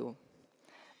Ukraine to you,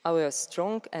 our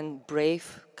strong and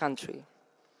brave country.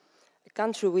 A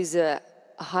country with a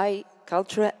high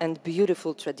culture and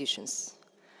beautiful traditions.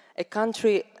 A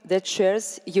country that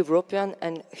shares European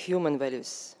and human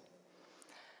values.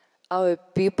 Our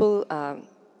people are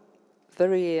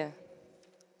very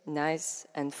nice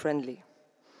and friendly.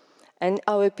 And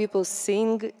our people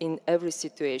sing in every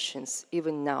situation,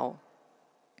 even now.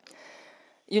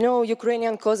 You know,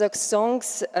 Ukrainian Cossack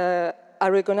songs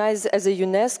are recognized as a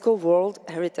UNESCO World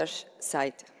Heritage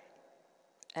Site.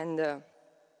 And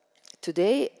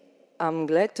today, I'm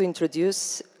glad to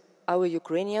introduce our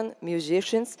Ukrainian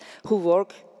musicians who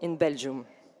work in Belgium.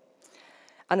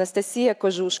 Anastasia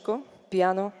Kojushko,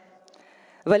 piano,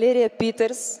 Valeria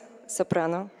Peters,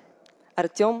 soprano,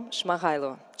 Artyom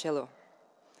Shmagailo, cello.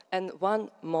 And one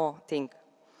more thing.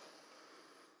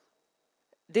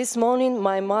 This morning,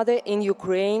 my mother in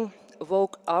Ukraine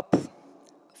woke up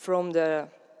from the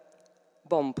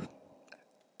bomb.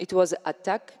 It was an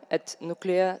attack at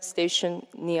nuclear station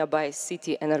nearby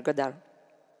city Energodar.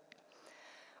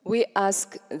 We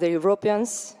ask the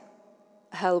Europeans,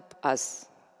 help us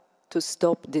to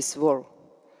stop this war.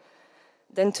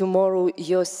 Then tomorrow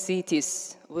your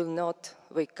cities will not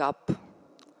wake up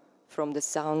from the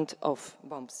sound of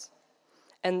bombs.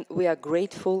 And we are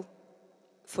grateful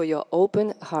for your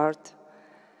open heart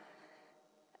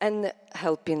and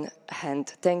helping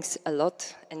hand. Thanks a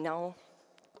lot. And now,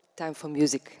 time for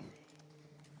music.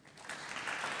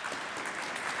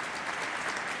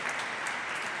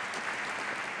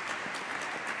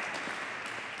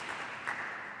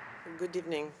 Good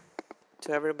evening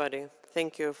to everybody.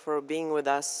 Thank you for being with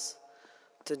us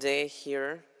today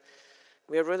here.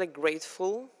 We are really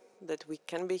grateful that we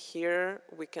can be here,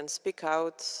 we can speak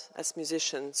out as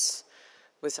musicians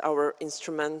with our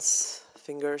instruments,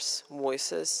 fingers,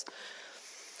 voices.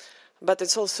 But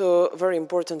it's also very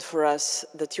important for us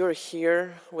that you're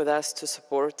here with us to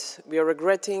support. We are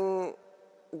regretting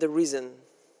the reason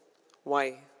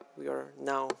why we are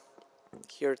now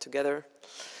here together.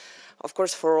 Of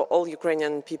course, for all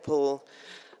Ukrainian people,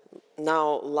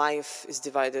 now life is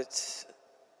divided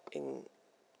in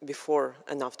before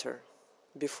and after.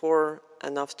 Before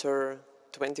and after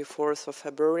 24th of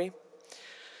February,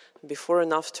 before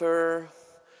and after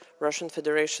Russian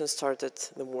Federation started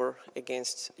the war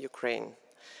against Ukraine.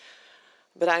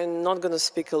 But I'm not going to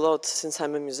speak a lot since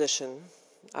I'm a musician.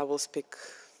 I will speak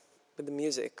with the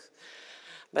music.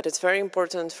 But it's very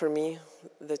important for me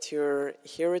that you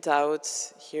hear it out,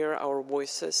 hear our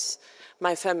voices.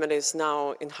 My family is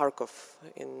now in Kharkov,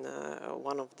 in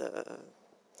one of the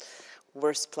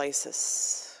worst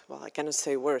places. Well, I cannot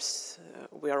say worse.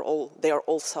 They are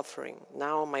all suffering.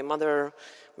 Now my mother,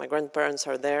 my grandparents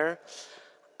are there.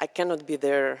 I cannot be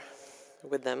there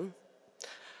with them.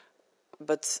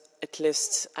 But at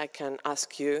least I can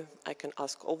ask you, I can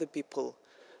ask all the people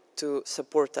to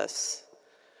support us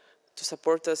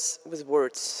with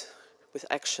words, with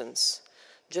actions,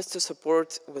 just to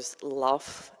support with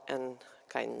love and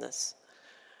kindness.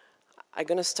 I'm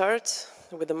going to start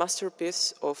with a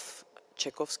masterpiece of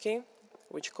Tchaikovsky,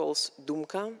 which calls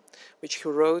Dumka, which he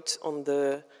wrote on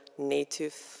the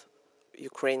native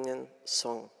Ukrainian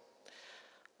song.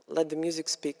 Let the music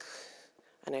speak,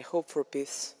 and I hope for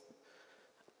peace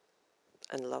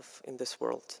and love in this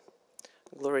world.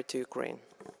 Glory to Ukraine.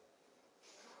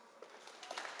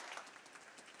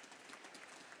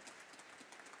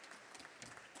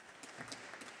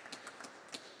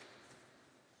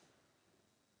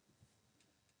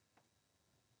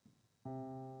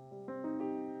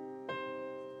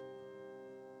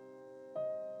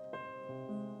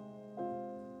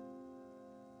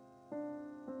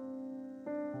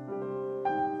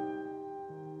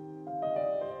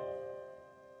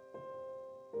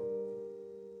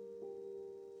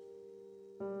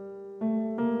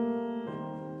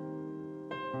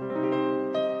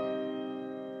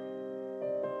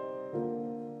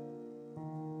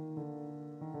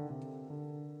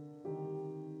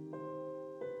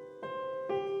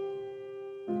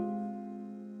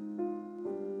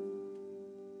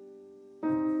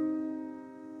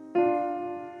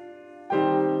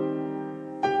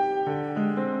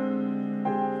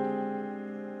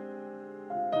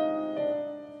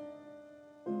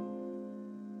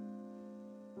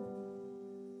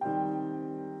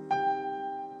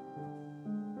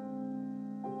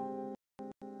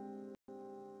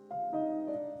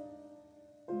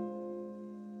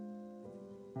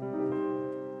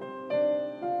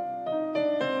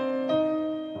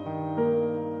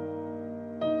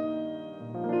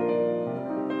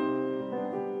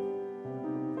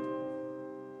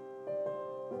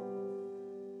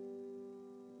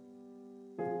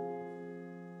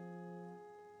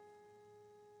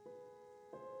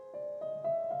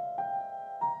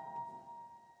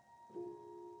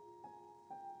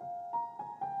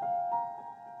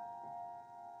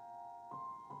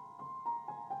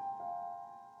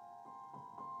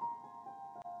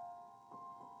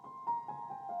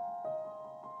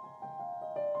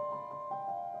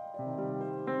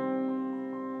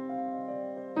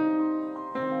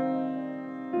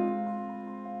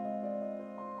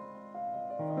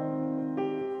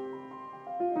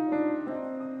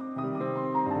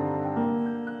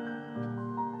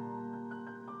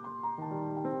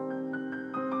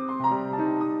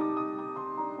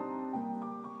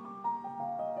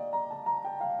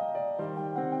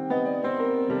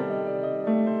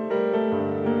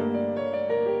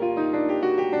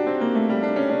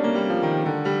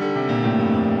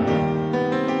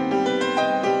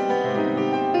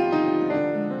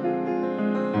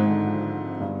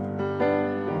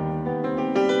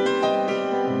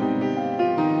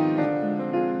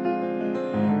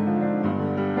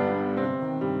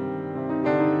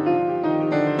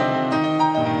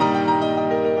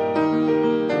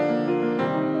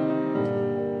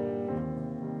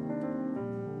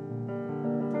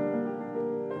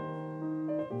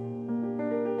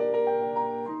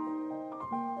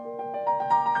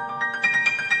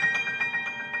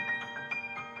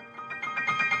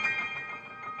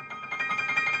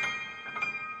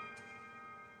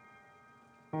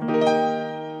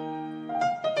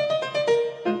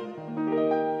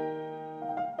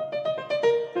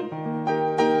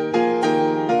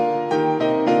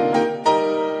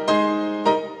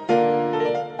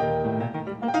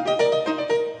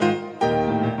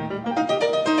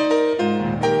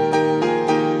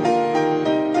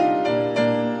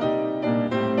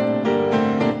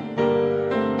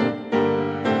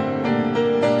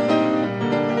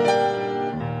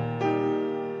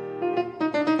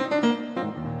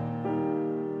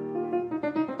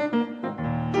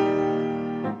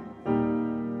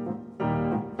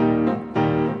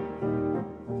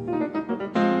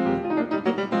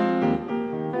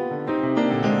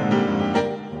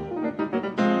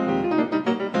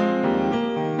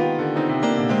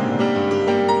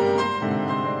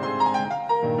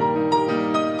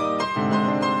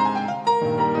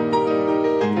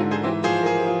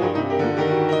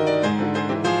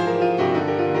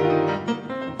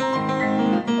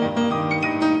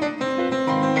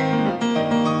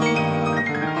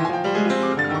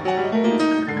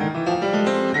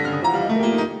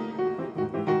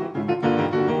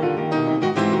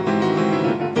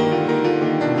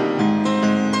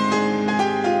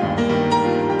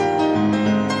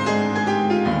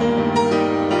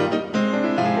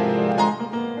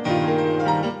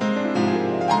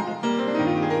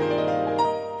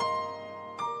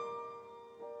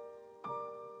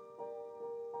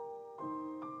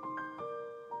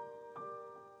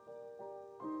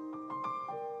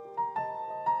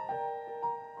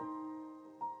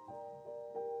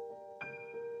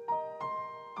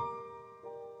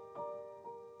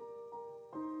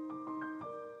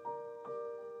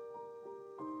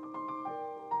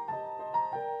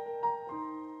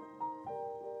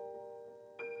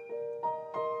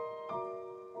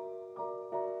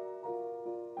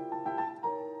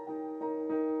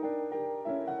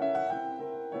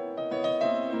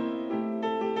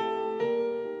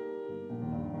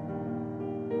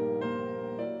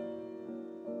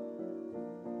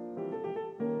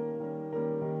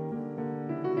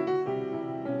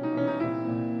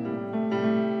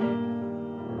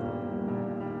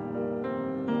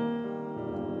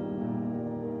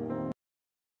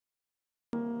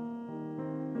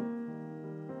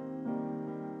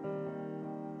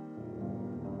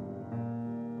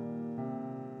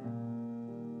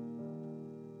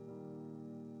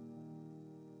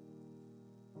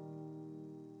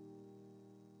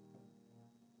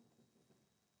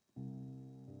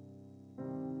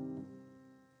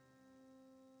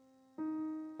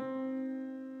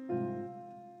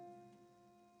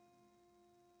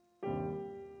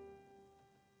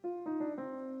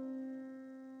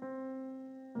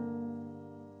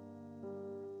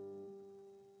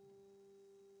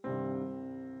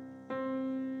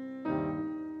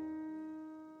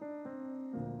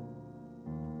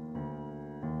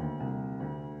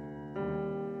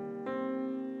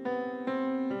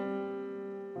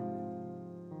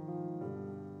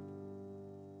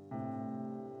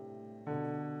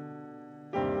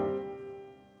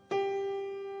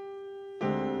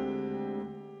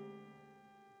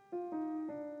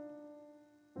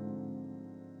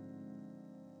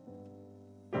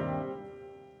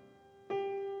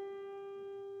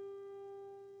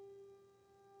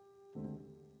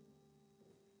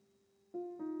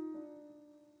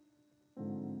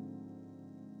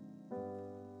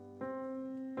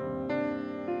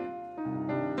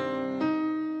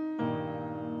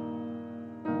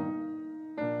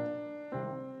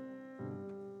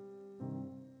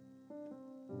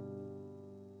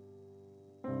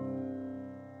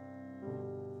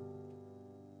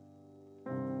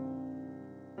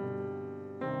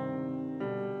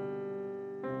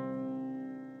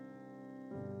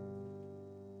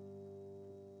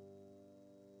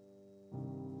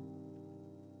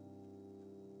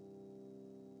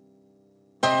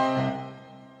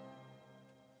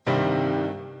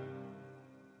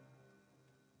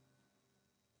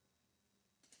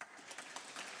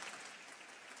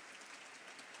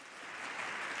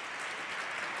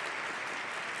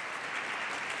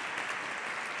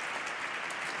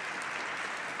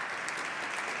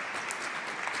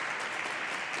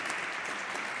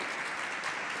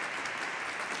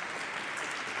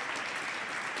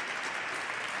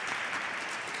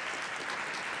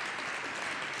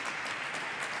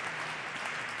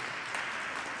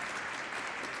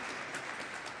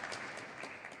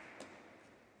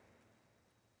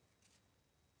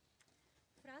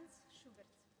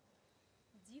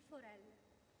 die forel.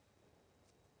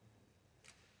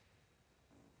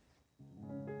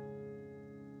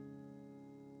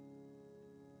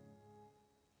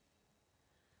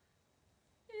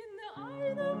 In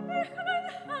einem Bächlein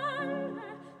helle,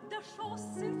 da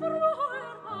schoss in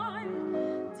Feuerwein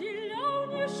die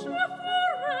launische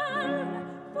Forelle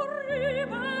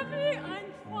vorüber wie ein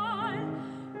Pfeil.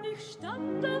 Ich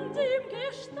stand an dem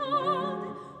Gestade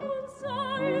und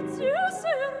sah in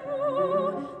süßer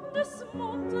Ruhe des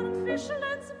muntern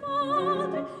Fischleins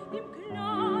Bade im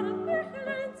klaren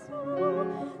Bächlein zu.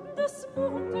 Des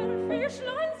muntern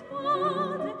Fischleins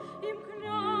Bade im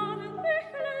klaren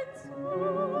Bächlein zu.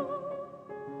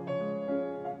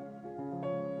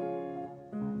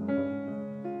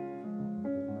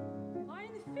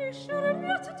 Ein Fischer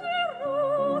mit der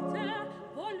Rute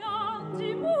wohl an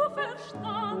dem Ufer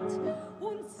stand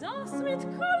und saß mit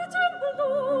kaltem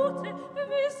Blute,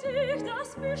 wie sich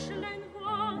das Fischlein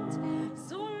wand.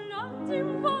 So land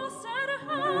im Wasser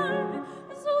hell,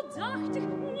 so dacht ich,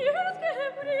 nicht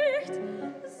gebricht,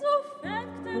 so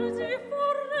fängt die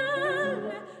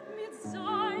Forelle mit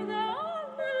seiner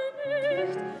Angel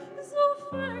nicht. So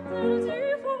fängt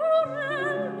die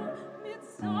Forelle mit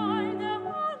seiner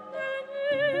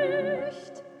Angel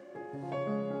nicht.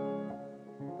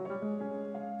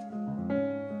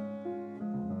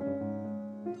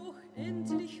 Doch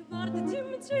endlich ward dem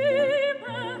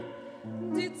Thema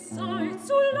die Zeit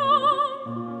zu lang.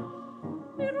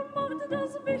 Mir macht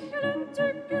das Bächlein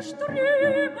tückisch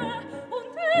trübe,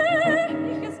 und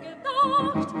ich es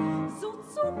gedacht, so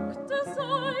zuckte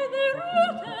seine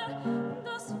Rute.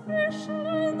 Das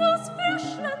Fischlein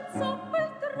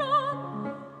zappelt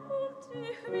dran, und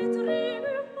ich mit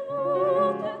rührem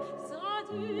Blute sah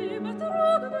die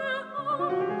Betrogene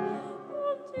an.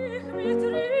 Und ich mit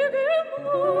rührem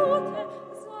Blute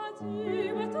sah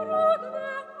die Betrogene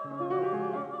an.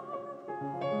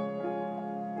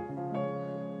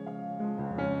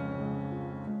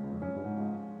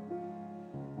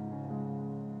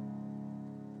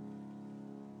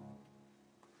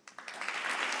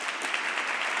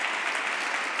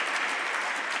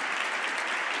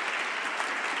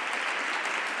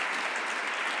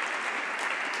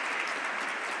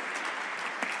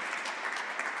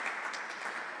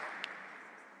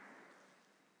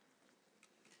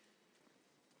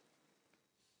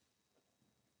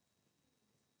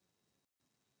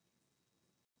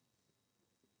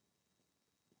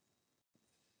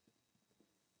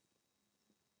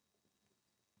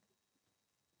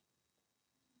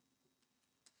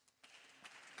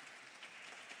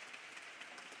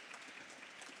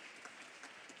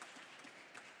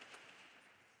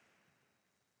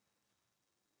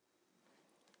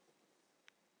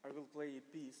 I will play a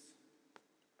piece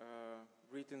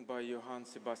written by Johann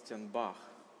Sebastian Bach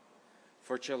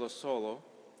for cello solo.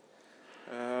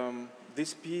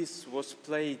 This piece was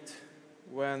played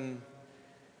when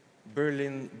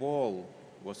Berlin Wall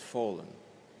was fallen,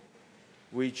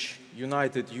 which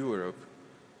united Europe.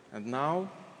 And now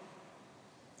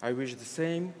I wish the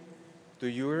same to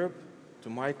Europe, to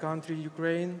my country,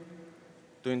 Ukraine,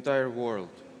 to the entire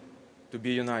world, to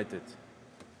be united.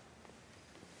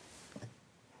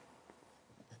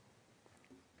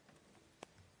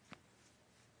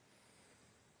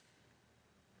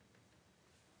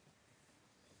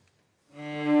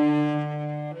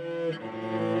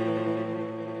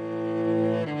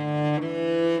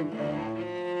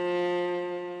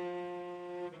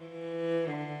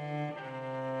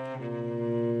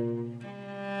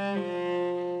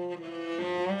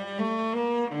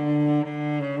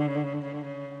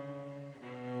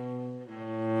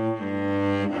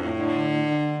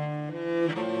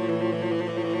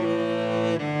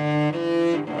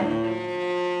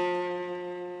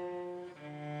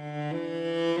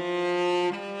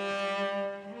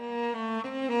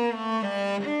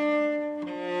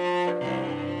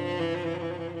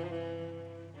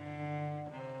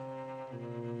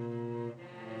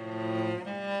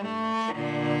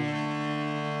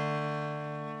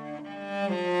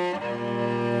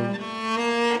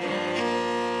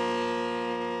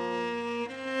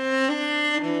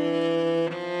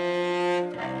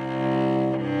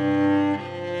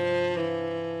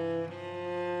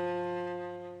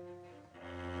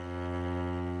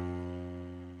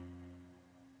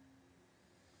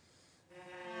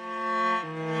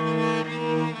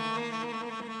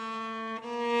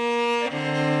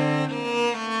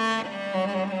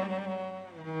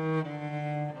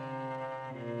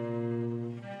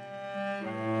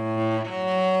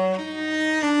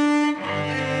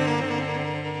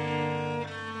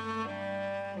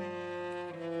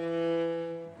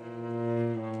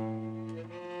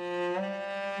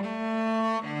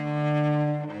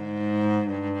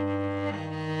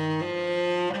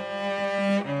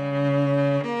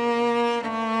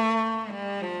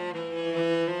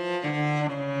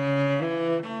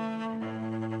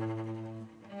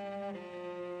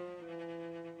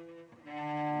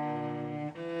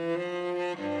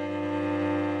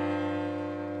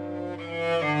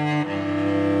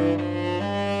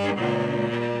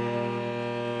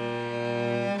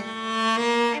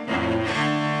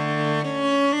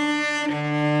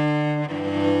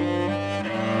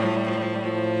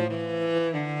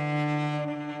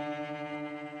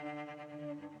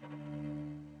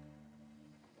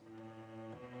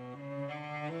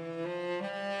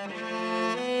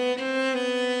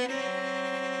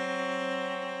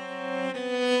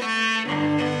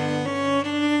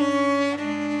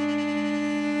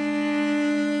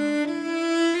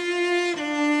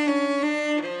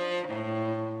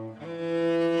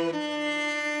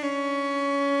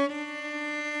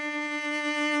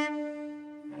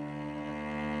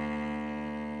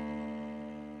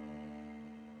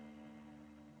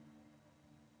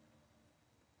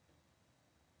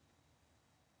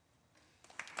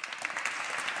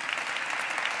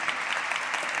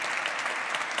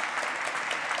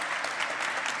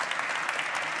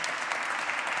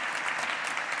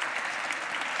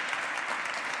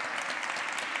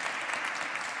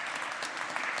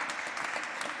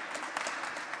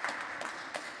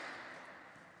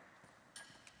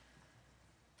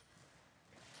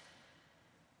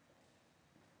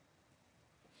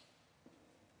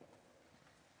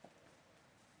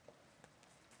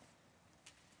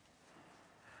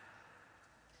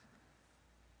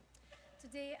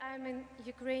 Today I'm in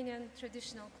Ukrainian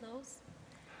traditional clothes,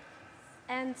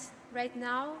 and right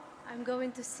now I'm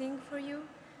going to sing for you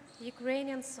a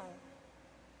Ukrainian song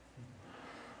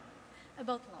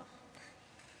about love.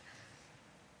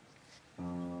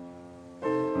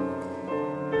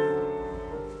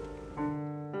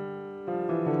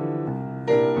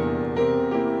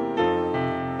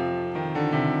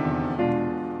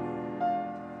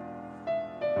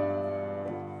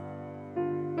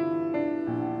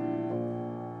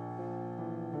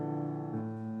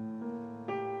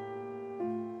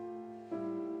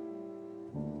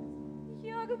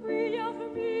 Якби я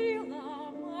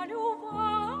вміла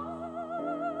малювати,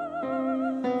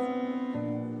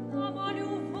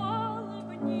 намалювала б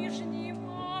ніжні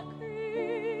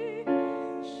маки,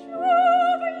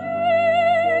 щоб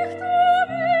їх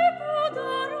тобі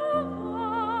подарувати,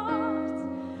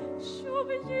 щоб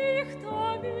їх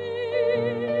тобі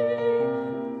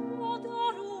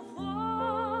подарувати,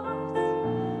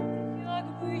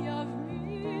 якби я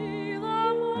вміла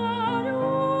малювати.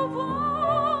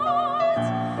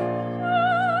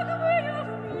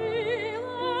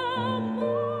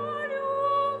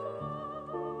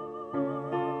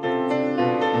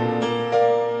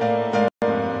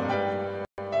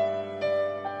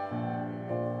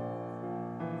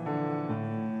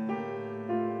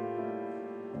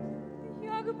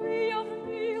 Якби я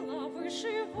вміла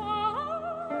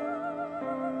вишивати,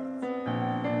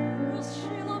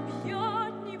 розшила б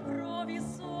я Дніпрові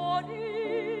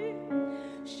зорі,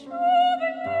 щоб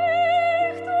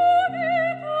їх тобі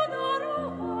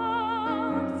подарувати,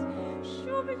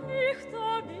 щоб їх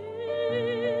тобі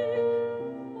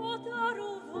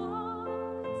подарувати,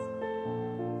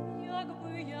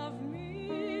 якби я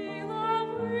вміла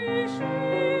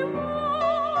вишивати.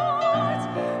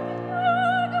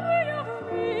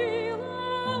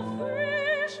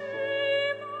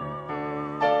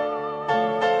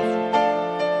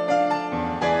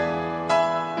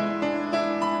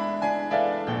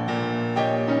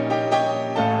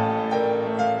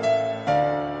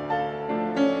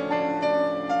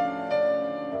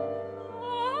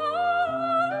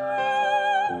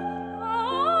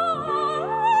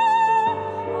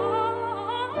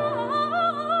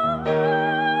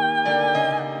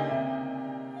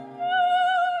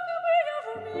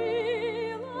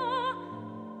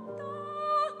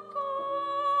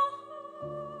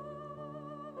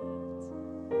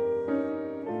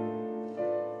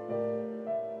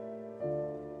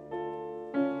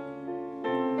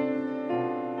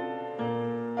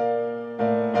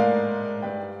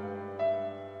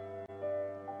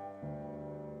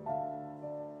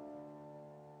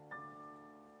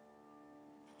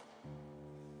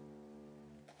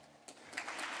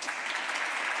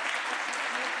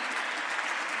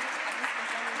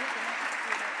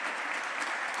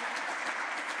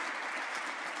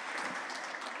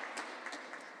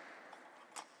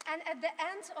 And at the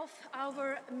end of our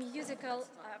musical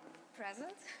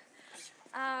present,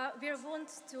 we want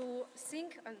to sing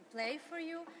and play for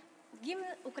you Гімн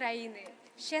України.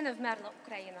 Ще не вмерла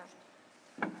Україна.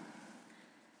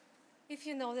 If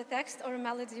you know the text or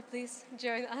melody, please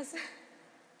join us.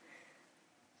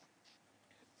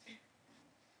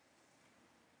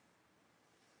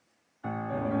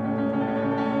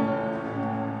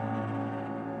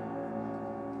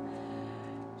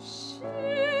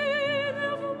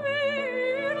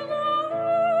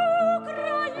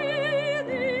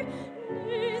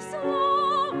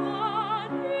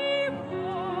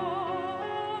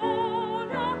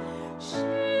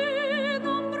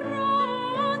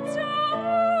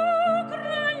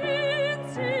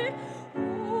 Українці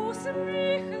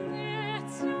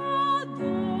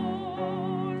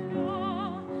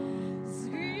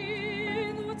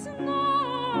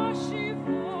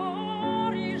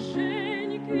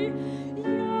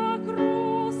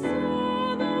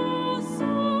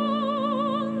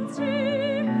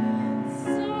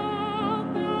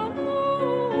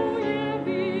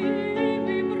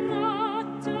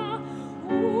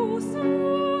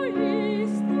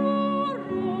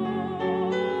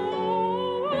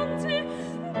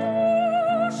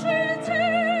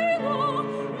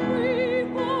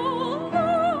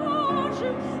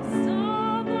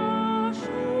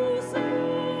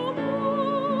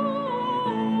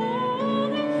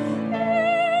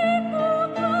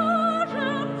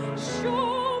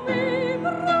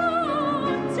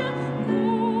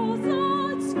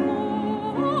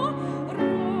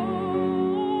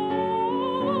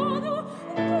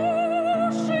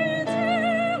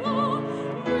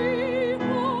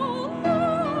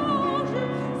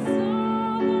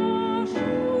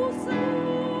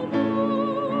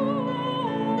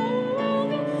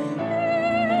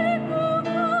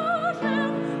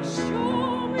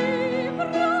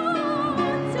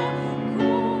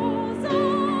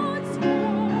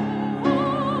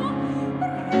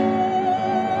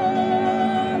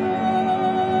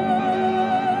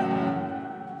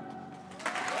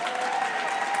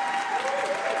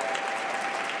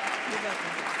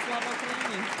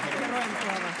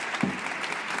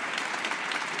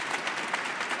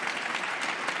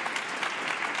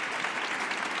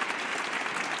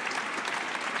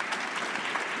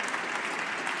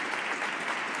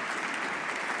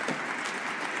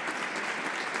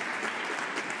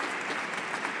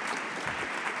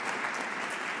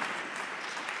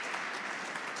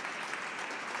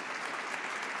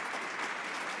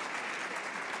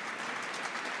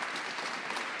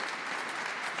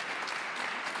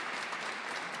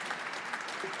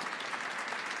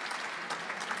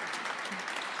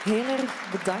Heel erg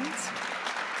bedankt.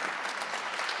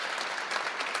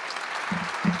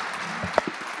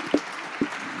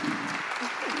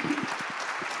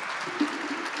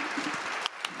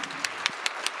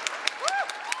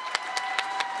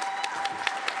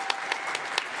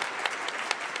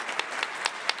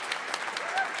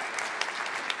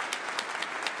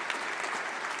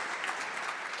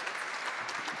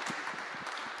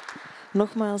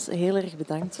 Nogmaals heel erg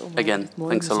bedankt om Again,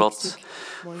 thanks a lot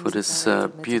for this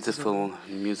beautiful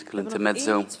musical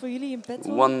intermezzo.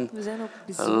 One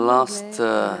last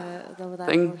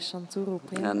thing,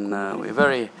 and we're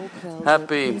very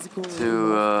happy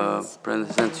to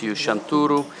present to you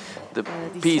Shanturu, the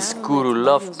Peace Guru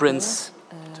Love Prince,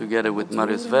 together with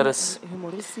Marius Veres.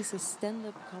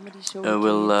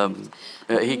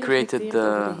 He created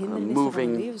a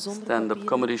moving stand-up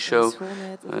comedy show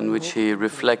in which he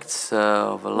reflects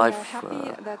of a life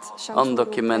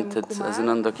undocumented, as an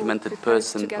undocumented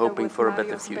person hoping for a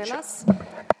better future.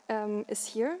 Is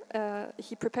here.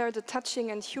 He prepared a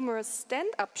touching and humorous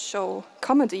stand-up show,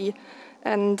 comedy.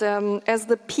 And as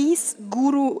the Peace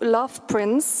Guru Love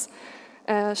Prince,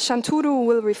 Shanturu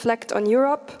will reflect on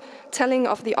Europe, telling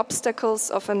of the obstacles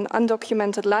of an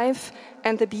undocumented life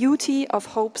and the beauty of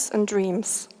hopes and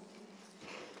dreams.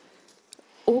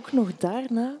 Ook nog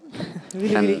daarna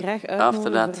willen we graag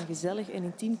uitnodigen voor een gezellig en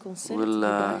intiem concert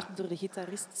door de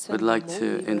gitarist Sien We'd like to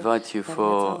invite you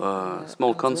for a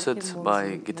small concert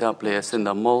by guitar player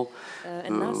Sindar Mol,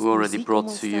 who already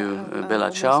brought to you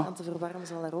Bella Ciao.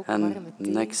 And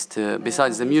next,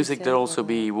 besides the music, there'll also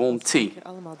be warm tea.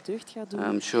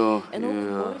 I'm sure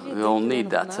you all need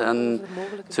that. And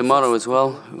tomorrow as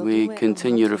well, we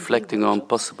continue reflecting on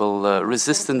possible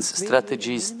resistance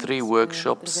strategies, 3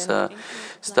 workshops,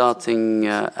 starting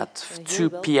at 2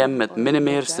 p.m. at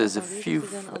Minimeers. There's a few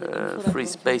free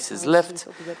spaces left.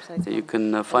 You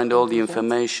can find all the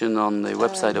information on the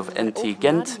website of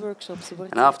NTGent.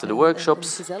 And after the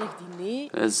workshops,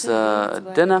 there's a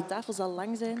dinner,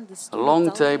 a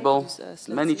long table,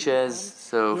 many chairs,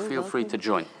 so feel free to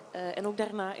join. And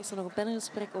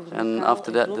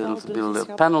after that, there'll be a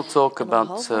panel talk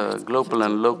about global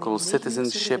and local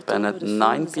citizenship, and at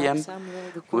 9 p.m.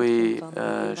 we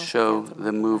show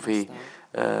the movie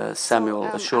Samuel,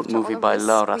 a short movie by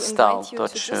Laura Stahl,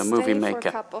 Dutch movie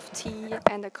maker. For a cup of tea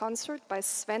and a concert by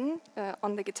Sven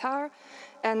on the guitar.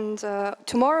 And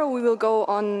tomorrow we will go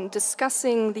on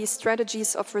discussing the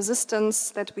strategies of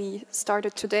resistance that we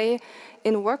started today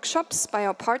in workshops by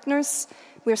our partners.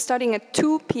 We're starting at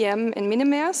 2 p.m. in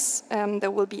Minimeers. There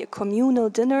will be a communal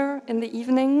dinner in the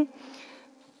evening,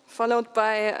 followed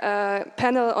by a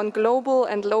panel on global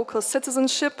and local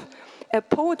citizenship, a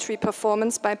poetry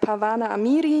performance by Pavana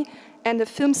Amiri, and a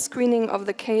film screening of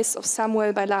The Case of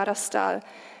Samuel by Lara Stahl.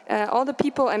 All the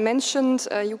people I mentioned,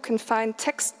 you can find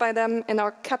text by them in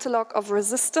our catalog of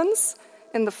resistance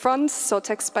in the front, so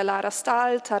text by Lara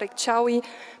Stahl, Tarik Chaoui,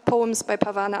 poems by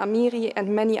Pavana Amiri, and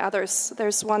many others.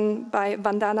 There's one by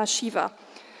Vandana Shiva.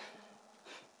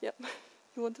 Yep.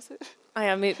 You want to say?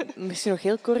 Misschien nog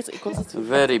heel kort.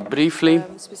 Very briefly,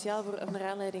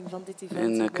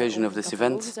 in occasion of this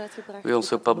event, we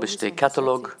also published a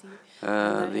catalogue,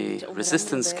 the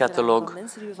Resistance Catalogue,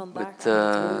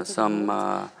 with some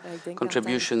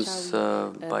contributions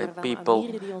by people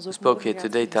who spoke here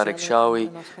today. Tarik Chaoui,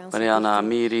 Mariana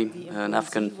Amiri, an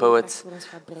Afghan poet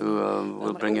who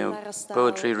will bring a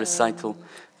poetry recital,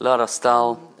 Lara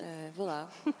Stahl,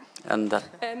 and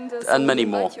many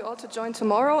more. I invite you all to join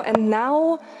tomorrow. And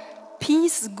now,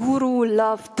 Peace Guru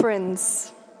Love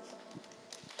Prince.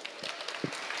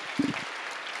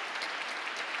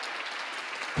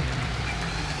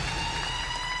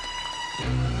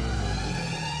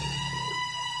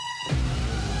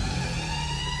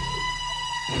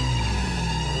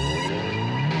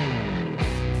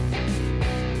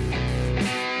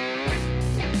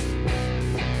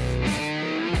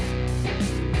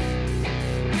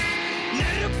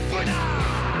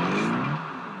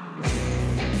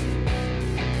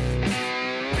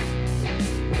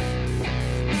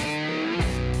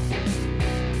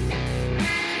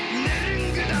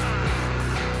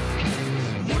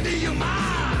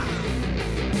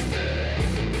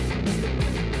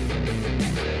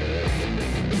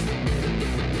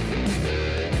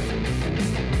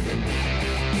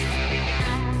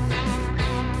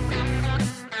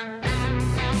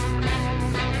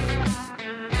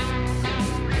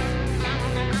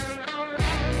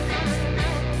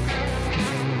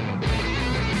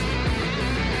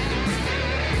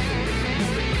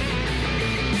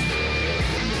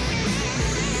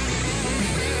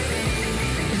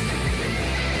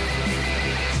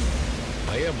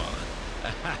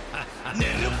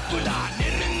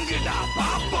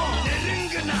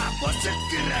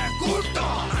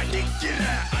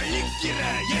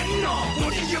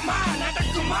 அடக்குமா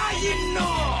நடக்குமா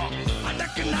இன்னும்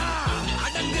அடக்குனா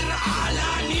அடங்குற ஆளா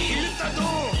நீ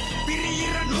இழுத்ததும்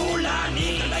பிரியிற நூலா நீ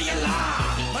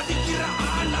தடையலாம் மதிக்கிற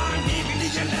ஆளா நீ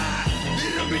விடியல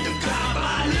விரும்பிடும்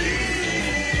காபாலி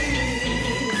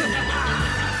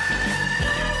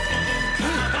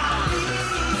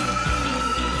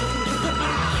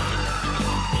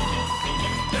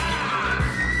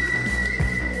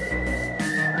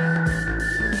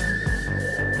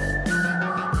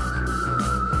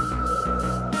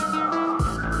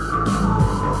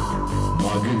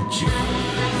மகிழ்ச்சி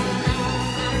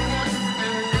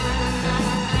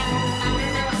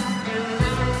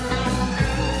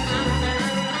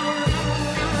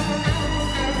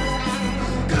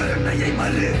கருணையை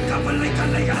மறு கவலை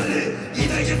கலையாறு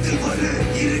இதயத்தில் ஒரு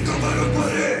இருக்கும் வரும்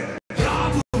பொரு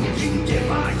யாவும் இங்கே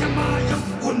மாயம் மாயம்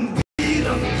உன்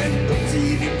வீரம் என்றும்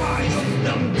சீறி பாயும்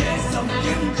நம் தேசம்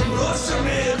எங்கும்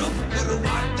ரோஷமேறும் ஒரு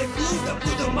வார்த்தை கூட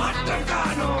புது மாற்றம்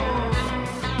காணும்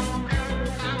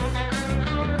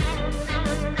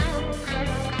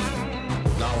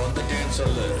நான் வந்துட்டேன்னு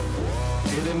சொல்லு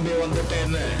திரும்பி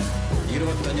வந்துட்டேன்னு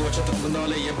 25 வருஷத்துக்கு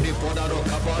முன்னாலே எப்படி போனாரோ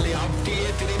கபாலி அப்படியே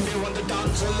திரும்பி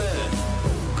வந்துட்டான்னு சொல்லு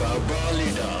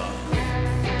கபாலிடா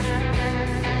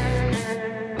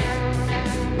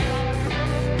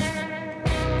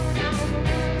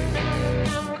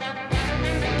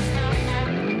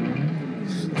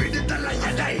விடுதலை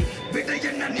எடை விடு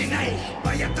என்ன நினை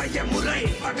பயத்தைய முறை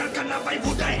பகல் கனவை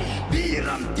உடை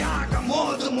வீரம் தியாகம்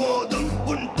மோதும் மோதும்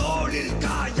உன் தோளில்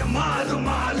காயம் மாறும்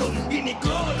மாறும் இனி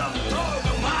கோலம்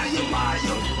தோகம் மாயும்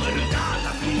மாயும் ஒரு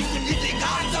காலம் இனியும்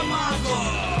இதிகாசமாகும்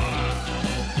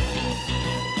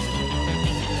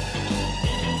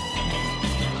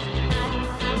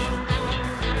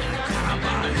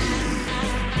Kapali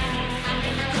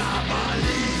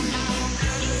Kapali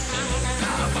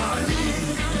Kapali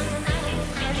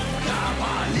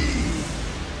Kapali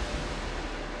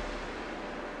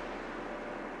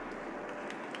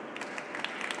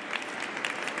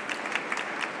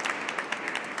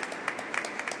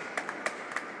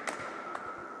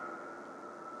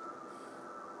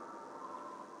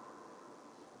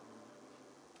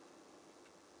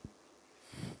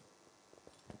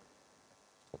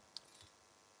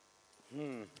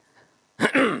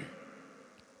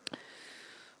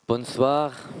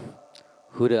Bonsoir,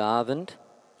 guten Abend,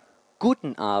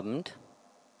 guten Abend,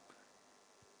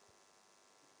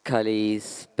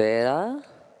 Kalispera,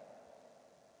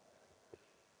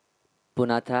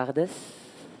 buenas tardes,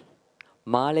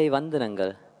 Male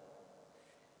Vandanangal.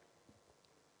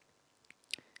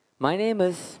 My name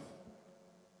is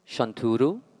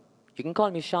Shanturu, you can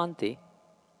call me Shanti,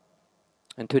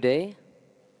 and today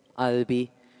I'll be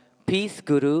Peace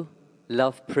Guru,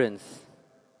 Love Prince.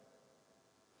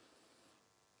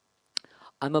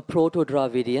 I'm a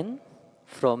Proto-Dravidian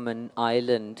from an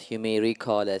island you may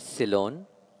recall as Ceylon.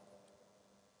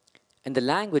 And the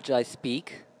language I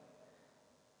speak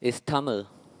is Tamil,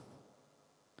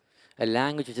 a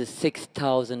language which is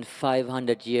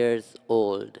 6,500 years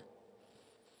old.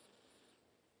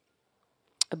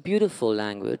 A beautiful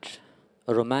language,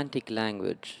 a romantic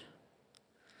language.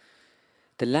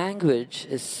 The language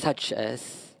is such as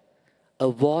a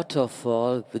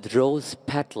waterfall with rose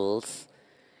petals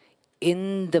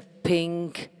in the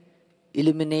pink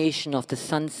illumination of the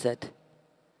sunset.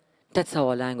 That's how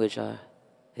our language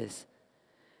is.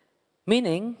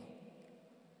 Meaning,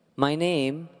 my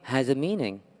name has a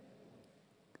meaning.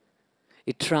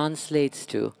 It translates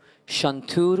to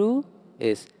Shanturu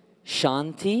is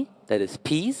Shanti, that is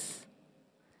peace,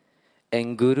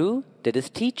 and Guru, that is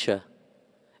teacher.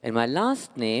 And my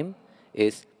last name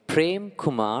is Prem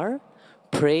Kumar.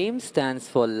 Prem stands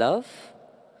for love,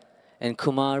 and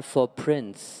Kumar for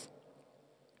prince.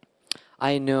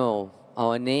 I know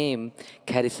our name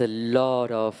carries a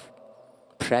lot of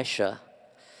pressure,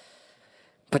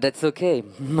 but that's okay.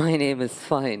 My name is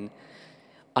fine.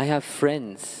 I have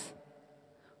friends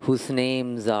whose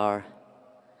names are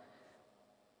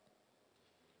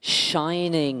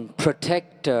Shining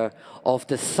Protector of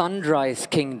the Sunrise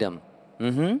Kingdom.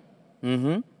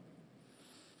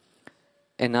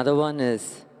 Another one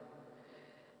is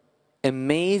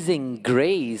Amazing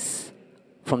Grace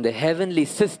from the Heavenly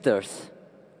Sisters.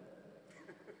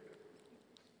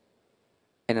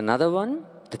 And another one,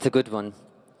 that's a good one.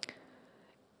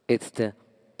 It's the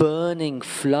burning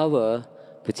flower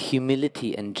with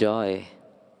humility and joy.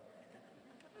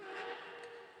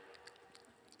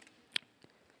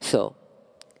 So,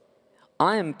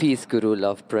 I am Peace Guru,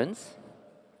 Love Prince.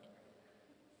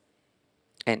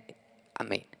 And, I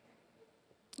mean,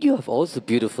 you have also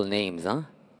beautiful names, huh?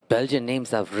 Belgian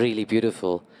names are really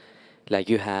beautiful. Like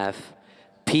you have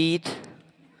Piet,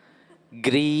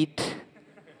 Greet,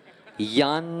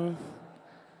 Jan,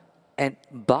 and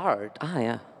Bart. Ah,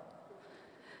 yeah.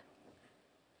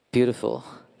 Beautiful.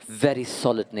 Very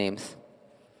solid names.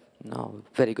 No,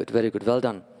 very good, very good. Well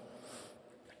done.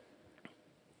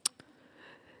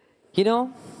 You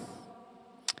know,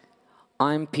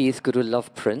 I'm Peace Guru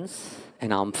Love Prince,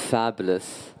 and I'm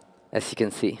fabulous, as you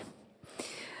can see.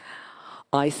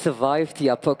 I survived the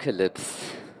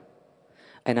apocalypse,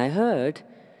 and I heard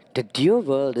that your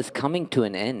world is coming to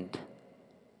an end,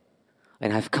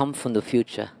 and I've come from the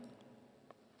future.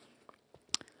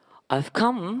 I've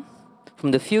come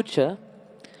from the future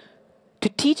to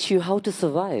teach you how to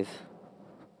survive.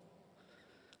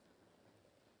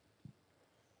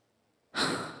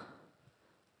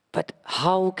 But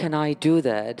how can I do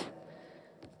that?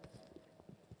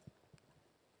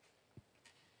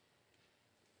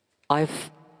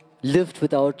 I've lived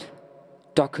without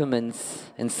documents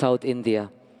in South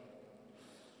India.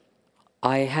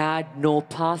 I had no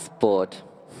passport.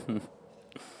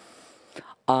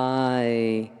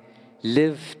 I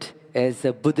lived as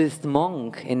a Buddhist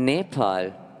monk in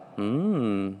Nepal.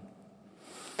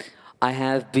 I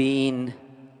have been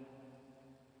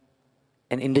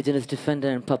an indigenous defender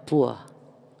in Papua.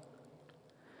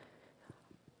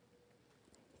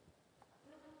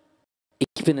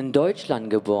 Ich bin in Deutschland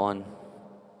geboren.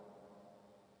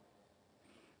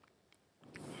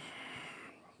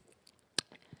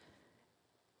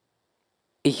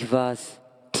 Ich war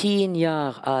 10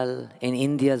 Jahre alt in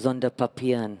India unter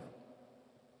Papieren.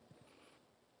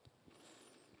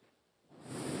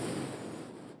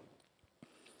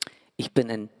 Ich bin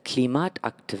ein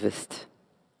Klimataktivist.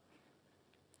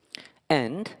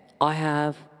 And I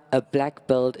have a black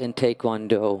belt in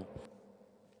Taekwondo.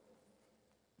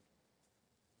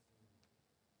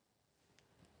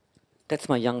 That's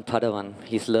my young Padawan.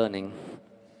 He's learning.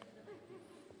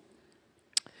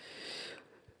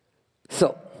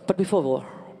 So, but before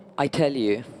I tell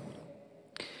you,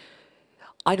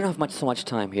 I don't have so much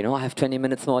time, you know. I have 20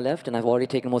 minutes more left, and I've already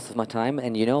taken most of my time.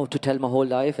 And, you know, to tell my whole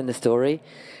life in the story,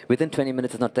 within 20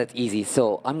 minutes is not that easy.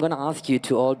 So I'm going to ask you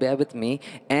to all bear with me.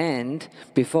 And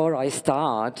before I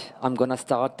start, I'm going to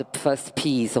start the first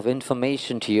piece of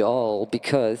information to you all,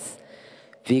 because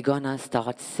we're going to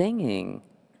start singing,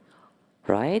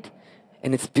 right?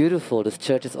 And it's beautiful. This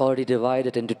church is already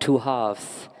divided into 2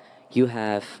 halves. You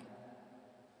have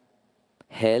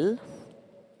hell,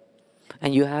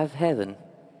 and you have heaven.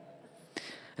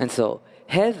 And so,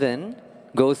 heaven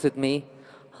goes with me.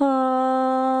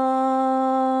 Ah.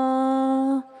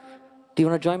 Do you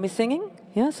want to join me singing?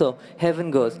 Yeah, so heaven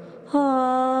goes. Ah.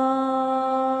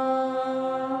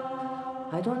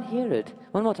 I don't hear it.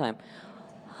 One more time.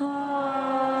 Ah.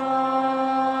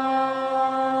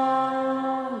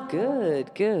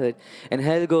 Good, good. And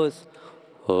hell goes.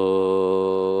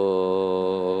 Oh.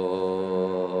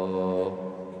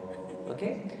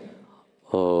 Okay?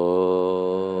 Oh.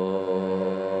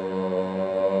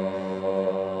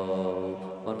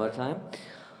 One more time.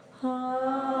 Oh.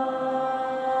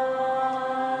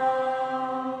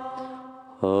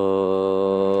 Oh.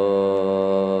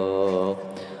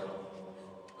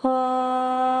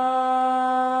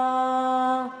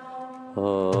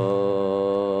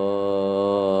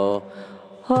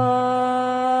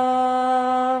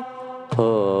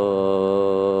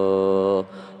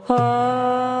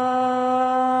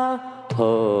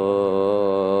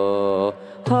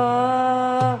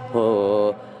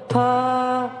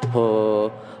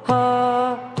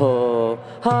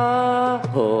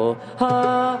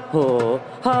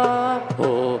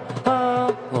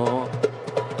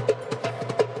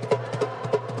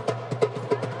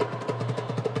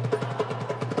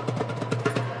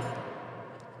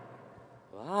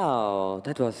 Wow,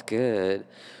 that was good.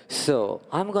 So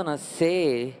I'm gonna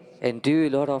say and do a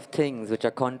lot of things which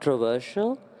are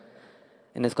controversial,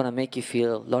 and it's gonna make you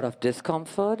feel a lot of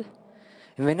discomfort.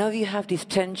 And whenever you have these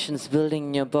tensions building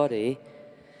in your body,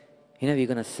 you know, you're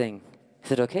gonna sing.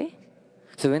 Is it okay?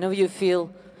 So whenever you feel,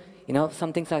 you know,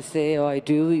 some things I say or I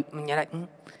do, you're like,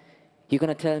 you're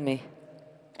gonna tell me,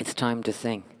 it's time to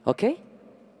sing. Okay?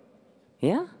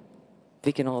 Yeah?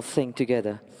 We can all sing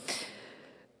together.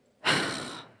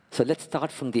 So let's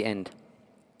start from the end.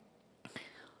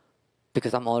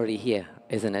 Because I'm already here,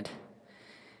 isn't it?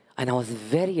 And I was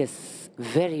very,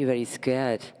 very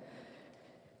scared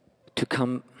to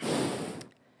come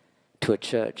to a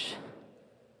church,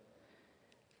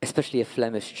 especially a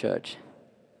Flemish church,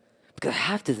 because I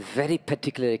have this very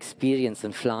particular experience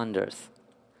in Flanders,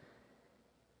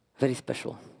 very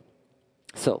special.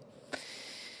 So,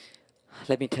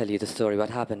 let me tell you the story, what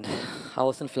happened. I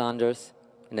was in Flanders,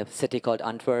 in a city called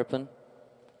Antwerpen,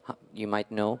 you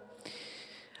might know.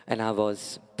 and I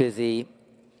was busy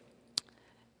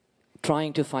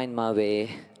trying to find my way.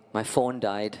 My phone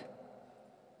died,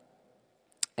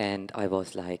 and I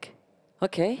was like,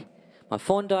 okay, my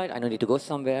phone died, I need to go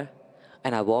somewhere,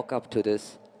 and I walk up to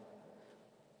this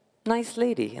nice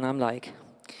lady, and I'm like,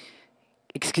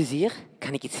 excuseer,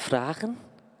 kan ik iets vragen?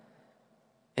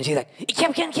 And she's like, ik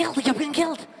heb geen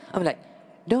geld. I'm like,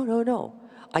 no,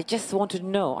 I just wanted to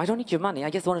know, I don't need your money, I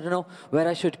just wanted to know where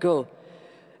I should go.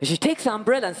 And she takes the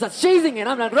umbrella and starts chasing it, and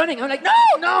I'm like running, I'm like,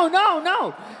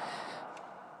 no.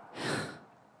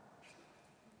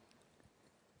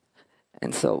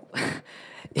 And so,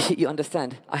 you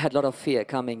understand, I had a lot of fear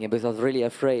coming in because I was really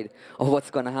afraid of what's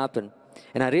going to happen.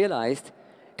 And I realized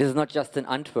this is not just in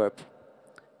Antwerp.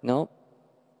 No,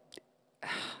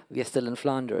 we are still in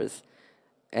Flanders.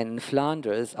 And in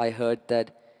Flanders, I heard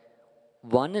that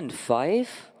 1 in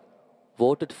 5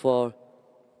 voted for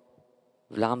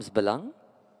Vlaams Belang.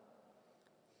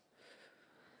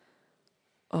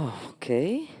 Oh,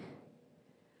 okay.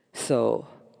 So,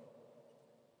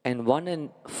 and 1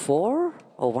 in 4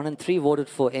 or 1 in 3 voted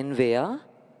for N-VA.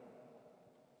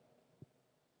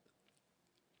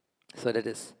 So that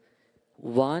is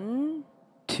 1,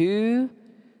 2,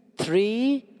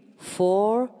 3,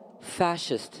 4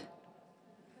 fascist.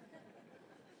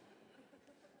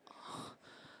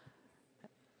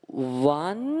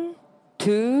 1,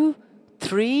 2,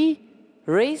 3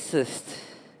 racist.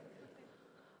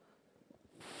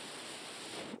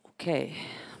 Okay.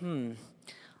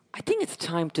 I think it's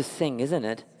time to sing, isn't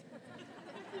it?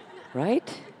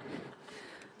 Right?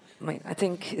 I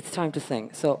think it's time to sing.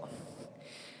 So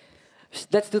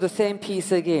let's do the same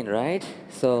piece again, right?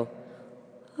 So,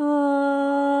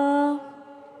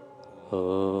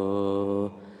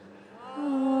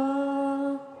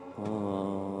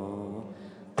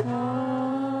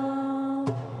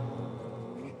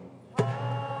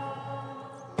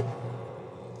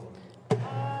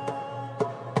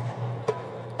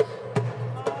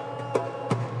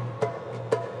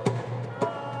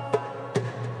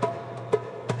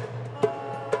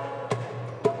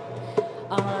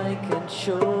 I can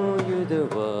show you the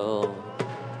world,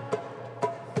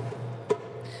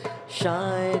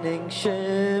 shining,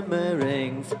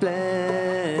 shimmering,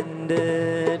 splendid.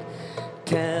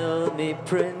 Tell me,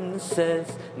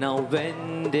 princess, now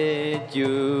when did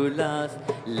you last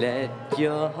let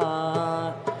your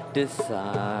heart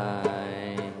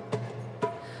decide?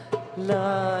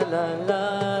 La la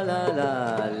la la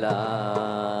la la.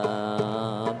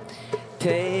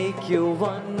 Take you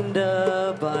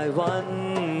wonder by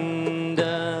wonder,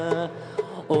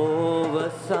 over,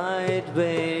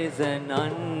 sideways and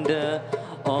under,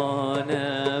 on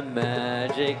a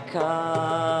magic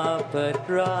carpet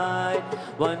ride.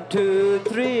 1, 2,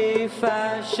 3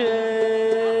 fascists.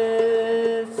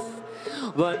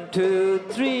 1, 2,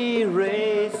 3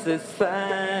 racist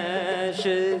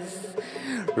fascists.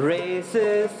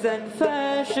 Racists and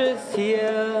fascists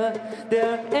here,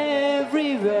 they're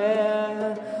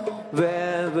everywhere.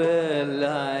 Where will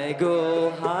I go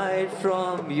hide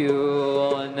from you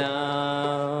all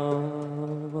now?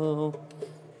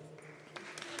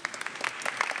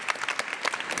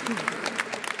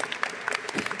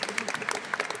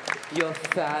 You're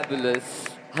fabulous.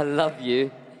 I love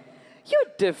you.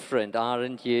 You're different,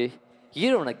 aren't you?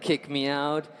 You don't want to kick me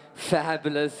out.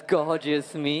 Fabulous,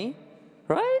 gorgeous me.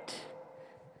 Right?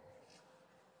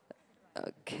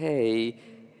 Okay,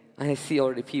 I see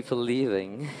already people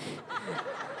leaving.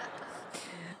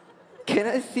 Can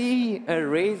I see a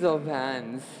raise of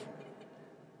hands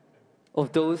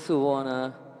of those who want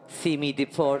to see me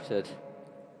deported?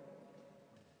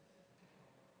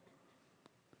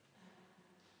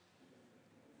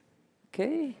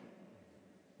 Okay,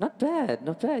 not bad,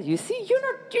 not bad. You see,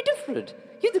 you're different.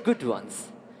 You're the good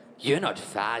ones. You're not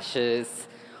fascists,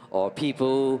 or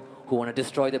people who want to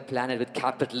destroy the planet with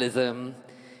capitalism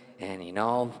and, you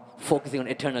know, focusing on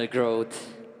eternal growth.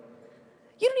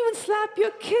 You don't even slap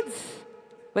your kids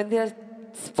when they're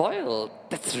spoiled.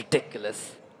 That's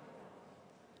ridiculous.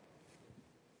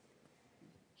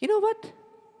 You know what?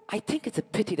 I think it's a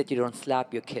pity that you don't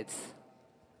slap your kids.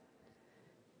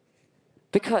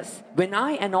 Because when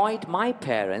I annoyed my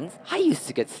parents, I used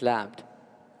to get slapped.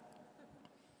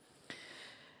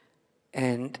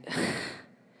 And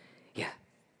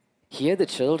here the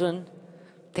children,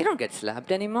 they don't get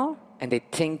slapped anymore, and they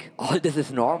think all this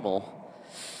is normal.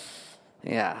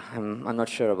 Yeah, I'm not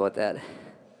sure about that.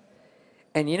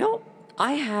 And you know,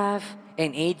 I have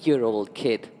an 8-year-old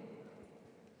kid.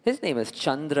 His name is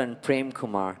Chandran Prem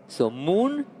Kumar, so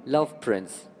Moon Love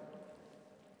Prince.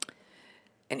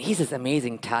 And he's this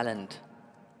amazing talent,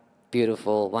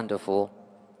 beautiful, wonderful.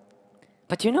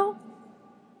 But you know,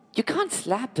 You can't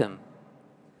slap him.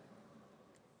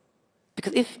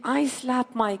 Because if I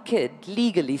slap my kid,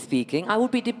 legally speaking, I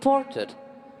would be deported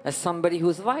as somebody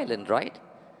who's violent, right?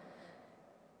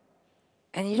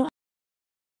 And you know, I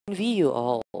envy you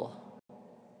all.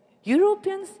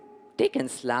 Europeans, they can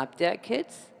slap their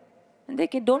kids, and they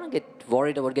don't get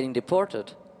worried about getting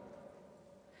deported.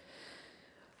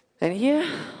 And here,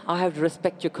 I have to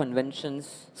respect your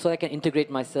conventions so I can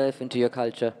integrate myself into your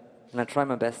culture. And I try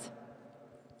my best.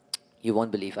 You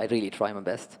won't believe, I really try my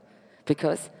best.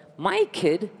 Because my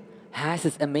kid has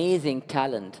this amazing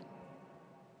talent.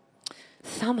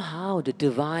 Somehow the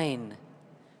divine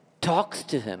talks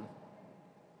to him.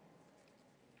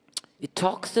 It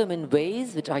talks to him in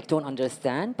ways which I don't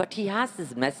understand, but he has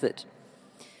this message.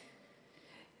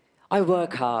 I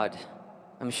work hard.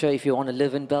 I'm sure if you want to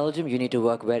live in Belgium, you need to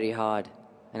work very hard.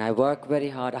 And I work very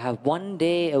hard. I have 1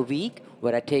 day a week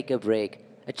where I take a break,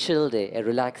 a chill day, a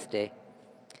relaxed day.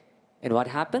 And what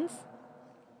happens?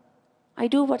 I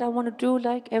do what I want to do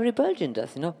like every Belgian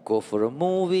does, you know, go for a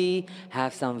movie,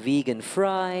 have some vegan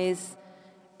fries,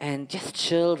 and just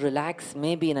chill, relax,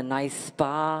 maybe in a nice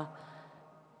spa.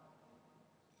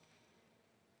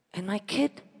 And my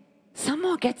kid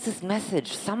somehow gets this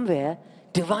message somewhere,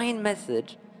 divine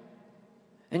message.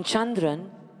 And Chandran,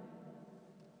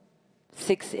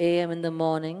 6 a.m. in the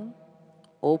morning,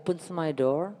 opens my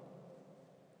door,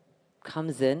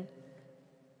 comes in,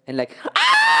 and like,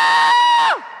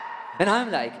 ah! And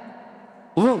I'm like,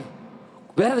 whoa,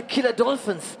 where are the killer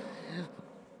dolphins?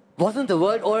 Wasn't the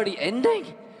world already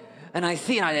ending? And I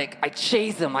see, and I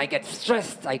chase him, I get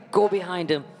stressed, I go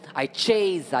behind him, I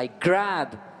chase, I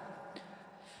grab.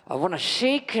 I want to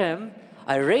shake him,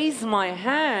 I raise my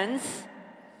hands,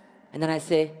 and then I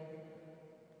say,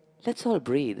 let's all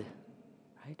breathe,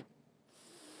 right?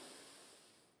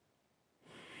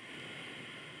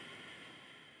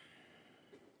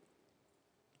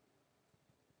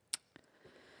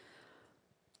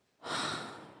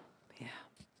 Yeah.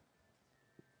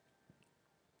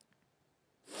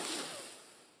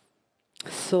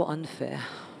 So unfair.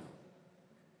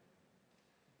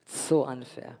 So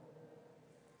unfair.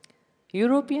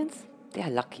 Europeans, they are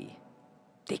lucky.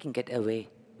 They can get away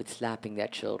with slapping their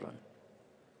children.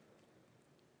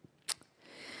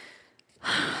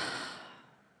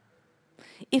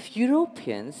 If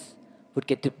Europeans would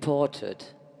get deported,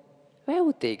 where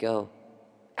would they go?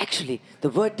 Actually, the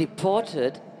word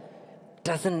deported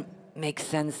doesn't make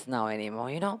sense now anymore,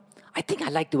 you know? I think I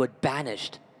like the word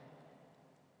banished.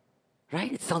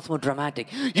 Right? It sounds more dramatic.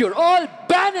 You're all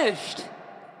banished!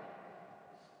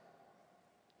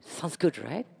 Sounds good,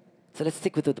 right? So let's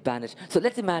stick with the banished. So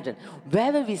let's imagine,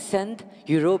 where will we send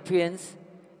Europeans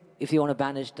if you want to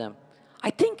banish them?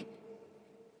 I think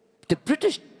the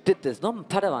British did this, no?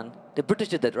 Padawan, the British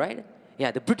did that, right?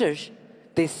 Yeah, the British,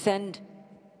 they send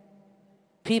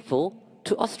people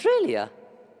to Australia.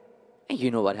 And you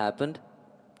know what happened?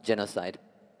 Genocide.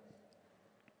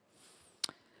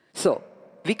 So,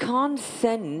 we can't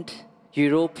send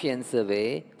Europeans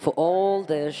away for all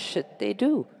their shit they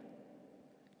do.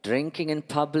 Drinking in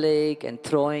public and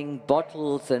throwing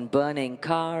bottles and burning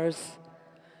cars,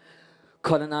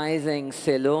 colonizing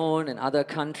Ceylon and other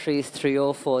countries 3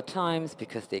 or 4 times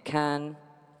because they can,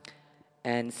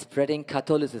 and spreading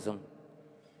Catholicism.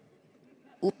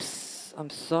 Oops, I'm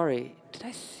sorry. Did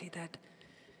I say that?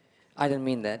 I didn't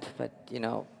mean that, but you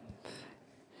know.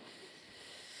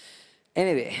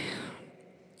 Anyway,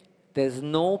 there's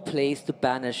no place to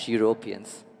banish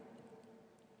Europeans.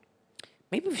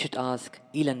 Maybe we should ask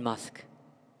Elon Musk,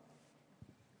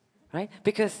 right?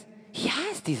 Because he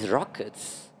has these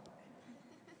rockets.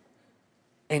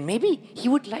 And maybe he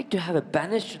would like to have a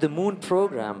banish to the moon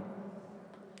program.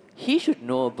 He should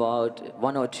know about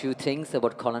 1 or 2 things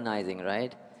about colonizing,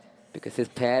 right? Because his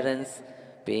parents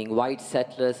being white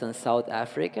settlers in South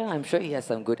Africa, I'm sure he has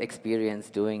some good experience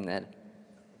doing that.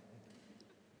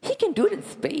 He can do it in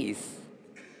space.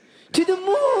 To the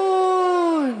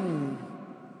moon!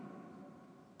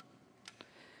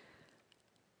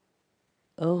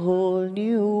 A whole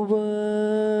new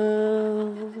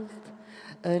world,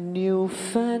 a new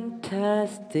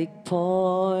fantastic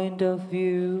point of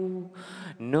view.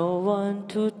 No one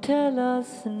to tell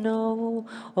us no,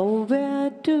 or where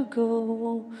to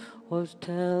go, or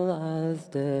tell us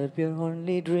that we're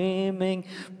only dreaming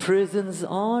prisons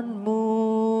on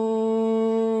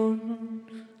moon.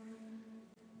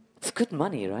 It's good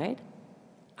money, right?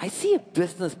 I see a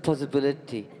business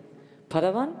possibility.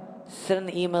 Padawan? Send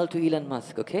an email to Elon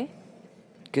Musk, okay?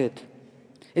 Good.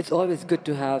 It's always good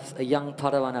to have a young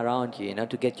Padawan around you, you know,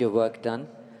 to get your work done,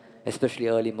 especially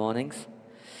early mornings.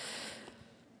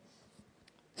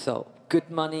 So, good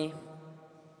money,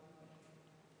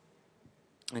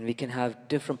 And we can have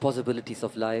different possibilities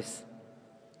of lives.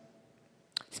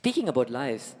 Speaking about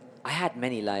lives, I had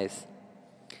many lives.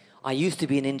 I used to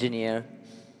be an engineer,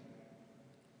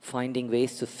 finding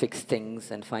ways to fix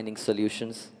things and finding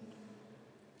solutions.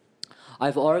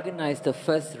 I've organized the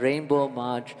first rainbow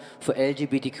march for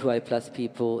LGBTQI+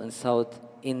 people in South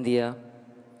India.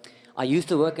 I used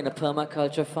to work in a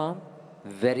permaculture farm,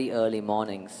 very early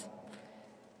mornings.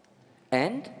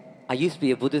 And I used to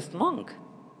be a Buddhist monk.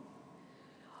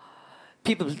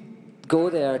 People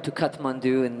go there to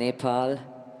Kathmandu in Nepal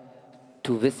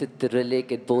to visit the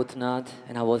relic at Bodhnath,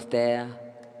 and I was there.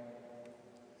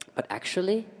 But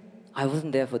actually, I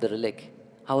wasn't there for the relic.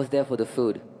 I was there for the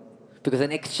food. Because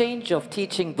in exchange of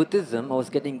teaching Buddhism, I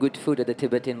was getting good food at the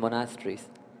Tibetan monasteries.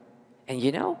 And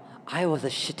you know, I was a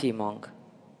shitty monk.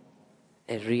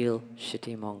 A real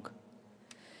shitty monk.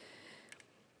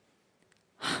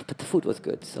 But the food was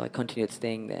good, so I continued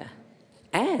staying there.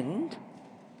 And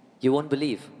you won't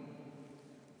believe,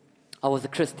 I was a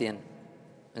Christian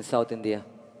in South India.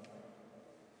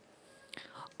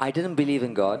 I didn't believe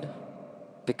in God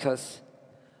because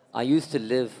I used to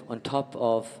live on top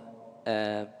of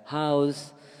a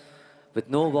house with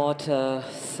no water,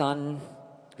 sun.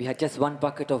 We had just one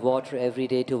bucket of water every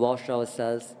day to wash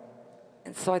ourselves.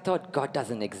 And so I thought God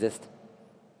doesn't exist.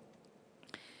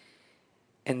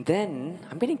 And then,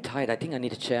 I'm getting tired. I think I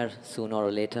need a chair sooner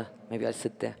or later. Maybe I'll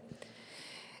sit there.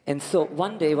 And so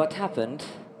one day what happened,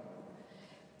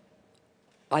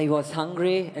 I was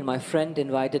hungry and my friend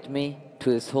invited me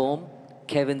to his home,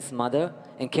 Kevin's mother.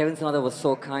 And Kevin's mother was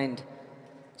so kind.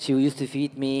 She used to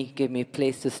feed me, give me a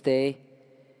place to stay.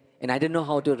 And I didn't know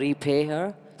how to repay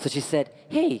her. So she said,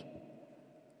 hey,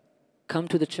 come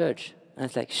to the church. And I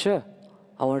was like, sure.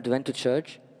 I went to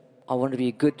church. I wanted to be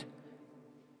a good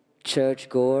church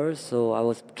goer. So I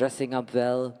was dressing up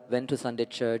well, went to Sunday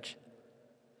church.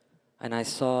 And I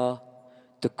saw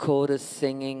the chorus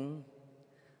singing,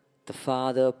 the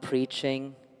father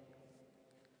preaching,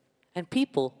 and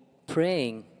people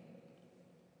praying.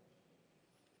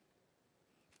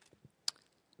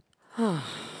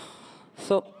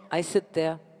 So I sit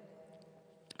there,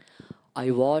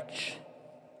 I watch,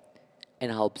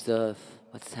 and I observe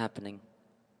what's happening.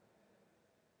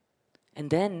 And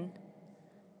then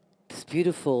this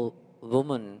beautiful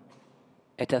woman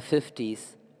at her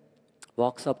 50s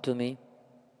walks up to me,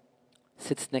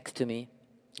 sits next to me,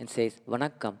 and says,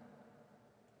 Vanakkam.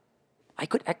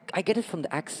 I get it from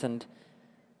the accent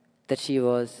that she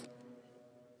was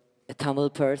a Tamil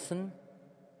person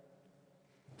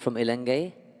from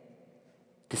Ilangai,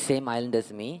 the same island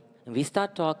as me. And we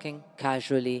start talking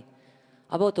casually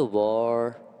about the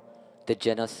war, the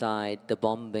genocide, the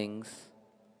bombings.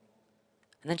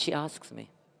 And then she asks me,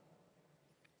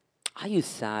 are you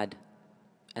sad?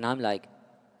 And I'm like,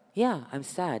 yeah, I'm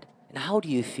sad. And how do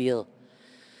you feel?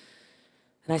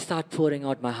 And I start pouring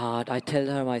out my heart. I tell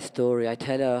her my story. I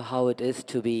tell her how it is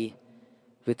to be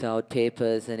without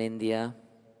papers in India.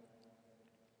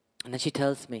 And then she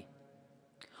tells me,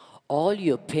 all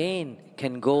your pain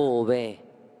can go away.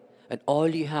 And all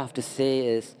you have to say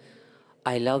is,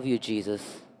 I love you, Jesus.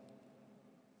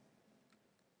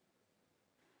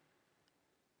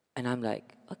 And I'm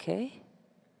like, okay.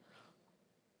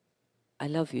 I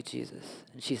love you, Jesus.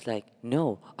 And she's like,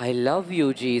 no, I love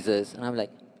you, Jesus. And I'm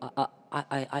like, I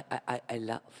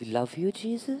love you,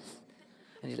 Jesus?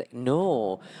 And she's like,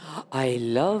 no, I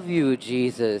love you,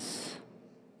 Jesus.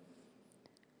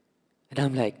 And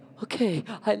I'm like, okay,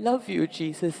 I love you,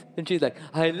 Jesus. And she's like,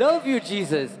 I love you,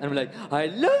 Jesus. And I'm like, I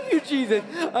love you, Jesus.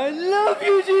 I love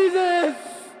you, Jesus.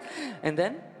 And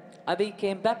then I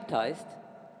became baptized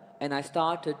and I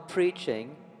started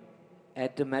preaching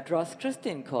at the Madras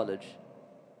Christian College.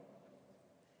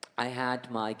 I had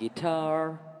my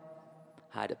guitar,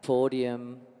 had a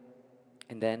podium,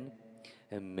 and then,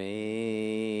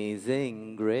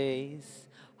 amazing grace,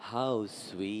 how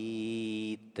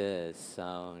sweet the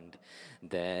sound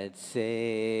that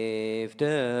saved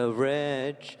a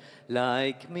wretch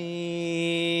like me.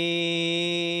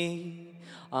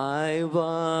 I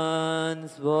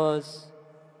once was...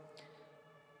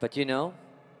 But you know,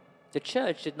 the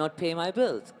church did not pay my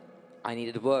bills. I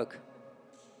needed work.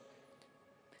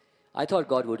 I thought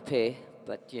God would pay,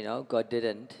 but you know, God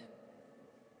didn't.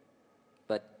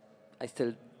 But I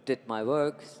still did my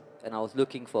work, and I was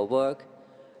looking for work,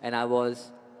 and I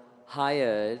was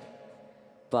hired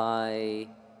by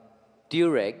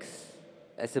Durex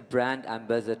as a brand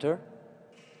ambassador.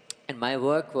 And my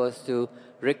work was to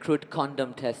recruit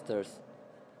condom testers.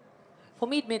 For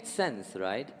me, it made sense,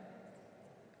 right?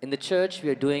 In the church, we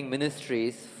are doing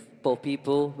ministries for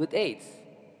people with AIDS.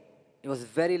 It was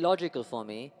very logical for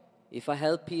me if I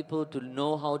help people to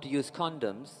know how to use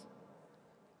condoms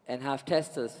and have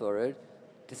testers for it,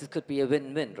 this could be a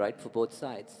win-win, right, for both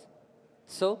sides.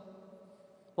 So,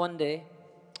 one day,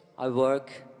 I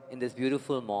work in this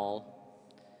beautiful mall,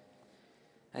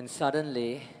 and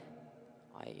suddenly,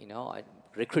 I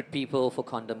recruit people for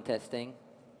condom testing,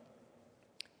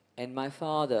 and my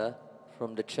father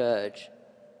from the church,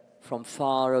 from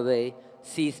far away,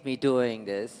 sees me doing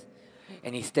this,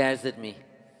 and he stares at me.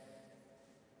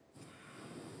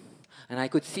 And I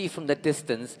could see from the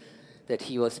distance that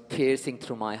he was piercing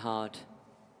through my heart.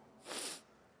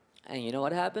 And you know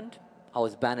what happened? I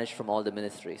was banished from all the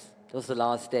ministries. It was the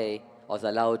last day I was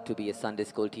allowed to be a Sunday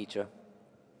school teacher.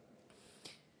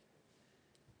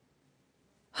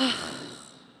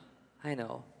 I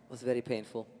know, it was very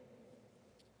painful.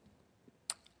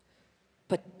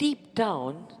 But deep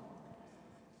down,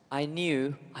 I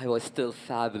knew I was still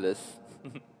fabulous.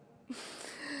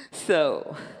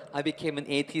 So I became an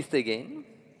atheist again.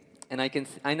 And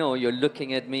I know you're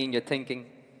looking at me and you're thinking,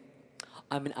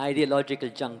 I'm an ideological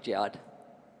junkyard.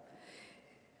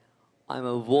 I'm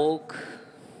a woke,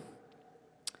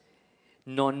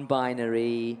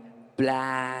 non-binary,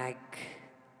 black,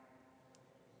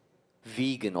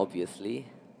 vegan, obviously.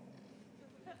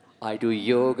 I do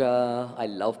yoga. I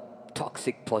love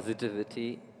toxic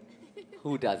positivity.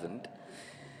 Who doesn't?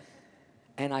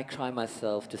 And I cry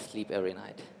myself to sleep every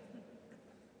night.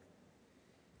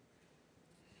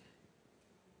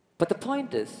 But the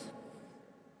point is,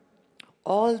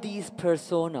 all these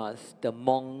personas, the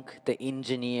monk, the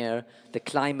engineer, the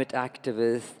climate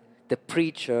activist, the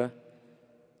preacher,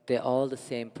 they're all the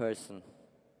same person.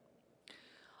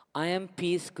 I am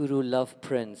Peace Guru Love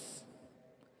Prince.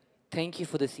 Thank you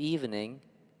for this evening.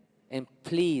 And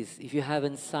please, if you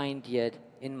haven't signed yet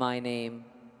in my name,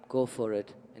 go for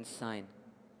it and sign.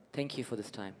 Thank you for this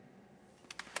time.